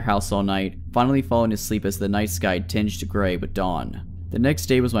entire house all night, finally falling asleep as the night sky tinged gray with dawn. The next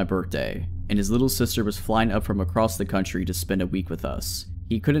day was my birthday, and his little sister was flying up from across the country to spend a week with us.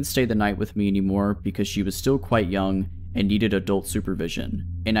 He couldn't stay the night with me anymore because she was still quite young and needed adult supervision,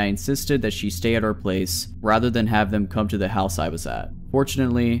 and I insisted that she stay at our place rather than have them come to the house I was at.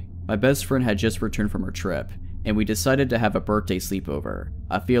 Fortunately, my best friend had just returned from her trip, and we decided to have a birthday sleepover.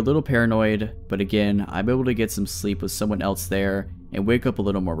 I feel a little paranoid, but again, I'm able to get some sleep with someone else there and wake up a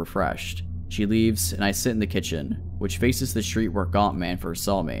little more refreshed. She leaves, and I sit in the kitchen, which faces the street where Gaunt Man first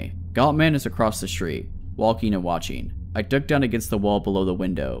saw me. Gaunt Man is across the street, walking and watching. I duck down against the wall below the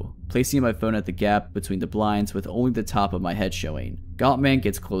window, placing my phone at the gap between the blinds with only the top of my head showing. Gaunt Man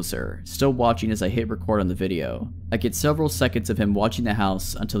gets closer, still watching as I hit record on the video. I get several seconds of him watching the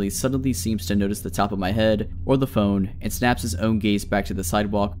house until he suddenly seems to notice the top of my head or the phone and snaps his own gaze back to the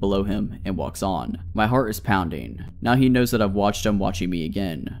sidewalk below him and walks on. My heart is pounding. Now he knows that I've watched him watching me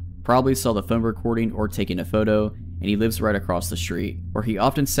again. Probably saw the phone recording or taking a photo, and he lives right across the street, where he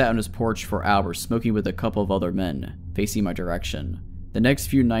often sat on his porch for hours smoking with a couple of other men, facing my direction. The next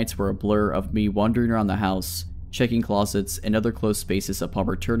few nights were a blur of me wandering around the house, checking closets and other closed spaces upon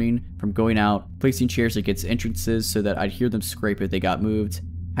returning from going out, placing chairs against entrances so that I'd hear them scrape if they got moved,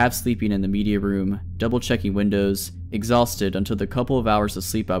 half sleeping in the media room, double checking windows, exhausted until the couple of hours of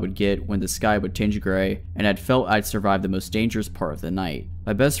sleep I would get when the sky would tinge gray and I'd felt I'd survived the most dangerous part of the night.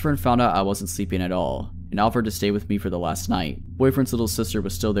 My best friend found out I wasn't sleeping at all and offered to stay with me for the last night. Boyfriend's little sister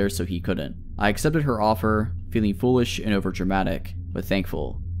was still there so he couldn't. I accepted her offer, feeling foolish and overdramatic, but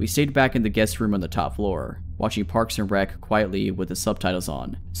thankful. We stayed back in the guest room on the top floor, watching Parks and Rec quietly with the subtitles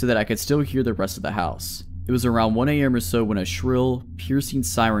on, so that I could still hear the rest of the house. It was around 1 AM or so when a shrill, piercing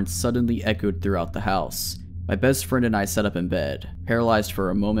siren suddenly echoed throughout the house. My best friend and I sat up in bed, paralyzed for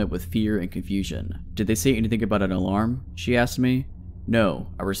a moment with fear and confusion. "Did they say anything about an alarm?" she asked me. "No,"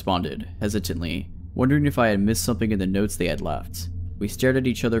 I responded, hesitantly, wondering if I had missed something in the notes they had left. We stared at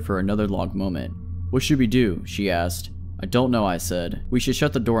each other for another long moment. "What should we do?" she asked. "I don't know," I said. "We should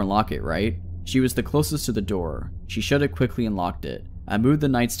shut the door and lock it, right?" She was the closest to the door. She shut it quickly and locked it. I moved the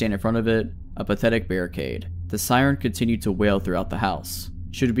nightstand in front of it, a pathetic barricade. The siren continued to wail throughout the house.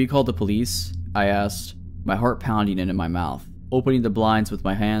 "Should we call the police?" I asked, my heart pounding into my mouth, opening the blinds with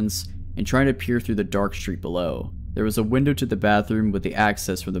my hands and trying to peer through the dark street below. There was a window to the bathroom with the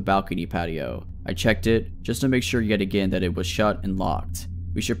access from the balcony patio. I checked it, just to make sure yet again that it was shut and locked.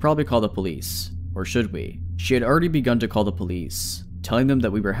 "We should probably call the police. Or should we?" She had already begun to call the police, telling them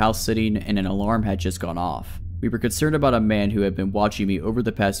that we were house sitting and an alarm had just gone off. We were concerned about a man who had been watching me over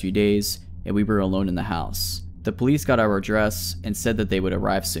the past few days, and we were alone in the house. The police got our address and said that they would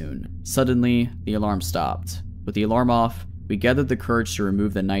arrive soon. Suddenly, the alarm stopped. With the alarm off, we gathered the courage to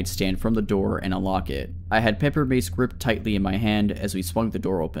remove the nightstand from the door and unlock it. I had pepper mace gripped tightly in my hand as we swung the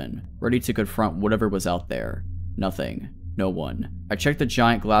door open, ready to confront whatever was out there. Nothing. No one. I checked the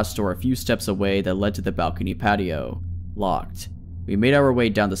giant glass door a few steps away that led to the balcony patio. Locked. We made our way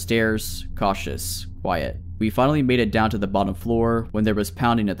down the stairs, cautious, quiet. We finally made it down to the bottom floor when there was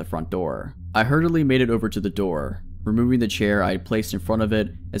pounding at the front door. I hurriedly made it over to the door, removing the chair I had placed in front of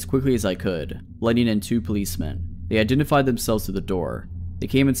it as quickly as I could, letting in 2 policemen. They identified themselves to the door. They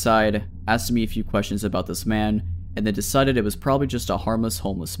came inside, asked me a few questions about this man, and then decided it was probably just a harmless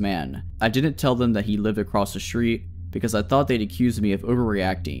homeless man. I didn't tell them that he lived across the street because I thought they'd accuse me of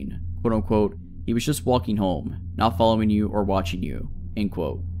overreacting. Quote unquote, "He was just walking home, not following you or watching you." End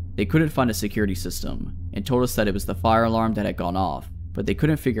quote. They couldn't find a security system, and told us that it was the fire alarm that had gone off, but they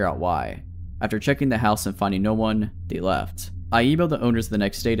couldn't figure out why. After checking the house and finding no one, they left. I emailed the owners the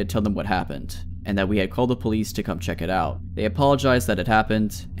next day to tell them what happened, and that we had called the police to come check it out. They apologized that it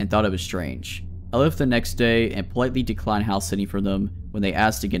happened, and thought it was strange. I left the next day and politely declined house sitting for them when they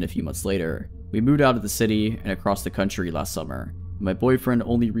asked again a few months later. We moved out of the city and across the country last summer. My boyfriend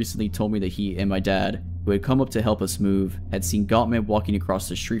only recently told me that he and my dad, who had come up to help us move, had seen Gottman walking across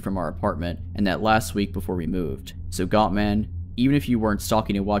the street from our apartment, and that last week before we moved. So Gottman, even if you weren't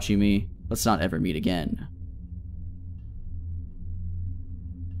stalking and watching me, let's not ever meet again.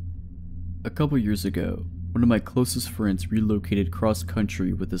 A couple years ago, one of my closest friends relocated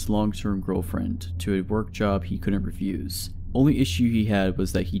cross-country with his long-term girlfriend to a work job he couldn't refuse. Only issue he had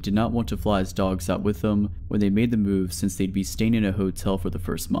was that he did not want to fly his dogs out with them when they made the move, since they'd be staying in a hotel for the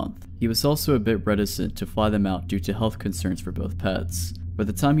first month. He was also a bit reticent to fly them out due to health concerns for both pets. By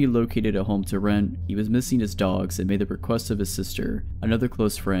the time he located a home to rent, he was missing his dogs and made the request of his sister, another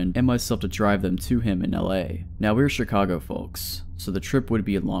close friend, and myself to drive them to him in LA. Now we're Chicago folks, so the trip would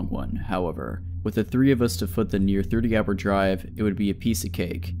be a long one. However, with the 3 of us to foot the near 30-hour drive, it would be a piece of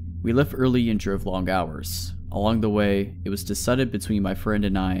cake. We left early and drove long hours. Along the way, it was decided between my friend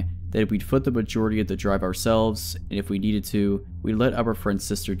and I that we'd foot the majority of the drive ourselves, and if we needed to, we'd let our friend's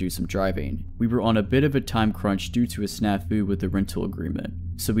sister do some driving. We were on a bit of a time crunch due to a snafu with the rental agreement,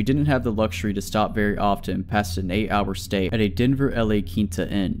 so we didn't have the luxury to stop very often past an 8-hour stay at a Denver LA Quinta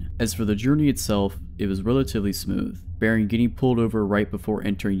Inn. As for the journey itself, it was relatively smooth, barring getting pulled over right before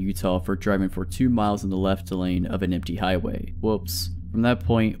entering Utah for driving for 2 miles in the left lane of an empty highway. Whoops. From that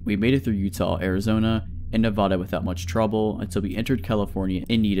point, we made it through Utah, Arizona, and Nevada without much trouble until we entered California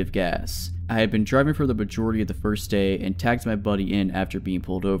in need of gas. I had been driving for the majority of the first day and tagged my buddy in after being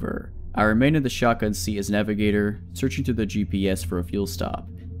pulled over. I remained in the shotgun seat as navigator, searching through the GPS for a fuel stop.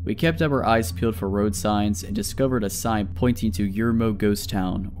 We kept our eyes peeled for road signs and discovered a sign pointing to Yermo Ghost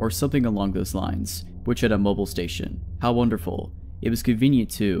Town or something along those lines, which had a mobile station. How wonderful. It was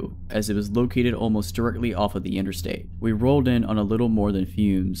convenient too, as it was located almost directly off of the interstate. We rolled in on a little more than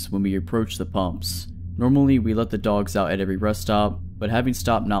fumes when we approached the pumps. Normally we let the dogs out at every rest stop, but having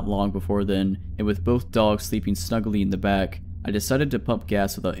stopped not long before then, and with both dogs sleeping snugly in the back, I decided to pump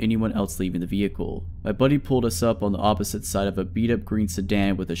gas without anyone else leaving the vehicle. My buddy pulled us up on the opposite side of a beat-up green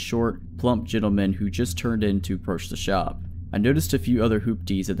sedan with a short, plump gentleman who just turned in to approach the shop. I noticed a few other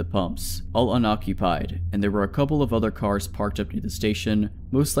hoopties at the pumps, all unoccupied, and there were a couple of other cars parked up near the station,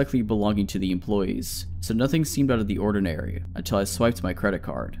 most likely belonging to the employees, so nothing seemed out of the ordinary until I swiped my credit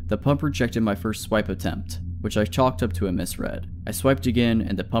card. The pump rejected my first swipe attempt, which I chalked up to a misread. I swiped again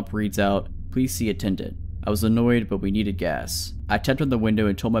and the pump reads out, "Please see attendant." I was annoyed, but we needed gas. I tapped on the window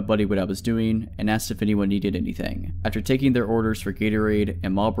and told my buddy what I was doing and asked if anyone needed anything. After taking their orders for Gatorade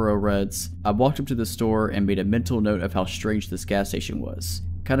and Marlboro Reds, I walked up to the store and made a mental note of how strange this gas station was.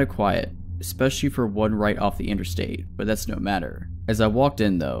 Kinda quiet, especially for one right off the interstate, but that's no matter. As I walked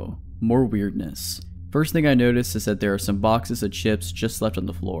in though, more weirdness. First thing I noticed is that there are some boxes of chips just left on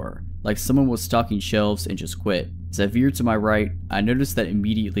the floor, like someone was stocking shelves and just quit. As I veered to my right, I noticed that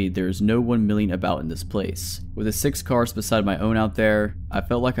immediately there is no one milling about in this place. With the 6 cars beside my own out there, I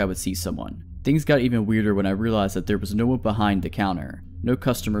felt like I would see someone. Things got even weirder when I realized that there was no one behind the counter, no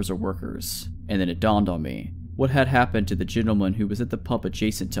customers or workers, and then it dawned on me. What had happened to the gentleman who was at the pump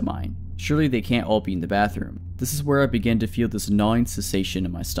adjacent to mine? Surely they can't all be in the bathroom. This is where I began to feel this gnawing sensation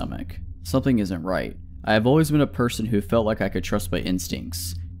in my stomach. Something isn't right. I have always been a person who felt like I could trust my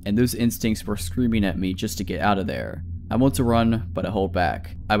instincts, and those instincts were screaming at me just to get out of there. I want to run, but I hold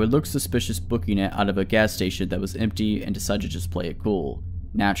back. I would look suspicious booking it out of a gas station that was empty and decide to just play it cool.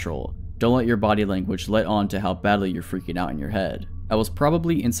 Natural. Don't let your body language let on to how badly you're freaking out in your head. I was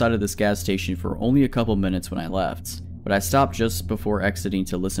probably inside of this gas station for only a couple minutes when I left, but I stopped just before exiting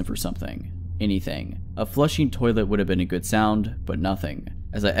to listen for something. Anything. A flushing toilet would have been a good sound, but nothing.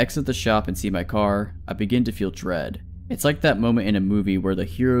 As I exit the shop and see my car, I begin to feel dread. It's like that moment in a movie where the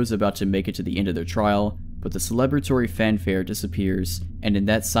hero is about to make it to the end of their trial, but the celebratory fanfare disappears, and in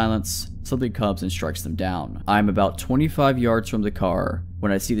that silence, something comes and strikes them down. I am about 25 yards from the car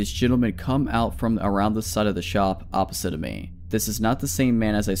when I see this gentleman come out from around the side of the shop opposite of me. This is not the same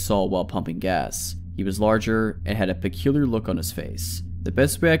man as I saw while pumping gas. He was larger and had a peculiar look on his face. The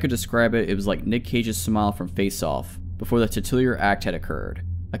best way I could describe it, it was like Nick Cage's smile from Face Off before the titular act had occurred.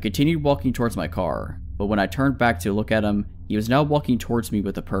 I continued walking towards my car, but when I turned back to look at him, he was now walking towards me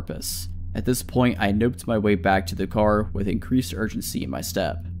with a purpose. At this point, I noped my way back to the car with increased urgency in my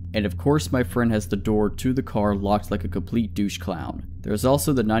step. And of course my friend has the door to the car locked like a complete douche clown. There is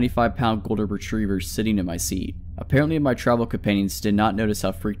also the 95-pound golden retriever sitting in my seat. Apparently my travel companions did not notice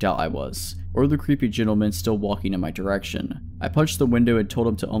how freaked out I was, or the creepy gentleman still walking in my direction. I punched the window and told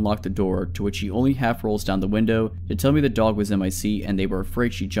him to unlock the door, to which he only half rolls down the window to tell me the dog was in my seat and they were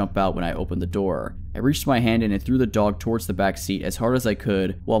afraid she'd jump out when I opened the door. I reached my hand in and threw the dog towards the back seat as hard as I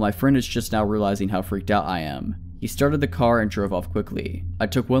could, while my friend is just now realizing how freaked out I am. He started the car and drove off quickly. I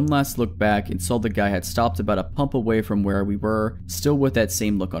took one last look back and saw the guy had stopped about a pump away from where we were, still with that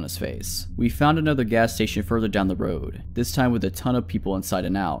same look on his face. We found another gas station further down the road, this time with a ton of people inside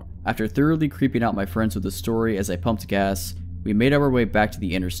and out. After thoroughly creeping out my friends with the story as I pumped gas, we made our way back to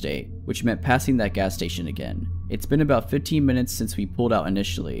the interstate, which meant passing that gas station again. It's been about 15 minutes since we pulled out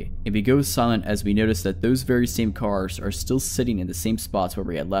initially, and we go silent as we notice that those very same cars are still sitting in the same spots where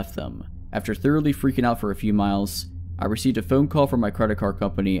we had left them. After thoroughly freaking out for a few miles, I received a phone call from my credit card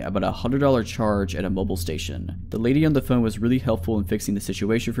company about a $100 charge at a mobile station. The lady on the phone was really helpful in fixing the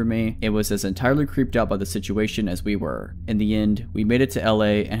situation for me and was as entirely creeped out by the situation as we were. In the end, we made it to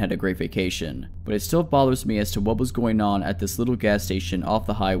LA and had a great vacation, but it still bothers me as to what was going on at this little gas station off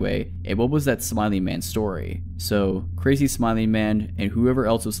the highway and what was that Smiling Man story. So, crazy Smiling Man and whoever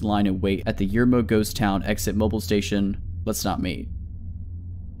else was lying in wait at the Yermo Ghost Town exit mobile station, let's not meet.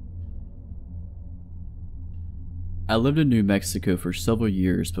 I lived in New Mexico for several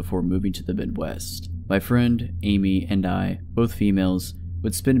years before moving to the Midwest. My friend, Amy, and I, both females,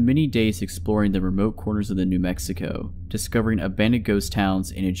 would spend many days exploring the remote corners of the New Mexico, discovering abandoned ghost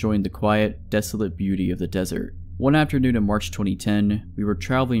towns and enjoying the quiet, desolate beauty of the desert. One afternoon in March 2010, we were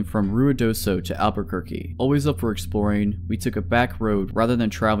traveling from Ruidoso to Albuquerque. Always up for exploring, we took a back road rather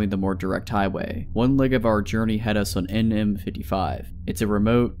than traveling the more direct highway. One leg of our journey had us on NM55. It's a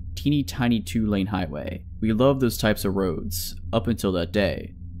remote, teeny tiny 2-lane highway. We love those types of roads, up until that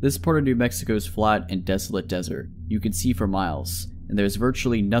day. This part of New Mexico is flat and desolate desert. You can see for miles, and there's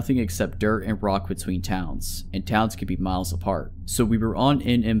virtually nothing except dirt and rock between towns, and towns can be miles apart. So we were on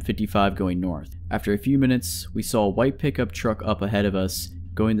NM55 going north. After a few minutes, we saw a white pickup truck up ahead of us,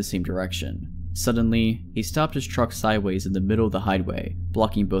 going the same direction. Suddenly, he stopped his truck sideways in the middle of the highway,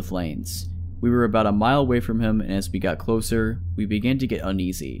 blocking both lanes. We were about a mile away from him, and as we got closer, we began to get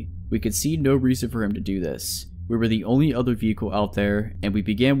uneasy. We could see no reason for him to do this. We were the only other vehicle out there, and we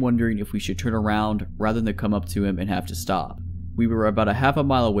began wondering if we should turn around rather than come up to him and have to stop. We were about a half a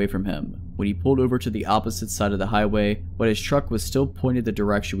mile away from him when he pulled over to the opposite side of the highway, but his truck was still pointed the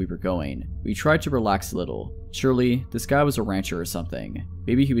direction we were going. We tried to relax a little. Surely, this guy was a rancher or something.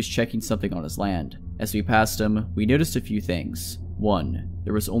 Maybe he was checking something on his land. As we passed him, we noticed a few things. 1.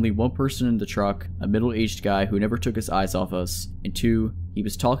 There was only one person in the truck, a middle-aged guy who never took his eyes off us, and 2. He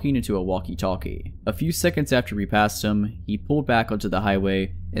was talking into a walkie-talkie. A few seconds after we passed him, he pulled back onto the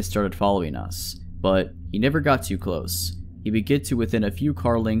highway and started following us. But he never got too close. He would get to within a few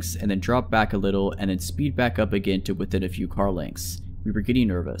car lengths and then drop back a little and then speed back up again to within a few car lengths. We were getting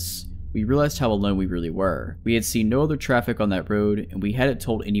nervous. we realized how alone we really were. We had seen no other traffic on that road, and we hadn't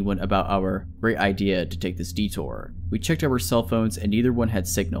told anyone about our great idea to take this detour. We checked our cell phones and neither one had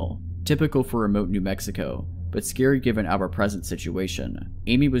signal, typical for remote New Mexico, but scary given our present situation.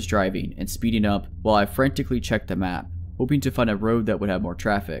 Amy was driving and speeding up while I frantically checked the map, hoping to find a road that would have more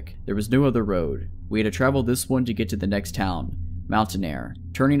traffic. There was no other road. We had to travel this one to get to the next town, Mountain Air.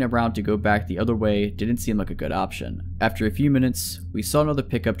 Turning around to go back the other way didn't seem like a good option. After a few minutes, we saw another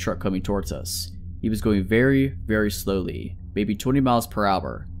pickup truck coming towards us. He was going very, very slowly, maybe 20 miles per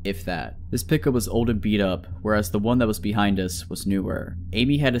hour, if that. This pickup was old and beat up, whereas the one that was behind us was newer.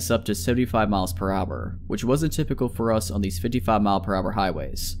 Amy had us up to 75 miles per hour, which wasn't typical for us on these 55-mile-per-hour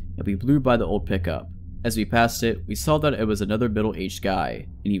highways, and we blew by the old pickup. As we passed it, we saw that it was another middle-aged guy,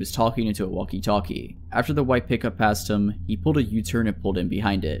 and he was talking into a walkie-talkie. After the white pickup passed him, he pulled a U-turn and pulled in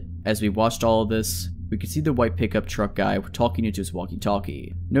behind it. As we watched all of this, we could see the white pickup truck guy talking into his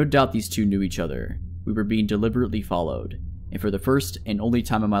walkie-talkie. No doubt these two knew each other. We were being deliberately followed, and for the first and only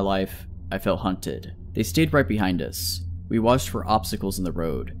time in my life, I felt hunted. They stayed right behind us. We watched for obstacles in the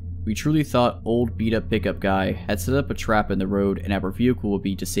road. We truly thought old beat-up pickup guy had set up a trap in the road and our vehicle would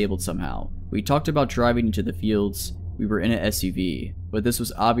be disabled somehow. We talked about driving into the fields. We were in an SUV, but this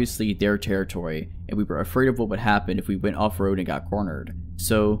was obviously their territory and we were afraid of what would happen if we went off-road and got cornered.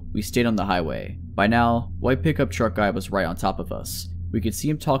 So we stayed on the highway. By now, white pickup truck guy was right on top of us. We could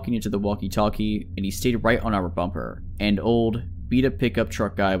see him talking into the walkie-talkie and he stayed right on our bumper. And old beat-up pickup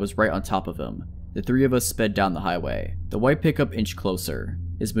truck guy was right on top of him. The three of us sped down the highway. The white pickup inched closer.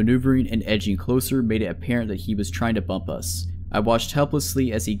 His maneuvering and edging closer made it apparent that he was trying to bump us. I watched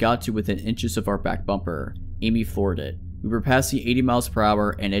helplessly as he got to within inches of our back bumper. Amy floored it. We were passing 80 miles per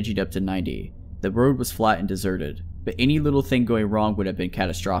hour and edging up to 90. The road was flat and deserted, but any little thing going wrong would have been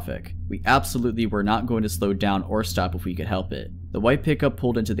catastrophic. We absolutely were not going to slow down or stop if we could help it. The white pickup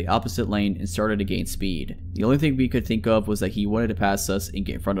pulled into the opposite lane and started to gain speed. The only thing we could think of was that he wanted to pass us and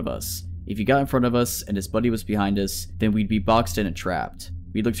get in front of us. If he got in front of us and his buddy was behind us, then we'd be boxed in and trapped.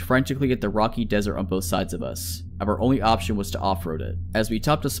 We looked frantically at the rocky desert on both sides of us. Our only option was to off-road it. As we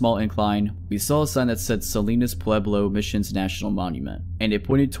topped a small incline, we saw a sign that said Salinas Pueblo Missions National Monument, and it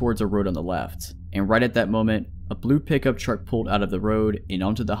pointed towards a road on the left. And right at that moment, a blue pickup truck pulled out of the road and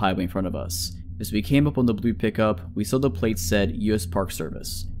onto the highway in front of us. As we came up on the blue pickup, we saw the plate said U.S. Park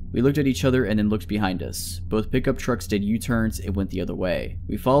Service. We looked at each other and then looked behind us. Both pickup trucks did U-turns and went the other way.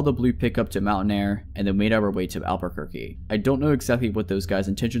 We followed the blue pickup to Mountain Air and then made our way to Albuquerque. I don't know exactly what those guys'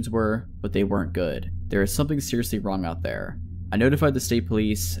 intentions were, but they weren't good. There is something seriously wrong out there. I notified the state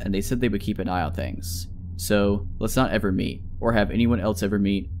police and they said they would keep an eye on things. So, let's not ever meet, or have anyone else ever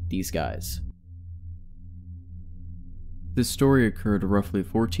meet, these guys. This story occurred roughly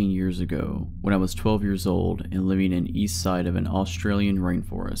 14 years ago, when I was 12 years old and living in east side of an Australian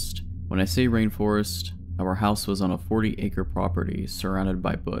rainforest. When I say rainforest, our house was on a 40-acre property surrounded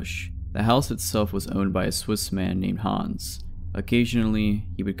by bush. The house itself was owned by a Swiss man named Hans. Occasionally,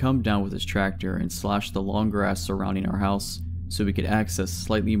 he would come down with his tractor and slash the long grass surrounding our house so we could access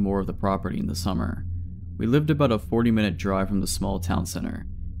slightly more of the property in the summer. We lived about a 40-minute drive from the small town center.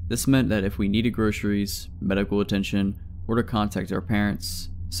 This meant that if we needed groceries, medical attention, or to contact our parents,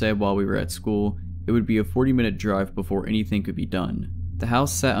 say while we were at school, it would be a 40-minute drive before anything could be done. The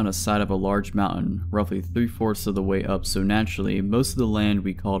house sat on a side of a large mountain, roughly 3/4 of the way up, so naturally, most of the land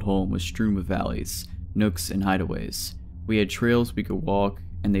we called home was strewn with valleys, nooks, and hideaways. We had trails we could walk,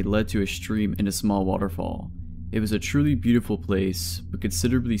 and they led to a stream and a small waterfall. It was a truly beautiful place, but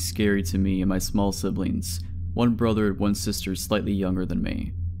considerably scary to me and my small siblings, one brother and one sister slightly younger than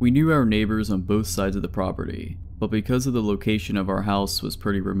me. We knew our neighbors on both sides of the property, but because of the location of our house was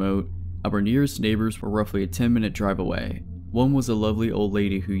pretty remote, our nearest neighbors were roughly a 10-minute drive away. One was a lovely old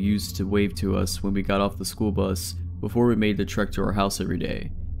lady who used to wave to us when we got off the school bus before we made the trek to our house every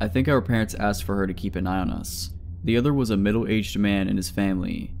day. I think our parents asked for her to keep an eye on us. The other was a middle-aged man and his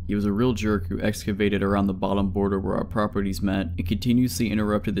family. He was a real jerk who excavated around the bottom border where our properties met and continuously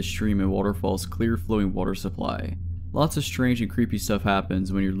interrupted the stream and waterfall's clear flowing water supply. Lots of strange and creepy stuff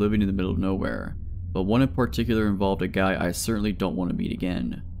happens when you're living in the middle of nowhere, but one in particular involved a guy I certainly don't want to meet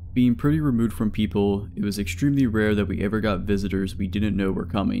again. Being pretty removed from people, it was extremely rare that we ever got visitors we didn't know were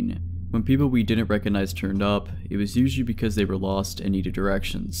coming. When people we didn't recognize turned up, it was usually because they were lost and needed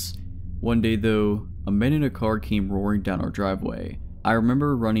directions. One day though, a man in a car came roaring down our driveway. I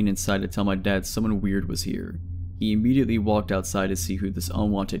remember running inside to tell my dad someone weird was here. He immediately walked outside to see who this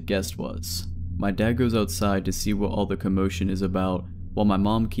unwanted guest was. My dad goes outside to see what all the commotion is about, while my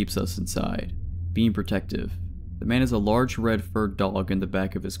mom keeps us inside, being protective. The man has a large red furred dog in the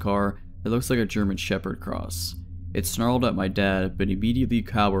back of his car that looks like a German Shepherd cross. It snarled at my dad, but immediately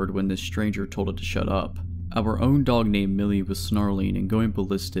cowered when this stranger told it to shut up. Our own dog named Millie was snarling and going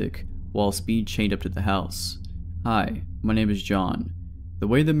ballistic whilst being chained up to the house. "Hi, my name is John." The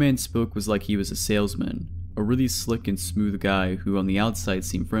way the man spoke was like he was a salesman, a really slick and smooth guy who on the outside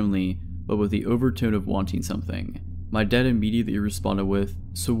seemed friendly, but with the overtone of wanting something. My dad immediately responded with,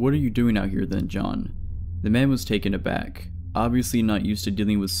 "So what are you doing out here then, John?" The man was taken aback, obviously not used to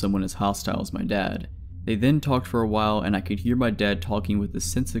dealing with someone as hostile as my dad. They then talked for a while and I could hear my dad talking with a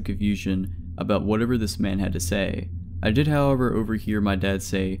sense of confusion about whatever this man had to say. I did however overhear my dad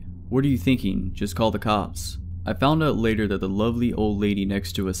say, "What are you thinking? Just call the cops." I found out later that the lovely old lady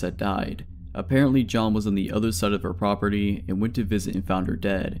next to us had died. Apparently John was on the other side of her property and went to visit and found her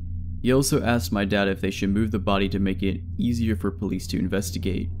dead. He also asked my dad if they should move the body to make it easier for police to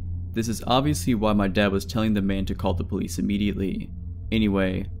investigate. This is obviously why my dad was telling the man to call the police immediately.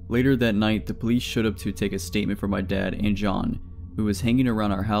 Anyway, later that night the police showed up to take a statement from my dad and John, who was hanging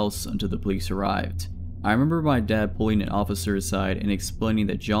around our house until the police arrived. I remember my dad pulling an officer aside and explaining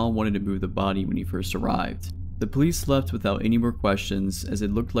that John wanted to move the body when he first arrived. The police left without any more questions as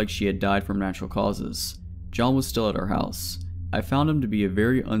it looked like she had died from natural causes. John was still at our house. I found him to be a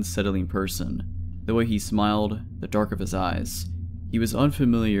very unsettling person. The way he smiled, the dark of his eyes. He was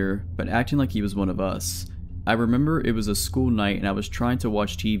unfamiliar, but acting like he was one of us. I remember it was a school night and I was trying to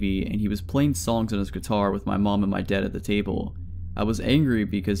watch TV and he was playing songs on his guitar with my mom and my dad at the table. I was angry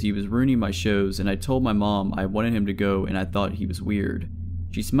because he was ruining my shows and I told my mom I wanted him to go and I thought he was weird.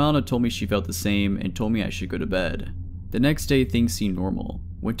 She smiled and told me she felt the same and told me I should go to bed. The next day things seemed normal.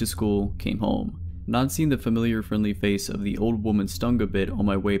 Went to school, came home. Not seeing the familiar friendly face of the old woman stung a bit on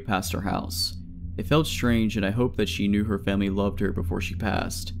my way past her house. It felt strange and I hoped that she knew her family loved her before she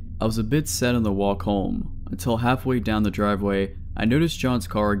passed. I was a bit sad on the walk home, until halfway down the driveway, I noticed John's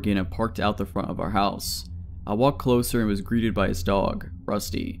car again and parked out the front of our house. I walked closer and was greeted by his dog,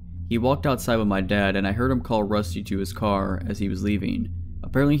 Rusty. He walked outside with my dad and I heard him call Rusty to his car as he was leaving.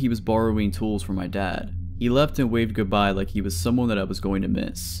 Apparently he was borrowing tools from my dad. He left and waved goodbye like he was someone that I was going to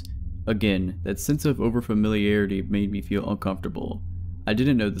miss. Again, that sense of overfamiliarity made me feel uncomfortable. I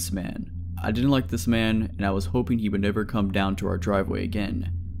didn't know this man. I didn't like this man and I was hoping he would never come down to our driveway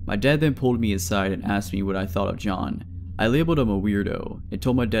again. My dad then pulled me aside and asked me what I thought of John. I labeled him a weirdo and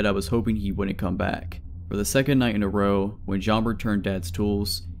told my dad I was hoping he wouldn't come back. For the second night in a row, when John returned Dad's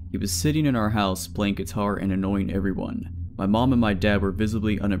tools, he was sitting in our house playing guitar and annoying everyone. My mom and my dad were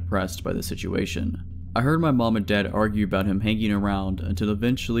visibly unimpressed by the situation. I heard my mom and dad argue about him hanging around until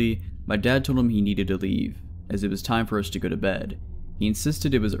eventually my dad told him he needed to leave, as it was time for us to go to bed. He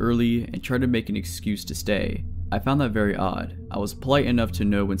insisted it was early and tried to make an excuse to stay. I found that very odd. I was polite enough to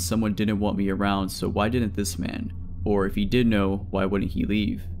know when someone didn't want me around, so why didn't this man? Or if he did know, why wouldn't he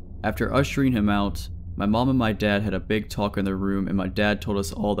leave? After ushering him out, my mom and my dad had a big talk in their room and my dad told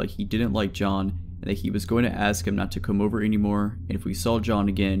us all that he didn't like John and that he was going to ask him not to come over anymore and if we saw John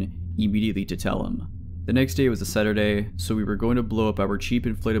again, immediately to tell him. The next day was a Saturday, so we were going to blow up our cheap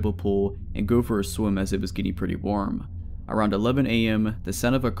inflatable pool and go for a swim as it was getting pretty warm. Around 11 AM, the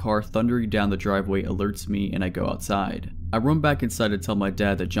sound of a car thundering down the driveway alerts me and I go outside. I run back inside to tell my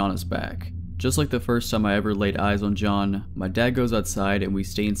dad that John is back. Just like the first time I ever laid eyes on John, my dad goes outside and we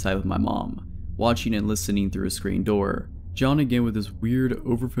stay inside with my mom, watching and listening through a screen door. John again with his weird,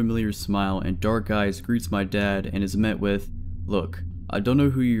 overfamiliar smile and dark eyes greets my dad and is met with, "Look, I don't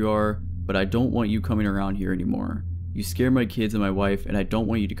know who you are, but I don't want you coming around here anymore. You scare my kids and my wife and I don't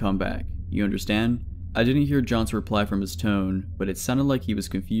want you to come back. You understand?" I didn't hear John's reply from his tone, but it sounded like he was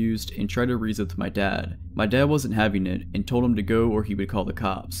confused and tried to reason with my dad. My dad wasn't having it and told him to go or he would call the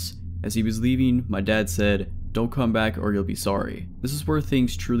cops. As he was leaving, my dad said, "Don't come back or you'll be sorry." This is where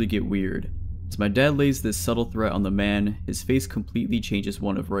things truly get weird. As my dad lays this subtle threat on the man, his face completely changes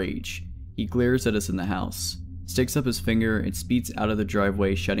one of rage. He glares at us in the house, sticks up his finger and speeds out of the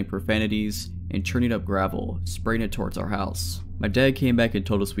driveway shouting profanities and churning up gravel, spraying it towards our house. My dad came back and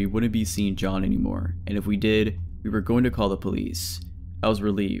told us we wouldn't be seeing John anymore, and if we did, we were going to call the police. I was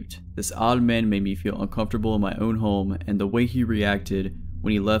relieved. This odd man made me feel uncomfortable in my own home, and the way he reacted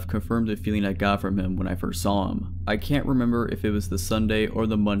when he left confirmed the feeling I got from him when I first saw him. I can't remember if it was the Sunday or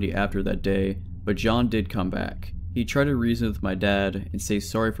the Monday after that day, but John did come back. He tried to reason with my dad and say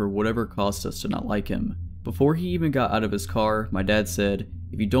sorry for whatever caused us to not like him. Before he even got out of his car, my dad said,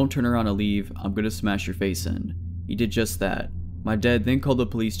 "If you don't turn around and leave, I'm gonna smash your face in." He did just that. My dad then called the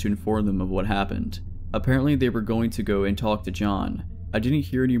police to inform them of what happened. Apparently they were going to go and talk to John. I didn't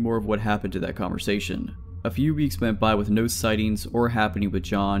hear any more of what happened to that conversation. A few weeks went by with no sightings or happening with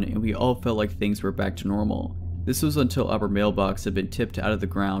John and we all felt like things were back to normal. This was until our mailbox had been tipped out of the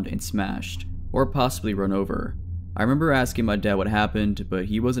ground and smashed, or possibly run over. I remember asking my dad what happened, but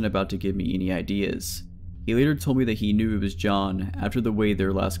he wasn't about to give me any ideas. He later told me that he knew it was John after the way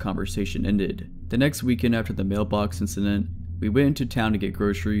their last conversation ended. The next weekend after the mailbox incident, we went into town to get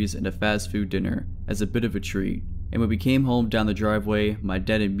groceries and a fast food dinner as a bit of a treat. And when we came home down the driveway, my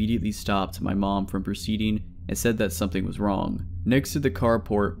dad immediately stopped my mom from proceeding and said that something was wrong. Next to the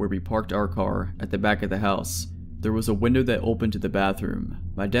carport where we parked our car, at the back of the house, there was a window that opened to the bathroom.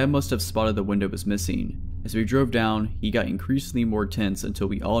 My dad must have spotted the window was missing. As we drove down, he got increasingly more tense until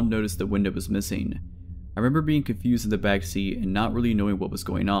we all noticed the window was missing. I remember being confused in the back seat and not really knowing what was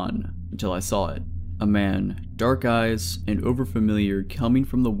going on, until I saw it. A man, dark eyes, and overfamiliar, coming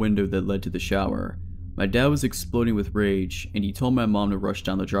from the window that led to the shower. My dad was exploding with rage, and he told my mom to rush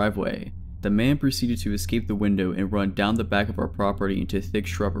down the driveway. The man proceeded to escape the window and run down the back of our property into thick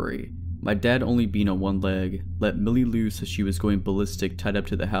shrubbery. My dad, only being on one leg, let Millie loose as she was going ballistic tied up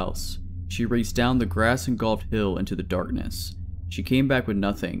to the house. She raced down the grass-engulfed hill into the darkness. She came back with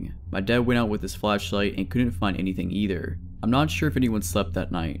nothing. My dad went out with his flashlight and couldn't find anything either. I'm not sure if anyone slept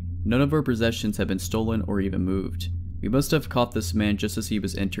that night. None of our possessions had been stolen or even moved. We must have caught this man just as he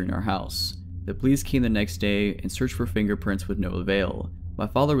was entering our house. The police came the next day and searched for fingerprints with no avail. My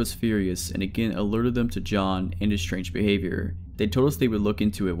father was furious and again alerted them to John and his strange behavior. They told us they would look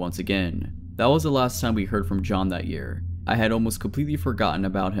into it once again. That was the last time we heard from John that year. I had almost completely forgotten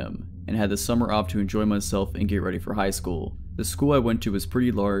about him and had the summer off to enjoy myself and get ready for high school. The school I went to was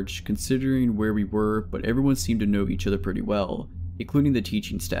pretty large considering where we were, but everyone seemed to know each other pretty well, including the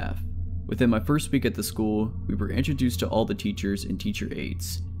teaching staff. Within my first week at the school, we were introduced to all the teachers and teacher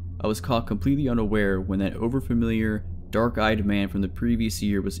aides. I was caught completely unaware when that overfamiliar, dark-eyed man from the previous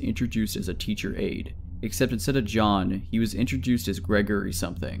year was introduced as a teacher aide. Except instead of John, he was introduced as Gregory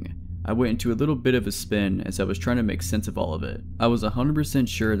something. I went into a little bit of a spin as I was trying to make sense of all of it. I was 100%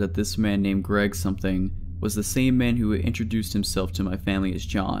 sure that this man named Greg something was the same man who had introduced himself to my family as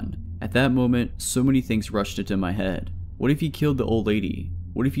John. At that moment, so many things rushed into my head. What if he killed the old lady?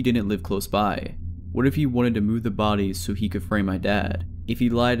 What if he didn't live close by? What if he wanted to move the bodies so he could frame my dad? If he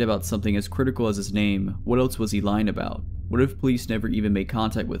lied about something as critical as his name, what else was he lying about? What if police never even made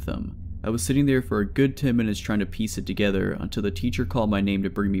contact with him? I was sitting there for a good 10 minutes trying to piece it together until the teacher called my name to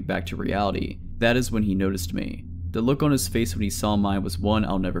bring me back to reality. That is when he noticed me. The look on his face when he saw mine was one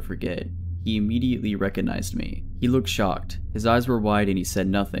I'll never forget. He immediately recognized me. He looked shocked. His eyes were wide and he said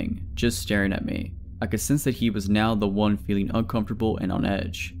nothing, just staring at me. I could sense that he was now the one feeling uncomfortable and on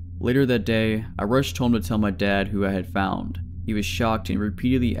edge. Later that day, I rushed home to tell my dad who I had found. He was shocked and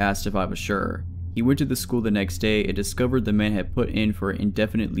repeatedly asked if I was sure. He went to the school the next day and discovered the man had put in for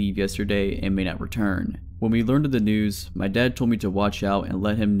indefinite leave yesterday and may not return. When we learned of the news, my dad told me to watch out and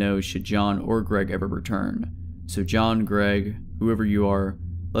let him know should John or Greg ever return. So John, Greg, whoever you are,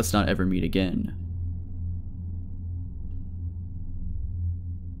 let's not ever meet again.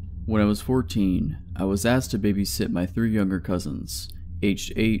 When I was 14, I was asked to babysit my 3 younger cousins,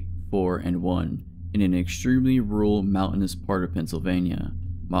 aged 8, 4, and 1, in an extremely rural, mountainous part of Pennsylvania.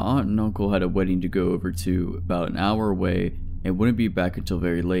 My aunt and uncle had a wedding to go over to about an hour away and wouldn't be back until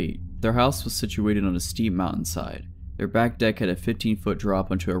very late. Their house was situated on a steep mountainside. Their back deck had a 15-foot drop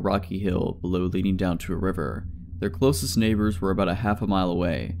onto a rocky hill below leading down to a river. Their closest neighbors were about a half a mile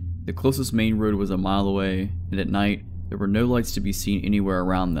away. The closest main road was a mile away, and at night, there were no lights to be seen anywhere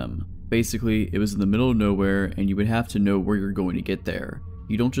around them. Basically, it was in the middle of nowhere and you would have to know where you're going to get there.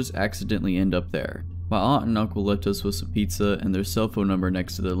 You don't just accidentally end up there. My aunt and uncle left us with some pizza and their cell phone number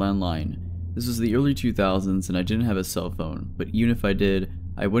next to their landline. This was the early 2000s and I didn't have a cell phone, but even if I did,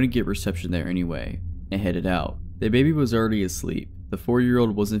 I wouldn't get reception there anyway, and headed out. The baby was already asleep. The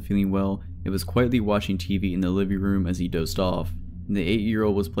 4-year-old wasn't feeling well and was quietly watching TV in the living room as he dozed off, and the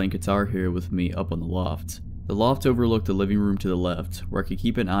 8-year-old was playing Guitar Hero with me up on the loft. The loft overlooked the living room to the left, where I could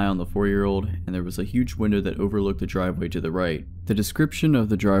keep an eye on the 4-year-old, and there was a huge window that overlooked the driveway to the right. The description of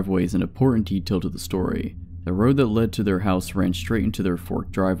the driveway is an important detail to the story. The road that led to their house ran straight into their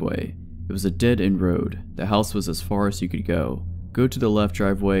forked driveway. It was a dead-end road. The house was as far as you could go. Go to the left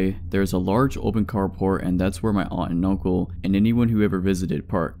driveway, there is a large open carport, and that's where my aunt and uncle, and anyone who ever visited,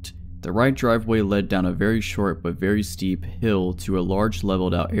 parked. The right driveway led down a very short but very steep hill to a large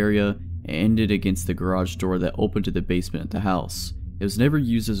leveled out area and ended against the garage door that opened to the basement of the house. It was never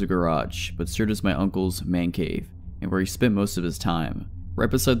used as a garage, but served as my uncle's man cave, and where he spent most of his time.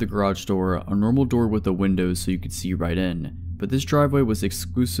 Right beside the garage door, a normal door with a window so you could see right in, but this driveway was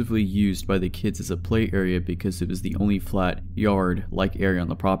exclusively used by the kids as a play area because it was the only flat, yard-like area on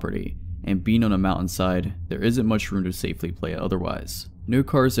the property, and being on a mountainside, there isn't much room to safely play otherwise. No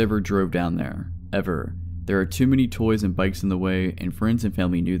cars ever drove down there, ever. There are too many toys and bikes in the way, and friends and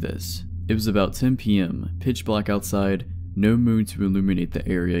family knew this. It was about 10 p.m, pitch black outside, no moon to illuminate the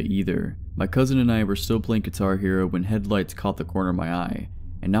area either. My cousin and I were still playing Guitar Hero when headlights caught the corner of my eye,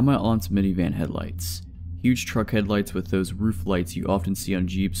 and not my aunt's minivan headlights. Huge truck headlights with those roof lights you often see on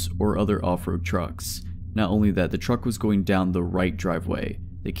Jeeps or other off-road trucks. Not only that, the truck was going down the right driveway,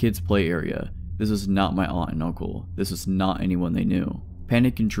 the kids' play area. This was not my aunt and uncle. This was not anyone they knew.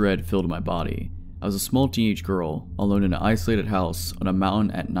 Panic and dread filled my body. I was a small teenage girl, alone in an isolated house on a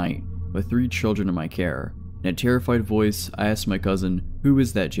mountain at night, with 3 children in my care. In a terrified voice, I asked my cousin, "Who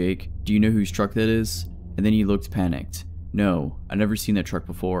is that, Jake? Do you know whose truck that is?" And then he looked panicked. "No, I've never seen that truck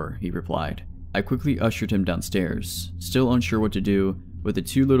before," he replied. I quickly ushered him downstairs, still unsure what to do, but the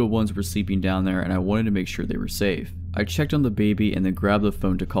 2 little ones were sleeping down there and I wanted to make sure they were safe. I checked on the baby and then grabbed the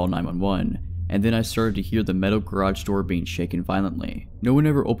phone to call 911, and then I started to hear the metal garage door being shaken violently. No one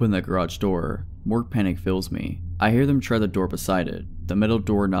ever opened that garage door. More panic fills me. I hear them try the door beside it, the metal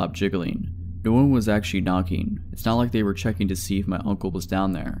doorknob jiggling. No one was actually knocking. It's not like they were checking to see if my uncle was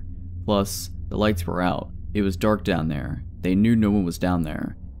down there. Plus, the lights were out. It was dark down there. They knew no one was down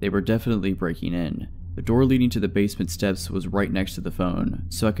there. They were definitely breaking in. The door leading to the basement steps was right next to the phone,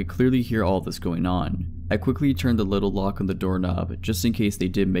 so I could clearly hear all this going on. I quickly turned the little lock on the doorknob just in case they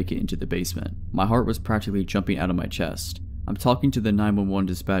did make it into the basement. My heart was practically jumping out of my chest. I'm talking to the 911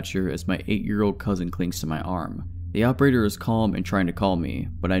 dispatcher as my 8-year-old cousin clings to my arm. The operator is calm and trying to call me,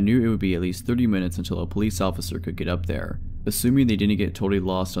 but I knew it would be at least 30 minutes until a police officer could get up there, assuming they didn't get totally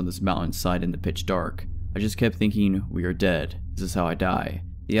lost on this mountainside in the pitch dark. I just kept thinking, we are dead. This is how I die.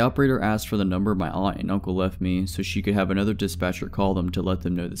 The operator asked for the number my aunt and uncle left me so she could have another dispatcher call them to let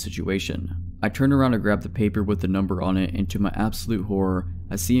them know the situation. I turned around to grab the paper with the number on it, and to my absolute horror,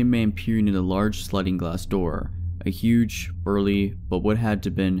 I see a man peering in a large sliding glass door. A huge, burly, but what had to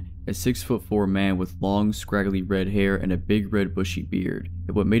been a 6'4" man with long, scraggly red hair and a big red bushy beard.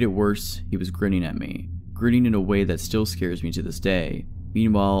 And what made it worse, he was grinning at me. Grinning in a way that still scares me to this day.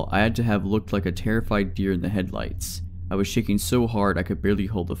 Meanwhile, I had to have looked like a terrified deer in the headlights. I was shaking so hard I could barely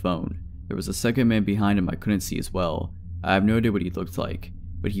hold the phone. There was a second man behind him I couldn't see as well. I have no idea what he looked like,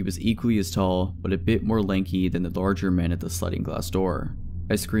 but he was equally as tall, but a bit more lanky than the larger man at the sliding glass door.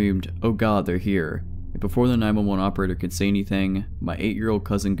 I screamed, "Oh God, they're here." And before the 911 operator could say anything, my 8-year-old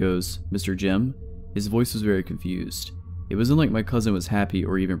cousin goes, "Mr. Jim?" His voice was very confused. It wasn't like my cousin was happy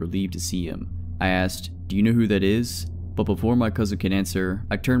or even relieved to see him. I asked, "Do you know who that is?" But before my cousin could answer,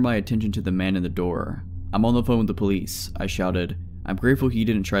 I turned my attention to the man in the door. "I'm on the phone with the police," I shouted. I'm grateful he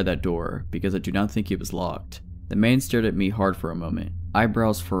didn't try that door, because I do not think it was locked. The man stared at me hard for a moment,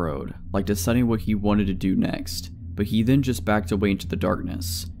 eyebrows furrowed, like deciding what he wanted to do next, but he then just backed away into the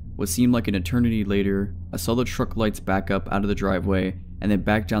darkness. What seemed like an eternity later, I saw the truck lights back up out of the driveway and then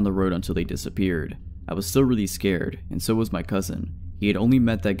back down the road until they disappeared. I was still really scared, and so was my cousin. He had only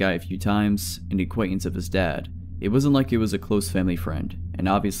met that guy a few times, an acquaintance of his dad. It wasn't like it was a close family friend, and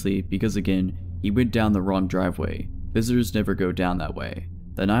obviously, because again, he went down the wrong driveway. Visitors never go down that way.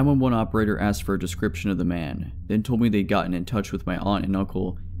 The 911 operator asked for a description of the man, then told me they'd gotten in touch with my aunt and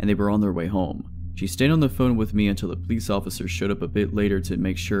uncle and they were on their way home. She stayed on the phone with me until the police officer showed up a bit later to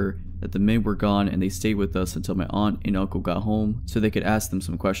make sure that the men were gone, and they stayed with us until my aunt and uncle got home so they could ask them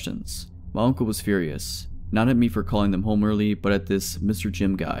some questions. My uncle was furious, not at me for calling them home early, but at this Mr.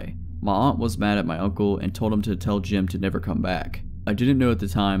 Jim guy. My aunt was mad at my uncle and told him to tell Jim to never come back. I didn't know at the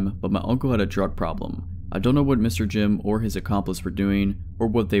time, but my uncle had a drug problem. I don't know what Mr. Jim or his accomplice were doing, or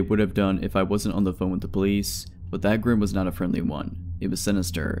what they would have done if I wasn't on the phone with the police, but that grin was not a friendly one. It was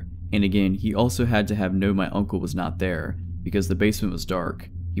sinister. And again, he also had to have known my uncle was not there, because the basement was dark.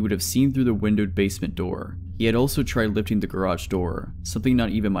 He would have seen through the windowed basement door. He had also tried lifting the garage door, something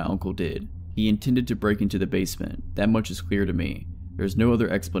not even my uncle did. He intended to break into the basement, that much is clear to me. There's no other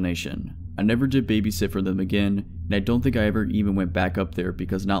explanation. I never did babysit for them again, and I don't think I ever even went back up there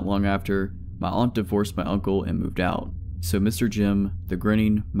because not long after, my aunt divorced my uncle and moved out. So Mr. Jim, the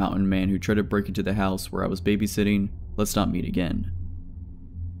grinning mountain man who tried to break into the house where I was babysitting, let's not meet again.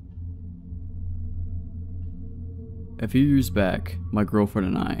 A few years back, my girlfriend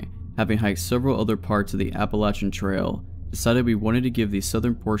and I, having hiked several other parts of the Appalachian Trail, decided we wanted to give the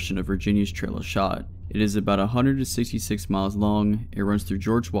southern portion of Virginia's trail a shot. It is about 166 miles long. It runs through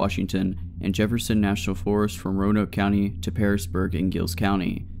George Washington and Jefferson National Forest from Roanoke County to Pearisburg in Giles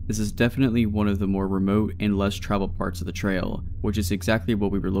County. This is definitely one of the more remote and less traveled parts of the trail, which is exactly what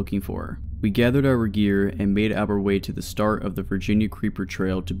we were looking for. We gathered our gear and made our way to the start of the Virginia Creeper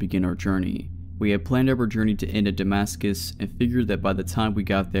Trail to begin our journey. We had planned our journey to end at Damascus and figured that by the time we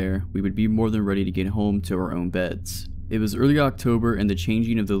got there, we would be more than ready to get home to our own beds. It was early October and the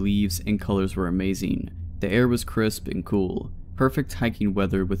changing of the leaves and colors were amazing. The air was crisp and cool. perfect hiking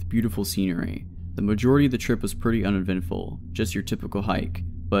weather with beautiful scenery. The majority of the trip was pretty uneventful, just your typical hike,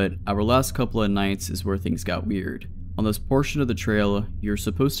 but our last couple of nights is where things got weird. On this portion of the trail, you're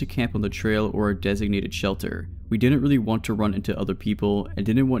supposed to camp on the trail or a designated shelter. We didn't really want to run into other people and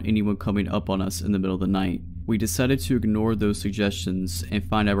didn't want anyone coming up on us in the middle of the night. We decided to ignore those suggestions and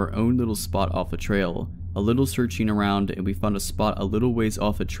find our own little spot off the trail. A little searching around and we found a spot a little ways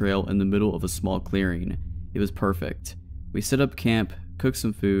off the trail in the middle of a small clearing. It was perfect. We set up camp, cooked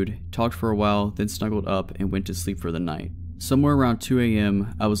some food, talked for a while, then snuggled up and went to sleep for the night. Somewhere around 2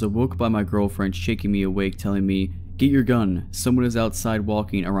 a.m, I was awoke by my girlfriend shaking me awake, telling me, "Get your gun, someone is outside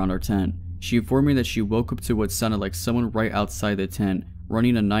walking around our tent." She informed me that she woke up to what sounded like someone right outside the tent,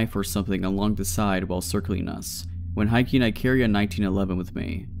 running a knife or something along the side while circling us. When hiking, I carry a 1911 with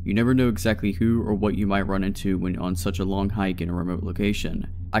me. You never know exactly who or what you might run into when on such a long hike in a remote location.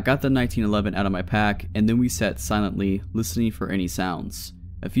 I got the 1911 out of my pack, and then we sat silently, listening for any sounds.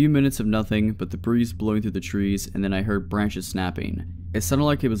 A few minutes of nothing but the breeze blowing through the trees, and then I heard branches snapping. It sounded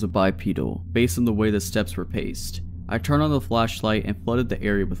like it was a bipedal, based on the way the steps were paced. I turned on the flashlight and flooded the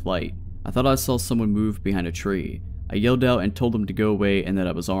area with light. I thought I saw someone move behind a tree. I yelled out and told them to go away and that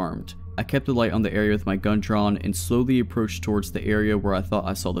I was armed. I kept the light on the area with my gun drawn and slowly approached towards the area where I thought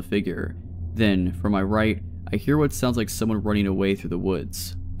I saw the figure. Then, from my right, I hear what sounds like someone running away through the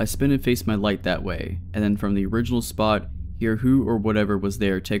woods. I spin and face my light that way, and then from the original spot, hear who or whatever was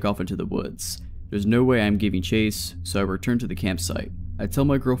there take off into the woods. There's no way I'm giving chase, so I return to the campsite. I tell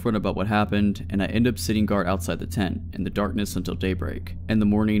my girlfriend about what happened, and I end up sitting guard outside the tent, in the darkness until daybreak. In the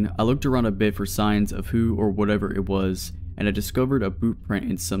morning, I looked around a bit for signs of who or whatever it was, and I discovered a boot print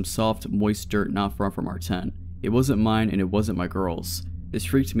in some soft, moist dirt not far from our tent. It wasn't mine and it wasn't my girl's. This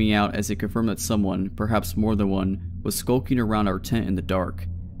freaked me out as it confirmed that someone, perhaps more than one, was skulking around our tent in the dark.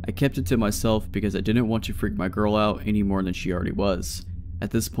 I kept it to myself because I didn't want to freak my girl out any more than she already was.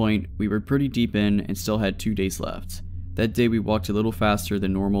 At this point, we were pretty deep in and still had 2 days left. That day we walked a little faster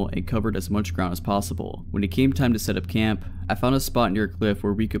than normal and covered as much ground as possible. When it came time to set up camp, I found a spot near a cliff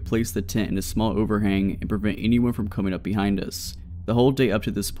where we could place the tent in a small overhang and prevent anyone from coming up behind us. The whole day up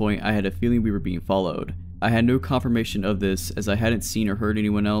to this point I had a feeling we were being followed. I had no confirmation of this as I hadn't seen or heard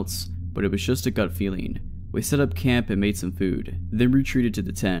anyone else, but it was just a gut feeling. We set up camp and made some food, then retreated to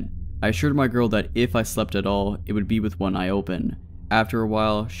the tent. I assured my girl that if I slept at all, it would be with one eye open. After a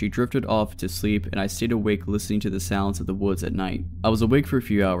while, she drifted off to sleep and I stayed awake listening to the sounds of the woods at night. I was awake for a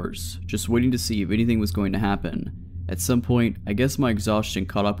few hours, just waiting to see if anything was going to happen. At some point, I guess my exhaustion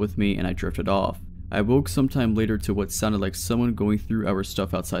caught up with me and I drifted off. I woke sometime later to what sounded like someone going through our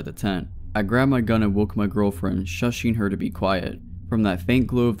stuff outside the tent. I grabbed my gun and woke my girlfriend, shushing her to be quiet. From that faint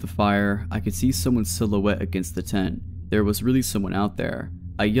glow of the fire, I could see someone's silhouette against the tent. There was really someone out there.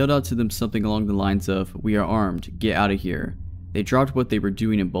 I yelled out to them something along the lines of, "We are armed, get out of here." They dropped what they were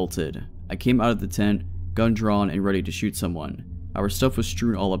doing and bolted. I came out of the tent, gun drawn and ready to shoot someone. Our stuff was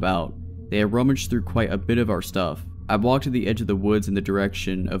strewn all about. They had rummaged through quite a bit of our stuff. I walked to the edge of the woods in the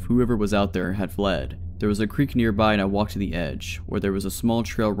direction of whoever was out there had fled. There was a creek nearby and I walked to the edge, where there was a small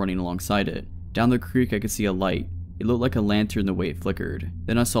trail running alongside it. Down the creek I could see a light. It looked like a lantern the way it flickered.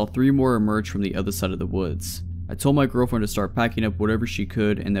 Then I saw 3 more emerge from the other side of the woods. I told my girlfriend to start packing up whatever she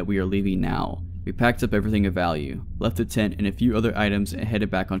could and that we are leaving now. We packed up everything of value, left the tent and a few other items and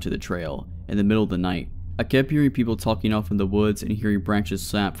headed back onto the trail, in the middle of the night. I kept hearing people talking off in the woods and hearing branches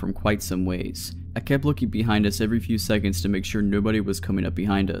snap from quite some ways. I kept looking behind us every few seconds to make sure nobody was coming up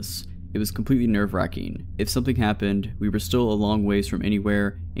behind us. It was completely nerve-wracking. If something happened, we were still a long ways from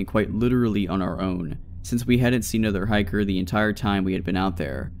anywhere and quite literally on our own, since we hadn't seen another hiker the entire time we had been out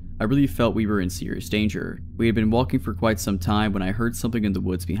there. I really felt we were in serious danger. We had been walking for quite some time when I heard something in the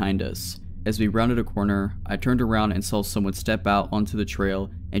woods behind us. As we rounded a corner, I turned around and saw someone step out onto the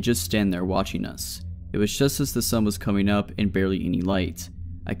trail and just stand there watching us. It was just as the sun was coming up and barely any light.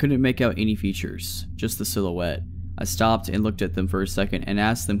 I couldn't make out any features, just the silhouette. I stopped and looked at them for a second and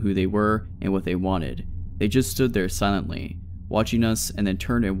asked them who they were and what they wanted. They just stood there silently, watching us, and then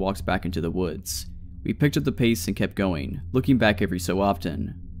turned and walked back into the woods. We picked up the pace and kept going, looking back every so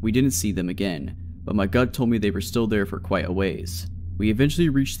often. We didn't see them again, but my gut told me they were still there for quite a ways. We eventually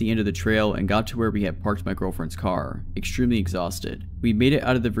reached the end of the trail and got to where we had parked my girlfriend's car, extremely exhausted. We made it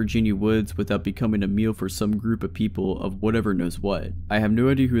out of the Virginia woods without becoming a meal for some group of people of whatever knows what. I have no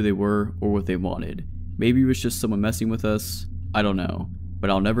idea who they were or what they wanted. Maybe it was just someone messing with us. I don't know.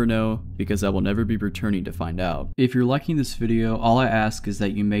 But I'll never know because I will never be returning to find out. If you're liking this video, all I ask is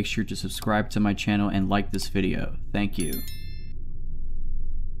that you make sure to subscribe to my channel and like this video. Thank you.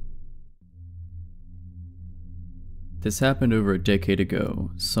 This happened over a decade ago,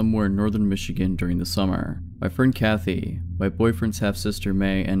 somewhere in northern Michigan during the summer. My friend Kathy, my boyfriend's half-sister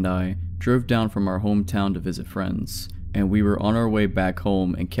May, and I drove down from our hometown to visit friends, and we were on our way back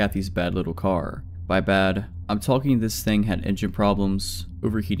home in Kathy's bad little car. By bad, I'm talking this thing had engine problems,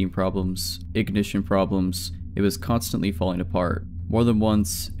 overheating problems, ignition problems. It was constantly falling apart. More than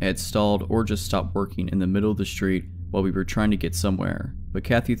once, it had stalled or just stopped working in the middle of the street while we were trying to get somewhere, but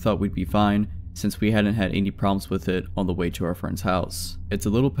Kathy thought we'd be fine since we hadn't had any problems with it on the way to our friend's house. It's a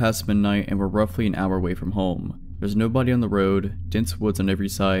little past midnight and we're roughly an hour away from home. There's nobody on the road, dense woods on every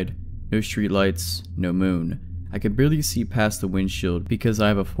side, no street lights, no moon. I can barely see past the windshield because I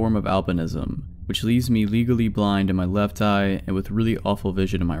have a form of albinism, which leaves me legally blind in my left eye and with really awful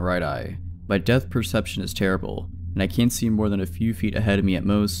vision in my right eye. My depth perception is terrible, and I can't see more than a few feet ahead of me at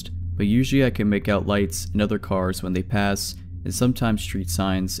most, but usually I can make out lights and other cars when they pass, and sometimes street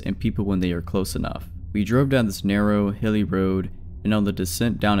signs and people when they are close enough. We drove down this narrow, hilly road, and on the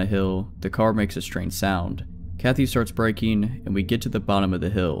descent down a hill, the car makes a strange sound. Kathy starts braking, and we get to the bottom of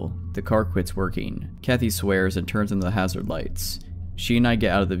the hill. The car quits working. Kathy swears and turns on the hazard lights. She and I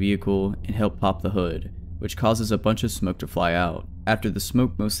get out of the vehicle and help pop the hood, which causes a bunch of smoke to fly out. After the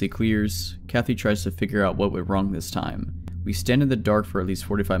smoke mostly clears, Kathy tries to figure out what went wrong this time. We stand in the dark for at least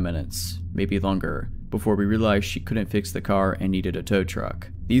 45 minutes, maybe longer, before we realized she couldn't fix the car and needed a tow truck.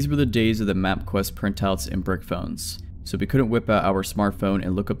 These were the days of the MapQuest printouts and brick phones, so we couldn't whip out our smartphone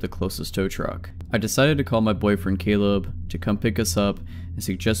and look up the closest tow truck. I decided to call my boyfriend Caleb to come pick us up and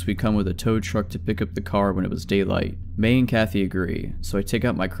suggest we come with a tow truck to pick up the car when it was daylight. May and Kathy agree, so I take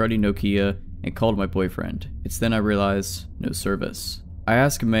out my cruddy Nokia and called my boyfriend. It's then I realize, no service. I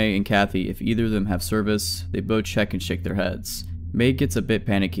ask May and Kathy if either of them have service. They both check and shake their heads. May gets a bit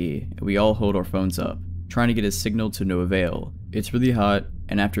panicky, and we all hold our phones up, trying to get a signal to no avail. It's really hot,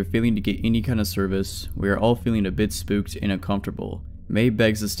 and after failing to get any kind of service, we are all feeling a bit spooked and uncomfortable. May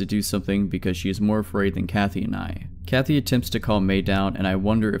begs us to do something because she is more afraid than Kathy and I. Kathy attempts to calm May down, and I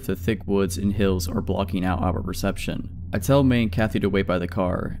wonder if the thick woods and hills are blocking out our reception. I tell May and Kathy to wait by the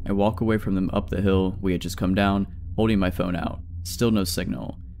car, and walk away from them up the hill we had just come down, holding my phone out. Still no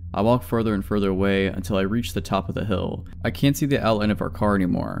signal. I walk further and further away until I reach the top of the hill. I can't see the outline of our car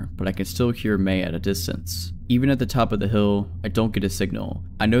anymore, but I can still hear May at a distance. Even at the top of the hill, I don't get a signal.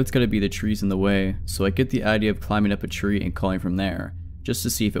 I know it's gotta be the trees in the way, so I get the idea of climbing up a tree and calling from there, just to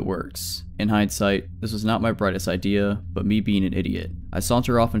see if it works. In hindsight, this was not my brightest idea, but me being an idiot. I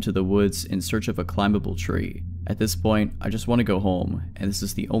saunter off into the woods in search of a climbable tree. At this point, I just want to go home, and this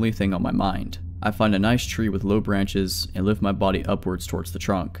is the only thing on my mind. I find a nice tree with low branches and lift my body upwards towards the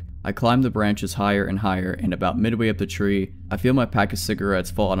trunk. I climb the branches higher and higher, and about midway up the tree, I feel my pack of cigarettes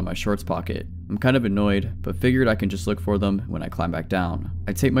fall out of my shorts pocket. I'm kind of annoyed, but figured I can just look for them when I climb back down.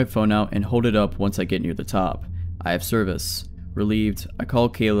 I take my phone out and hold it up once I get near the top. I have service. Relieved, I call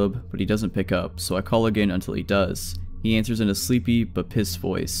Caleb, but he doesn't pick up, so I call again until he does. He answers in a sleepy but pissed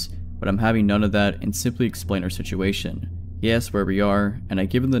voice, but I'm having none of that and simply explain our situation. He asks where we are, and I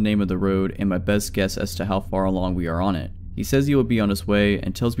give him the name of the road and my best guess as to how far along we are on it. He says he will be on his way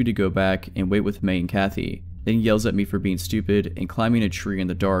and tells me to go back and wait with May and Kathy, then he yells at me for being stupid and climbing a tree in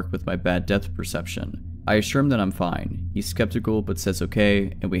the dark with my bad depth perception. I assure him that I'm fine. He's skeptical but says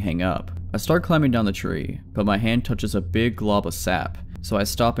okay, and we hang up. I start climbing down the tree, but my hand touches a big glob of sap, so I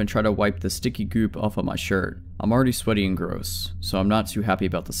stop and try to wipe the sticky goop off of my shirt. I'm already sweaty and gross, so I'm not too happy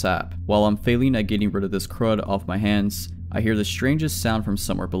about the sap. While I'm failing at getting rid of this crud off my hands, I hear the strangest sound from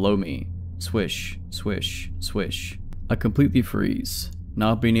somewhere below me. Swish, swish, swish. I completely freeze,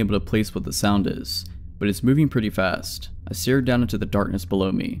 not being able to place what the sound is, but it's moving pretty fast. I stare down into the darkness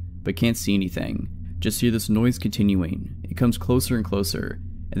below me, but can't see anything. Just hear this noise continuing. It comes closer and closer,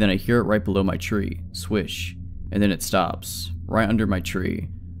 and then I hear it right below my tree. Swish. And then it stops, right under my tree.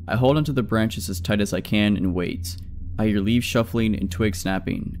 I hold onto the branches as tight as I can and wait. I hear leaves shuffling and twigs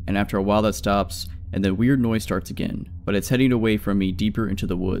snapping, and after a while that stops, and the weird noise starts again, but it's heading away from me deeper into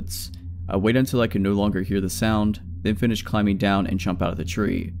the woods. I wait until I can no longer hear the sound, then finish climbing down and jump out of the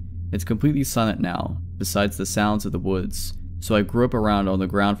tree. It's completely silent now, besides the sounds of the woods, so I grope around on the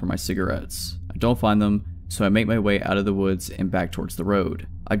ground for my cigarettes. I don't find them, so I make my way out of the woods and back towards the road.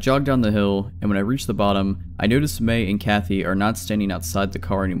 I jog down the hill, and when I reach the bottom, I notice May and Kathy are not standing outside the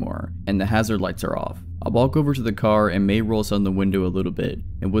car anymore, and the hazard lights are off. I walk over to the car and May rolls down the window a little bit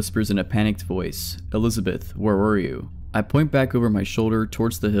and whispers in a panicked voice, "Elizabeth, where were you?" I point back over my shoulder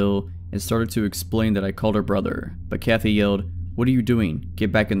towards the hill and started to explain that I called her brother, but Kathy yelled, "What are you doing?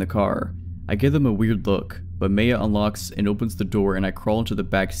 Get back in the car." I give them a weird look, but Maya unlocks and opens the door and I crawl into the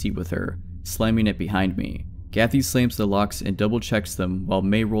back seat with her, slamming it behind me. Kathy slams the locks and double checks them while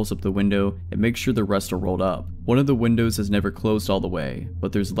May rolls up the window and makes sure the rest are rolled up. One of the windows is never closed all the way,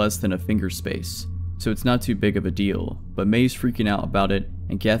 but there's less than a finger space, so it's not too big of a deal, but May's freaking out about it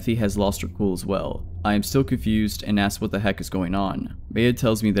and Kathy has lost her cool as well. I am still confused and ask what the heck is going on. Maya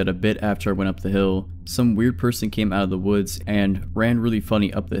tells me that a bit after I went up the hill, some weird person came out of the woods and ran really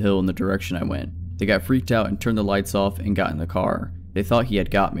funny up the hill in the direction I went. They got freaked out and turned the lights off and got in the car. They thought he had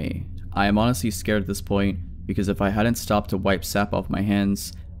got me. I am honestly scared at this point, because if I hadn't stopped to wipe sap off my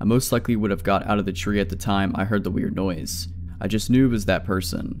hands, I most likely would have got out of the tree at the time I heard the weird noise. I just knew it was that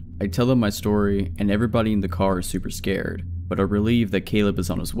person. I tell them my story, and everybody in the car is super scared, but are relieved that Caleb is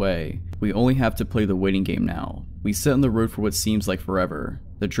on his way. We only have to play the waiting game now. We sit on the road for what seems like forever.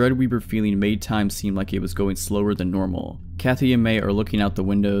 The dread we were feeling made time seem like it was going slower than normal. Kathy and May are looking out the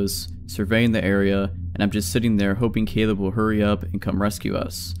windows, surveying the area, and I'm just sitting there hoping Caleb will hurry up and come rescue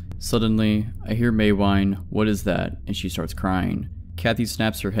us. Suddenly, I hear May whine, "What is that?" and she starts crying. Kathy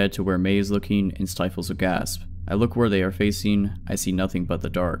snaps her head to where May is looking and stifles a gasp. I look where they are facing, I see nothing but the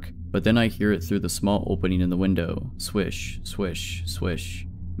dark. But then I hear it through the small opening in the window. Swish, swish, swish.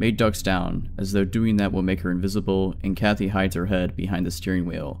 May ducks down, as though doing that will make her invisible, and Kathy hides her head behind the steering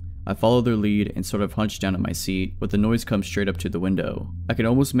wheel. I follow their lead and sort of hunch down in my seat, but the noise comes straight up to the window. I can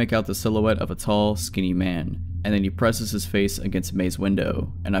almost make out the silhouette of a tall, skinny man, and then he presses his face against May's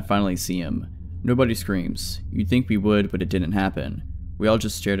window, and I finally see him. Nobody screams. You'd think we would, but it didn't happen. We all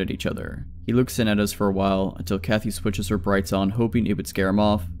just stared at each other. He looks in at us for a while until Kathy switches her brights on, hoping it would scare him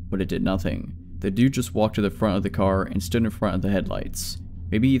off, but it did nothing. The dude just walked to the front of the car and stood in front of the headlights.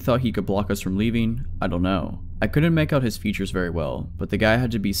 Maybe he thought he could block us from leaving? I don't know. I couldn't make out his features very well, but the guy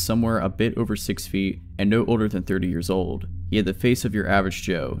had to be somewhere a bit over 6 feet and no older than 30 years old. He had the face of your average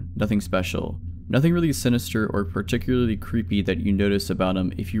Joe, nothing special. Nothing really sinister or particularly creepy that you notice about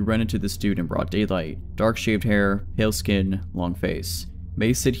him if you ran into this dude in broad daylight. Dark shaved hair, pale skin, long face.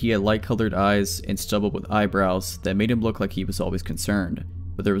 May said he had light colored eyes and stubble with eyebrows that made him look like he was always concerned,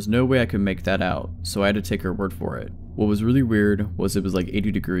 but there was no way I could make that out, so I had to take her word for it. What was really weird was it was like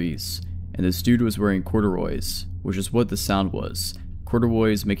 80 degrees, and this dude was wearing corduroys, which is what the sound was.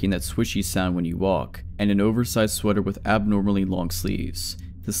 Corduroys making that swishy sound when you walk, and an oversized sweater with abnormally long sleeves.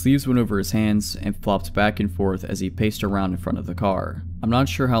 The sleeves went over his hands and flopped back and forth as he paced around in front of the car. I'm not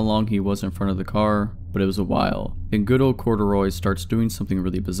sure how long he was in front of the car, but it was a while. Then good old Corduroy starts doing something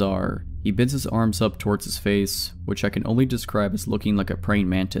really bizarre. He bends his arms up towards his face, which I can only describe as looking like a praying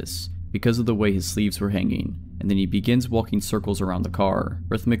mantis, because of the way his sleeves were hanging, and then he begins walking circles around the car,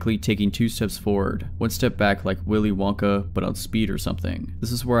 rhythmically taking 2 steps forward, 1 step back like Willy Wonka but on speed or something.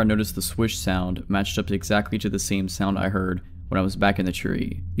 This is where I noticed the swish sound matched up exactly to the same sound I heard when I was back in the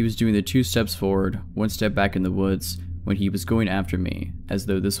tree. He was doing the 2 steps forward, 1 step back in the woods when he was going after me, as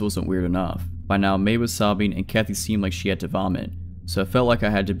though this wasn't weird enough. By now May was sobbing and Kathy seemed like she had to vomit, so I felt like I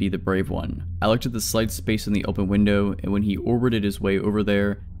had to be the brave one. I looked at the slight space in the open window, and when he orbited his way over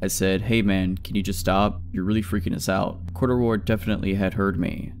there, I said, "Hey man, can you just stop? You're really freaking us out." Corduroy definitely had heard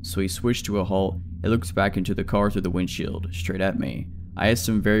me, so he swished to a halt and looked back into the car through the windshield, straight at me. I asked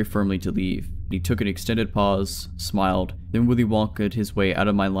him very firmly to leave, and he took an extended pause, smiled, then Willy Wonka'd his way out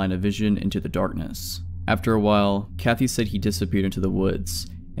of my line of vision into the darkness. After a while, Kathy said he disappeared into the woods,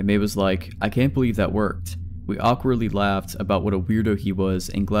 and May was like, "I can't believe that worked." We awkwardly laughed about what a weirdo he was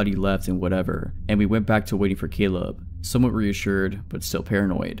and glad he left and whatever, and we went back to waiting for Caleb, somewhat reassured but still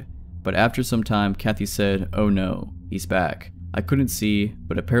paranoid. But after some time, Kathy said, "Oh no, he's back." I couldn't see,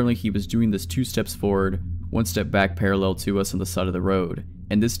 but apparently he was doing this 2 steps forward, 1 step back parallel to us on the side of the road,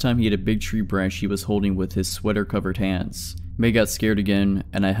 and this time he had a big tree branch he was holding with his sweater covered hands. May got scared again,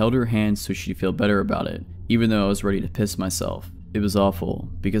 and I held her hand so she'd feel better about it, even though I was ready to piss myself. It was awful,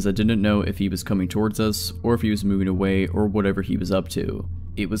 because I didn't know if he was coming towards us, or if he was moving away, or whatever he was up to.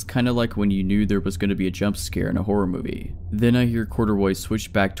 It was kinda like when you knew there was going to be a jump scare in a horror movie. Then I hear Corduroy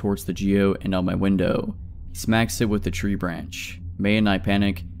switch back towards the Geo and out my window. He smacks it with the tree branch. May and I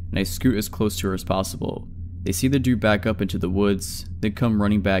panic, and I scoot as close to her as possible. They see the dude back up into the woods, then come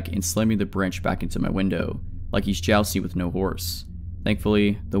running back and slamming the branch back into my window, like he's jousting with no horse.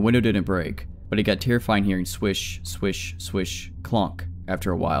 Thankfully, the window didn't break, but it got terrifying hearing swish, swish, swish, clonk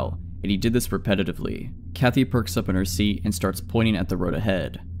after a while, and he did this repetitively. Kathy perks up in her seat and starts pointing at the road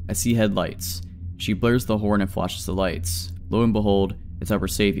ahead. I see headlights. She blares the horn and flashes the lights. Lo and behold, it's our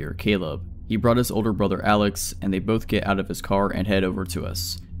savior, Caleb. He brought his older brother Alex, and they both get out of his car and head over to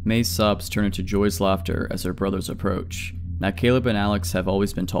us. May's sobs turn into joyous laughter as their brothers approach. Now Caleb and Alex have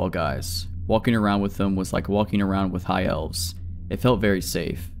always been tall guys. Walking around with them was like walking around with high elves. It felt very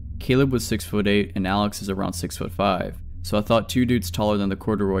safe. Caleb was 6'8" and Alex is around 6'5", so I thought 2 dudes taller than the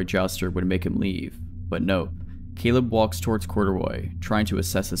Corduroy jouster would make him leave. But nope. Caleb walks towards Corduroy, trying to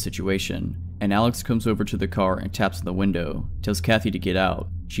assess the situation, and Alex comes over to the car and taps on the window, tells Kathy to get out.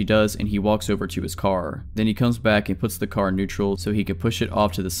 She does, and he walks over to his car. Then he comes back and puts the car in neutral so he can push it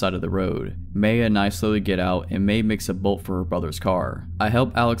off to the side of the road. Maya and I slowly get out, and May makes a bolt for her brother's car. I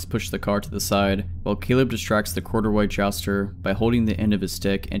help Alex push the car to the side, while Caleb distracts the Corduroy jouster by holding the end of his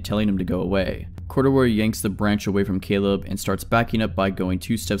stick and telling him to go away. Corduroy yanks the branch away from Caleb and starts backing up by going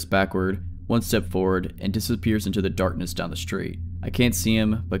 2 steps backward, 1 step forward, and disappears into the darkness down the street. I can't see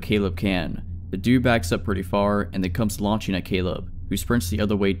him, but Caleb can. The dude backs up pretty far and then comes launching at Caleb, who sprints the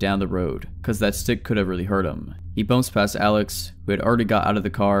other way down the road, cause that stick could have really hurt him. He bumps past Alex, who had already got out of the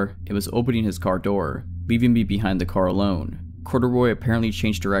car and was opening his car door, leaving me behind the car alone. Corduroy apparently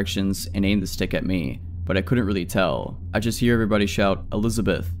changed directions and aimed the stick at me, but I couldn't really tell. I just hear everybody shout,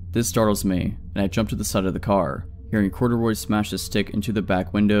 "Elizabeth." This startles me, and I jump to the side of the car, hearing Corduroy smash the stick into the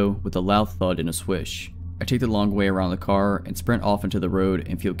back window with a loud thud and a swish. I take the long way around the car and sprint off into the road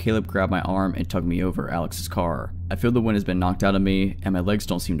and feel Caleb grab my arm and tug me over Alex's car. I feel the wind has been knocked out of me and my legs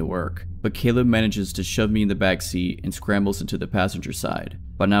don't seem to work, but Caleb manages to shove me in the back seat and scrambles into the passenger side.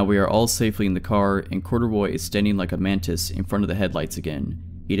 By now we are all safely in the car and Corduroy is standing like a mantis in front of the headlights again.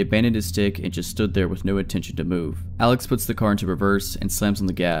 He'd abandoned his stick and just stood there with no intention to move. Alex puts the car into reverse and slams on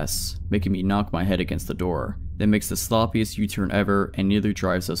the gas, making me knock my head against the door, then makes the sloppiest U-turn ever and nearly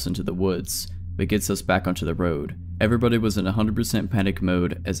drives us into the woods, but gets us back onto the road. Everybody was in 100% panic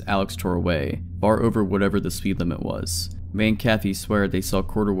mode as Alex tore away, far over whatever the speed limit was. May and Kathy swear they saw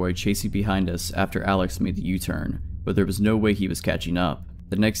Corduroy chasing behind us after Alex made the U-turn, but there was no way he was catching up.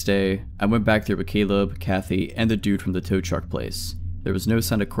 The next day, I went back there with Caleb, Kathy, and the dude from the tow truck place. There was no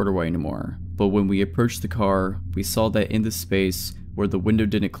sign of Corduroy anymore, but when we approached the car, we saw that in the space where the window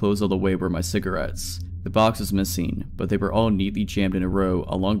didn't close all the way were my cigarettes. The box was missing, but they were all neatly jammed in a row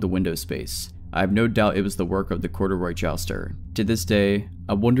along the window space. I have no doubt it was the work of the Corduroy jouster. To this day,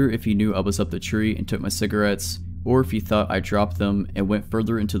 I wonder if he knew I was up the tree and took my cigarettes, or if he thought I dropped them and went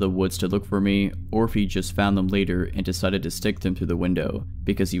further into the woods to look for me, or if he just found them later and decided to stick them through the window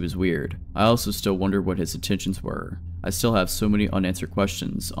because he was weird. I also still wonder what his intentions were. I still have so many unanswered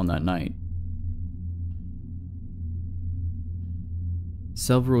questions on that night.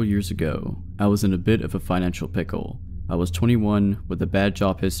 Several years ago, I was in a bit of a financial pickle. I was 21 with a bad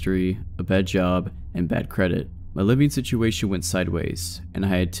job history, a bad job, and bad credit. My living situation went sideways, and I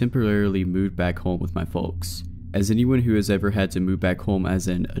had temporarily moved back home with my folks. As anyone who has ever had to move back home as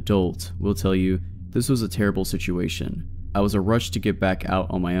an adult will tell you, this was a terrible situation. I was a rush to get back out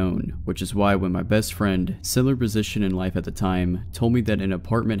on my own, which is why when my best friend, similar position in life at the time, told me that an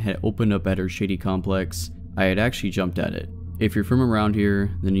apartment had opened up at her shady complex, I had actually jumped at it. If you're from around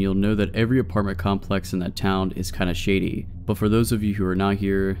here, then you'll know that every apartment complex in that town is kinda shady, but for those of you who are not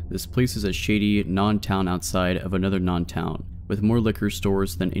here, this place is a shady non-town outside of another non-town, with more liquor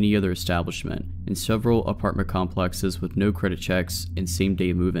stores than any other establishment, and several apartment complexes with no credit checks and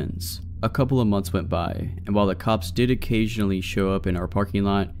same-day move-ins. A couple of months went by, and while the cops did occasionally show up in our parking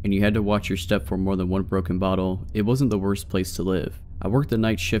lot, and you had to watch your step for more than one broken bottle, it wasn't the worst place to live. I worked the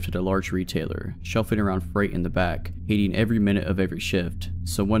night shift at a large retailer, shuffling around freight in the back, hating every minute of every shift.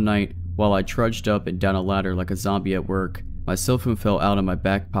 So one night, while I trudged up and down a ladder like a zombie at work, my cell phone fell out of my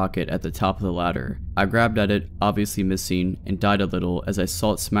back pocket at the top of the ladder. I grabbed at it, obviously missing, and died a little as I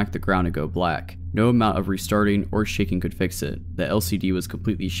saw it smack the ground and go black. No amount of restarting or shaking could fix it. The LCD was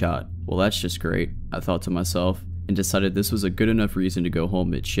completely shot. Well, that's just great, I thought to myself, and decided this was a good enough reason to go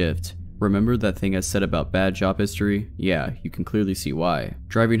home mid-shift. Remember that thing I said about bad job history? Yeah, you can clearly see why.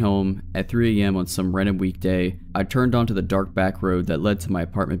 Driving home, at 3 AM on some random weekday, I turned onto the dark back road that led to my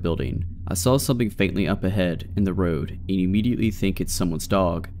apartment building. I saw something faintly up ahead, in the road, and immediately think it's someone's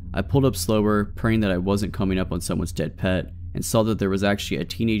dog. I pulled up slower, praying that I wasn't coming up on someone's dead pet, and saw that there was actually a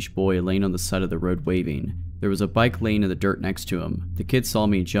teenage boy laying on the side of the road waving. There was a bike laying in the dirt next to him. The kid saw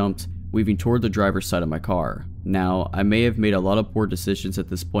me and jumped, weaving toward the driver's side of my car. Now, I may have made a lot of poor decisions at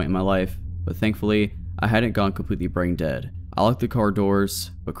this point in my life, but thankfully, I hadn't gone completely brain dead. I locked the car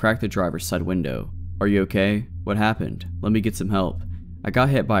doors, but cracked the driver's side window. "Are you okay? What happened? Let me get some help." I got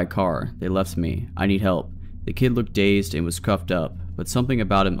hit by a car. They left me. I need help. The kid looked dazed and was cuffed up, but something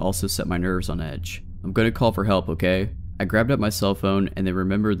about him also set my nerves on edge. "I'm gonna call for help, okay?" I grabbed up my cell phone and then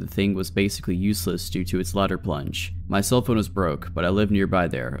remembered the thing was basically useless due to its ladder plunge. My cell phone was broke, but I live nearby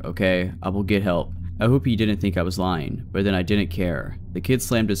there, okay? I will get help. I hope he didn't think I was lying, but then I didn't care. The kid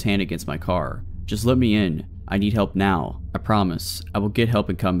slammed his hand against my car. "Just let me in. I need help now. I promise. I will get help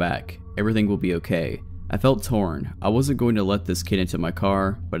and come back. Everything will be okay." I felt torn. I wasn't going to let this kid into my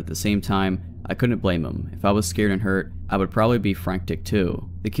car, but at the same time, I couldn't blame him. If I was scared and hurt, I would probably be frantic too.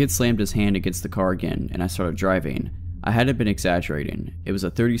 The kid slammed his hand against the car again, and I started driving. I hadn't been exaggerating. It was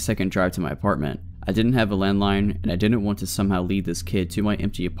a 30-second drive to my apartment. I didn't have a landline, and I didn't want to somehow lead this kid to my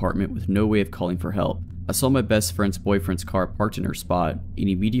empty apartment with no way of calling for help. I saw my best friend's boyfriend's car parked in her spot, and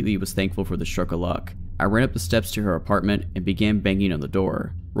immediately was thankful for the stroke of luck. I ran up the steps to her apartment and began banging on the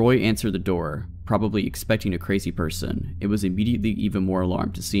door. Roy answered the door, probably expecting a crazy person. It was immediately even more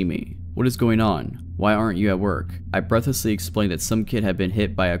alarmed to see me. What is going on? Why aren't you at work? I breathlessly explained that some kid had been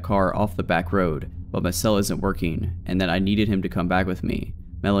hit by a car off the back road, but my cell isn't working, and that I needed him to come back with me.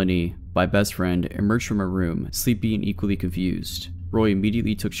 Melanie, my best friend, emerged from her room, sleepy and equally confused. Roy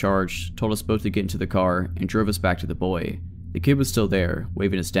immediately took charge, told us both to get into the car, and drove us back to the boy. The kid was still there,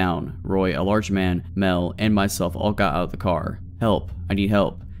 waving us down. Roy, a large man, Mel, and myself all got out of the car. Help, I need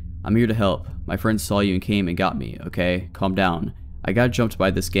help. I'm here to help. My friends saw you and came and got me, okay? Calm down. I got jumped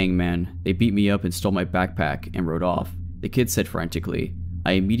by this gang, man. They beat me up and stole my backpack and rode off. The kid said frantically.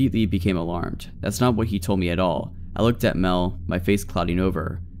 I immediately became alarmed. That's not what he told me at all. I looked at Mel, my face clouding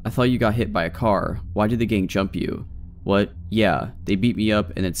over. I thought you got hit by a car. Why did the gang jump you? What? Yeah, they beat me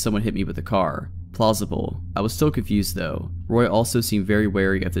up and then someone hit me with a car. Plausible. I was still confused though. Roy also seemed very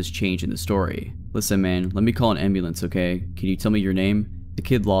wary of this change in the story. Listen man, let me call an ambulance, okay? Can you tell me your name? The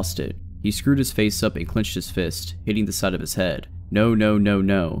kid lost it. He screwed his face up and clenched his fist, hitting the side of his head. No, no, no,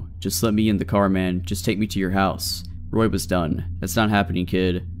 no. Just let me in the car, man. Just take me to your house. Roy was done. That's not happening,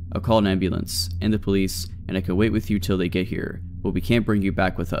 kid. I'll call an ambulance and the police, and I can wait with you till they get here, but we can't bring you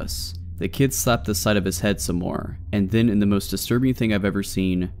back with us. The kid slapped the side of his head some more, and then in the most disturbing thing I've ever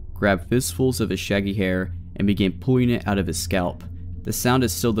seen, grabbed fistfuls of his shaggy hair and began pulling it out of his scalp. The sound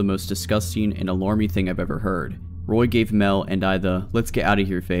is still the most disgusting and alarming thing I've ever heard. Roy gave Mel and I the "let's get out of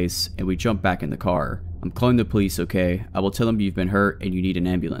here" face, and we jumped back in the car. I'm calling the police, okay? I will tell them you've been hurt and you need an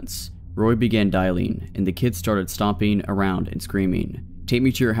ambulance. Roy began dialing, and the kid started stomping around and screaming. Take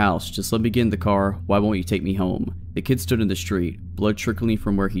me to your house, just let me get in the car, why won't you take me home? The kid stood in the street, blood trickling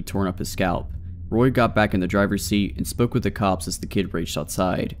from where he'd torn up his scalp. Roy got back in the driver's seat and spoke with the cops as the kid raged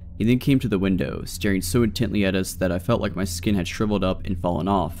outside. He then came to the window, staring so intently at us that I felt like my skin had shriveled up and fallen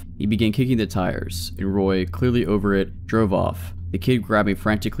off. He began kicking the tires, and Roy, clearly over it, drove off. The kid grabbing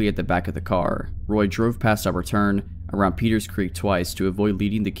frantically at the back of the car. Roy drove past our turn, around Peters Creek twice to avoid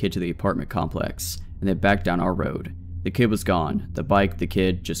leading the kid to the apartment complex, and then back down our road. The kid was gone. The bike, the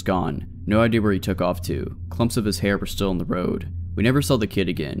kid, just gone. No idea where he took off to. Clumps of his hair were still on the road. We never saw the kid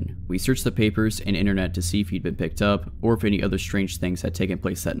again. We searched the papers and internet to see if he'd been picked up, or if any other strange things had taken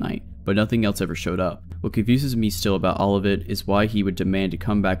place that night, but nothing else ever showed up. What confuses me still about all of it is why he would demand to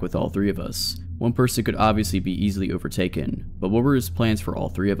come back with all three of us. One person could obviously be easily overtaken, but what were his plans for all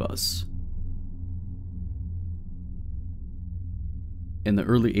three of us? In the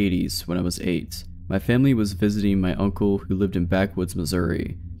early 80s, when I was 8, my family was visiting my uncle who lived in backwoods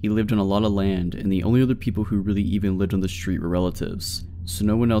Missouri. He lived on a lot of land, and the only other people who really even lived on the street were relatives, so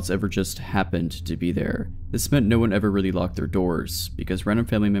no one else ever just happened to be there. This meant no one ever really locked their doors, because random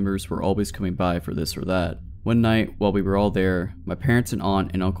family members were always coming by for this or that. One night, while we were all there, my parents and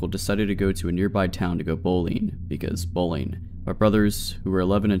aunt and uncle decided to go to a nearby town to go bowling, because bowling. My brothers, who were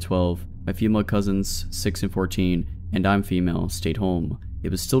 11 and 12, my female cousins, 6 and 14, and I'm female, stayed home. It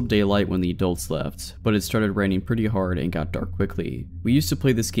was still daylight when the adults left, but it started raining pretty hard and got dark quickly. We used to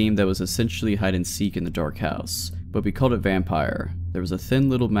play this game that was essentially hide and seek in the dark house, but we called it Vampire. There was a thin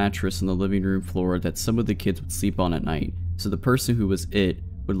little mattress on the living room floor that some of the kids would sleep on at night, so the person who was it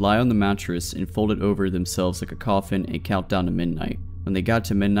would lie on the mattress and fold it over themselves like a coffin and count down to midnight. When they got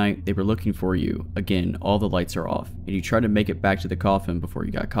to midnight, they were looking for you. Again, all the lights are off, and you try to make it back to the coffin before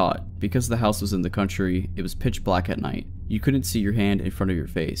you got caught. Because the house was in the country, it was pitch black at night. You couldn't see your hand in front of your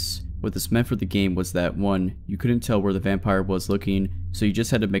face. What this meant for the game was that 1, you couldn't tell where the vampire was looking, so you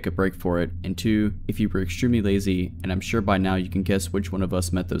just had to make a break for it, and 2, if you were extremely lazy, and I'm sure by now you can guess which one of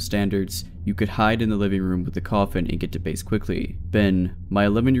us met those standards, you could hide in the living room with the coffin and get to base quickly. Ben, my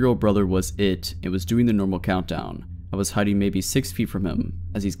 11-year-old brother, was it and was doing the normal countdown. I was hiding maybe 6 feet from him.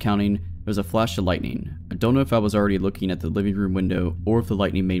 As he's counting, there was a flash of lightning. I don't know if I was already looking at the living room window or if the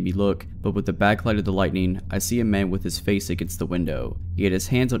lightning made me look, but with the backlight of the lightning, I see a man with his face against the window. He had his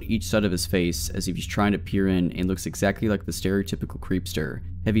hands on each side of his face as if he's trying to peer in and looks exactly like the stereotypical creepster.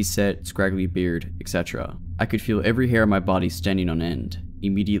 Heavy set, scraggly beard, etc. I could feel every hair on my body standing on end.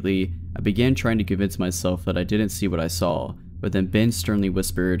 Immediately, I began trying to convince myself that I didn't see what I saw, but then Ben sternly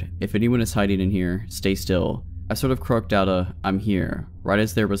whispered, "If anyone is hiding in here, stay still." I sort of croaked out a "I'm here," right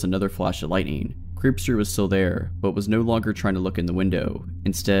as there was another flash of lightning. Creepster was still there, but was no longer trying to look in the window.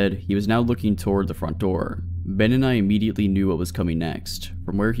 Instead, he was now looking toward the front door. Ben and I immediately knew what was coming next.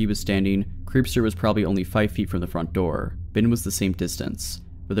 From where he was standing, Creepster was probably only 5 feet from the front door. Ben was the same distance,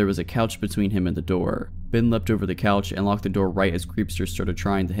 but there was a couch between him and the door. Ben leapt over the couch and locked the door right as Creepster started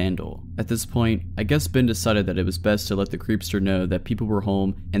trying the handle. At this point, I guess Ben decided that it was best to let the Creepster know that people were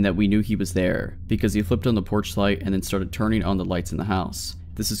home and that we knew he was there, because he flipped on the porch light and then started turning on the lights in the house.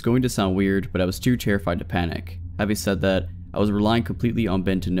 This is going to sound weird, but I was too terrified to panic. Having said that, I was relying completely on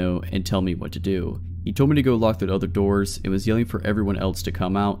Ben to know and tell me what to do. He told me to go lock the other doors and was yelling for everyone else to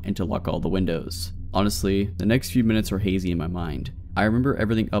come out and to lock all the windows. Honestly, the next few minutes were hazy in my mind. I remember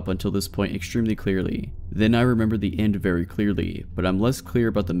everything up until this point extremely clearly. Then I remember the end very clearly, but I'm less clear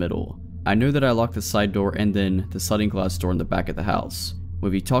about the middle. I know that I locked the side door and then the sliding glass door in the back of the house.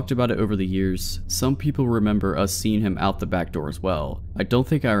 When we talked about it over the years, some people remember us seeing him out the back door as well. I don't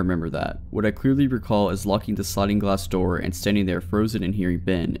think I remember that. What I clearly recall is locking the sliding glass door and standing there frozen and hearing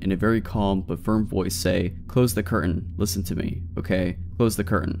Ben in a very calm but firm voice say, "Close the curtain, listen to me, okay? Close the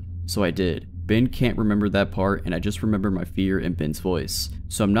curtain." So I did. Ben can't remember that part, and I just remember my fear in Ben's voice,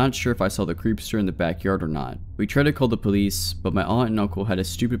 so I'm not sure if I saw the Creepster in the backyard or not. We tried to call the police, but my aunt and uncle had a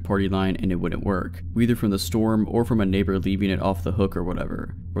stupid party line and it wouldn't work, either from the storm or from a neighbor leaving it off the hook or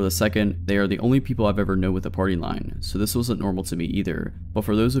whatever. For the second, they are the only people I've ever known with a party line, so this wasn't normal to me either. But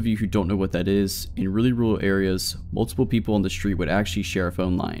for those of you who don't know what that is, in really rural areas, multiple people on the street would actually share a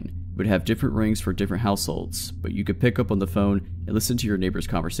phone line. Would have different rings for different households, but you could pick up on the phone and listen to your neighbor's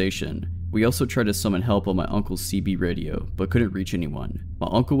conversation. We also tried to summon help on my uncle's CB radio, but couldn't reach anyone. My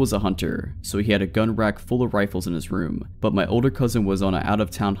uncle was a hunter, so he had a gun rack full of rifles in his room, but my older cousin was on an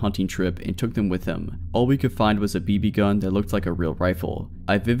out-of-town hunting trip and took them with him. All we could find was a BB gun that looked like a real rifle.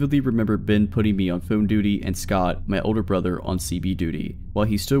 I vividly remember Ben putting me on phone duty and Scott, my older brother, on CB duty, while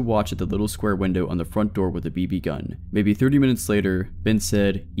he stood watch at the little square window on the front door with a BB gun. Maybe 30 minutes later, Ben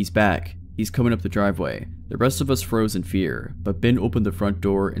said, "He's back. He's coming up the driveway." The rest of us froze in fear, but Ben opened the front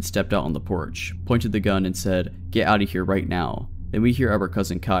door and stepped out on the porch, pointed the gun and said, "Get out of here right now." Then we hear our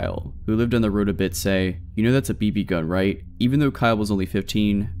cousin Kyle, who lived on the road a bit, say, "You know that's a BB gun, right?" Even though Kyle was only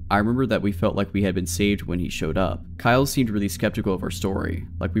 15, I remember that we felt like we had been saved when he showed up. Kyle seemed really skeptical of our story,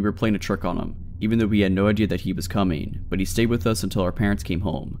 like we were playing a trick on him, even though we had no idea that he was coming, but he stayed with us until our parents came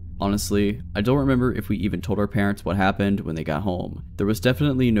home. Honestly, I don't remember if we even told our parents what happened when they got home. There was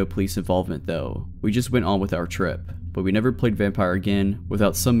definitely no police involvement though. We just went on with our trip, but we never played Vampire again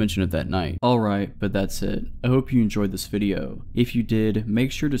without some mention of that night. Alright, but that's it. I hope you enjoyed this video. If you did,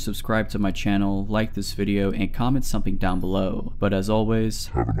 make sure to subscribe to my channel, like this video, and comment something down below. But as always,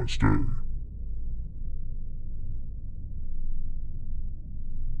 have a nice day.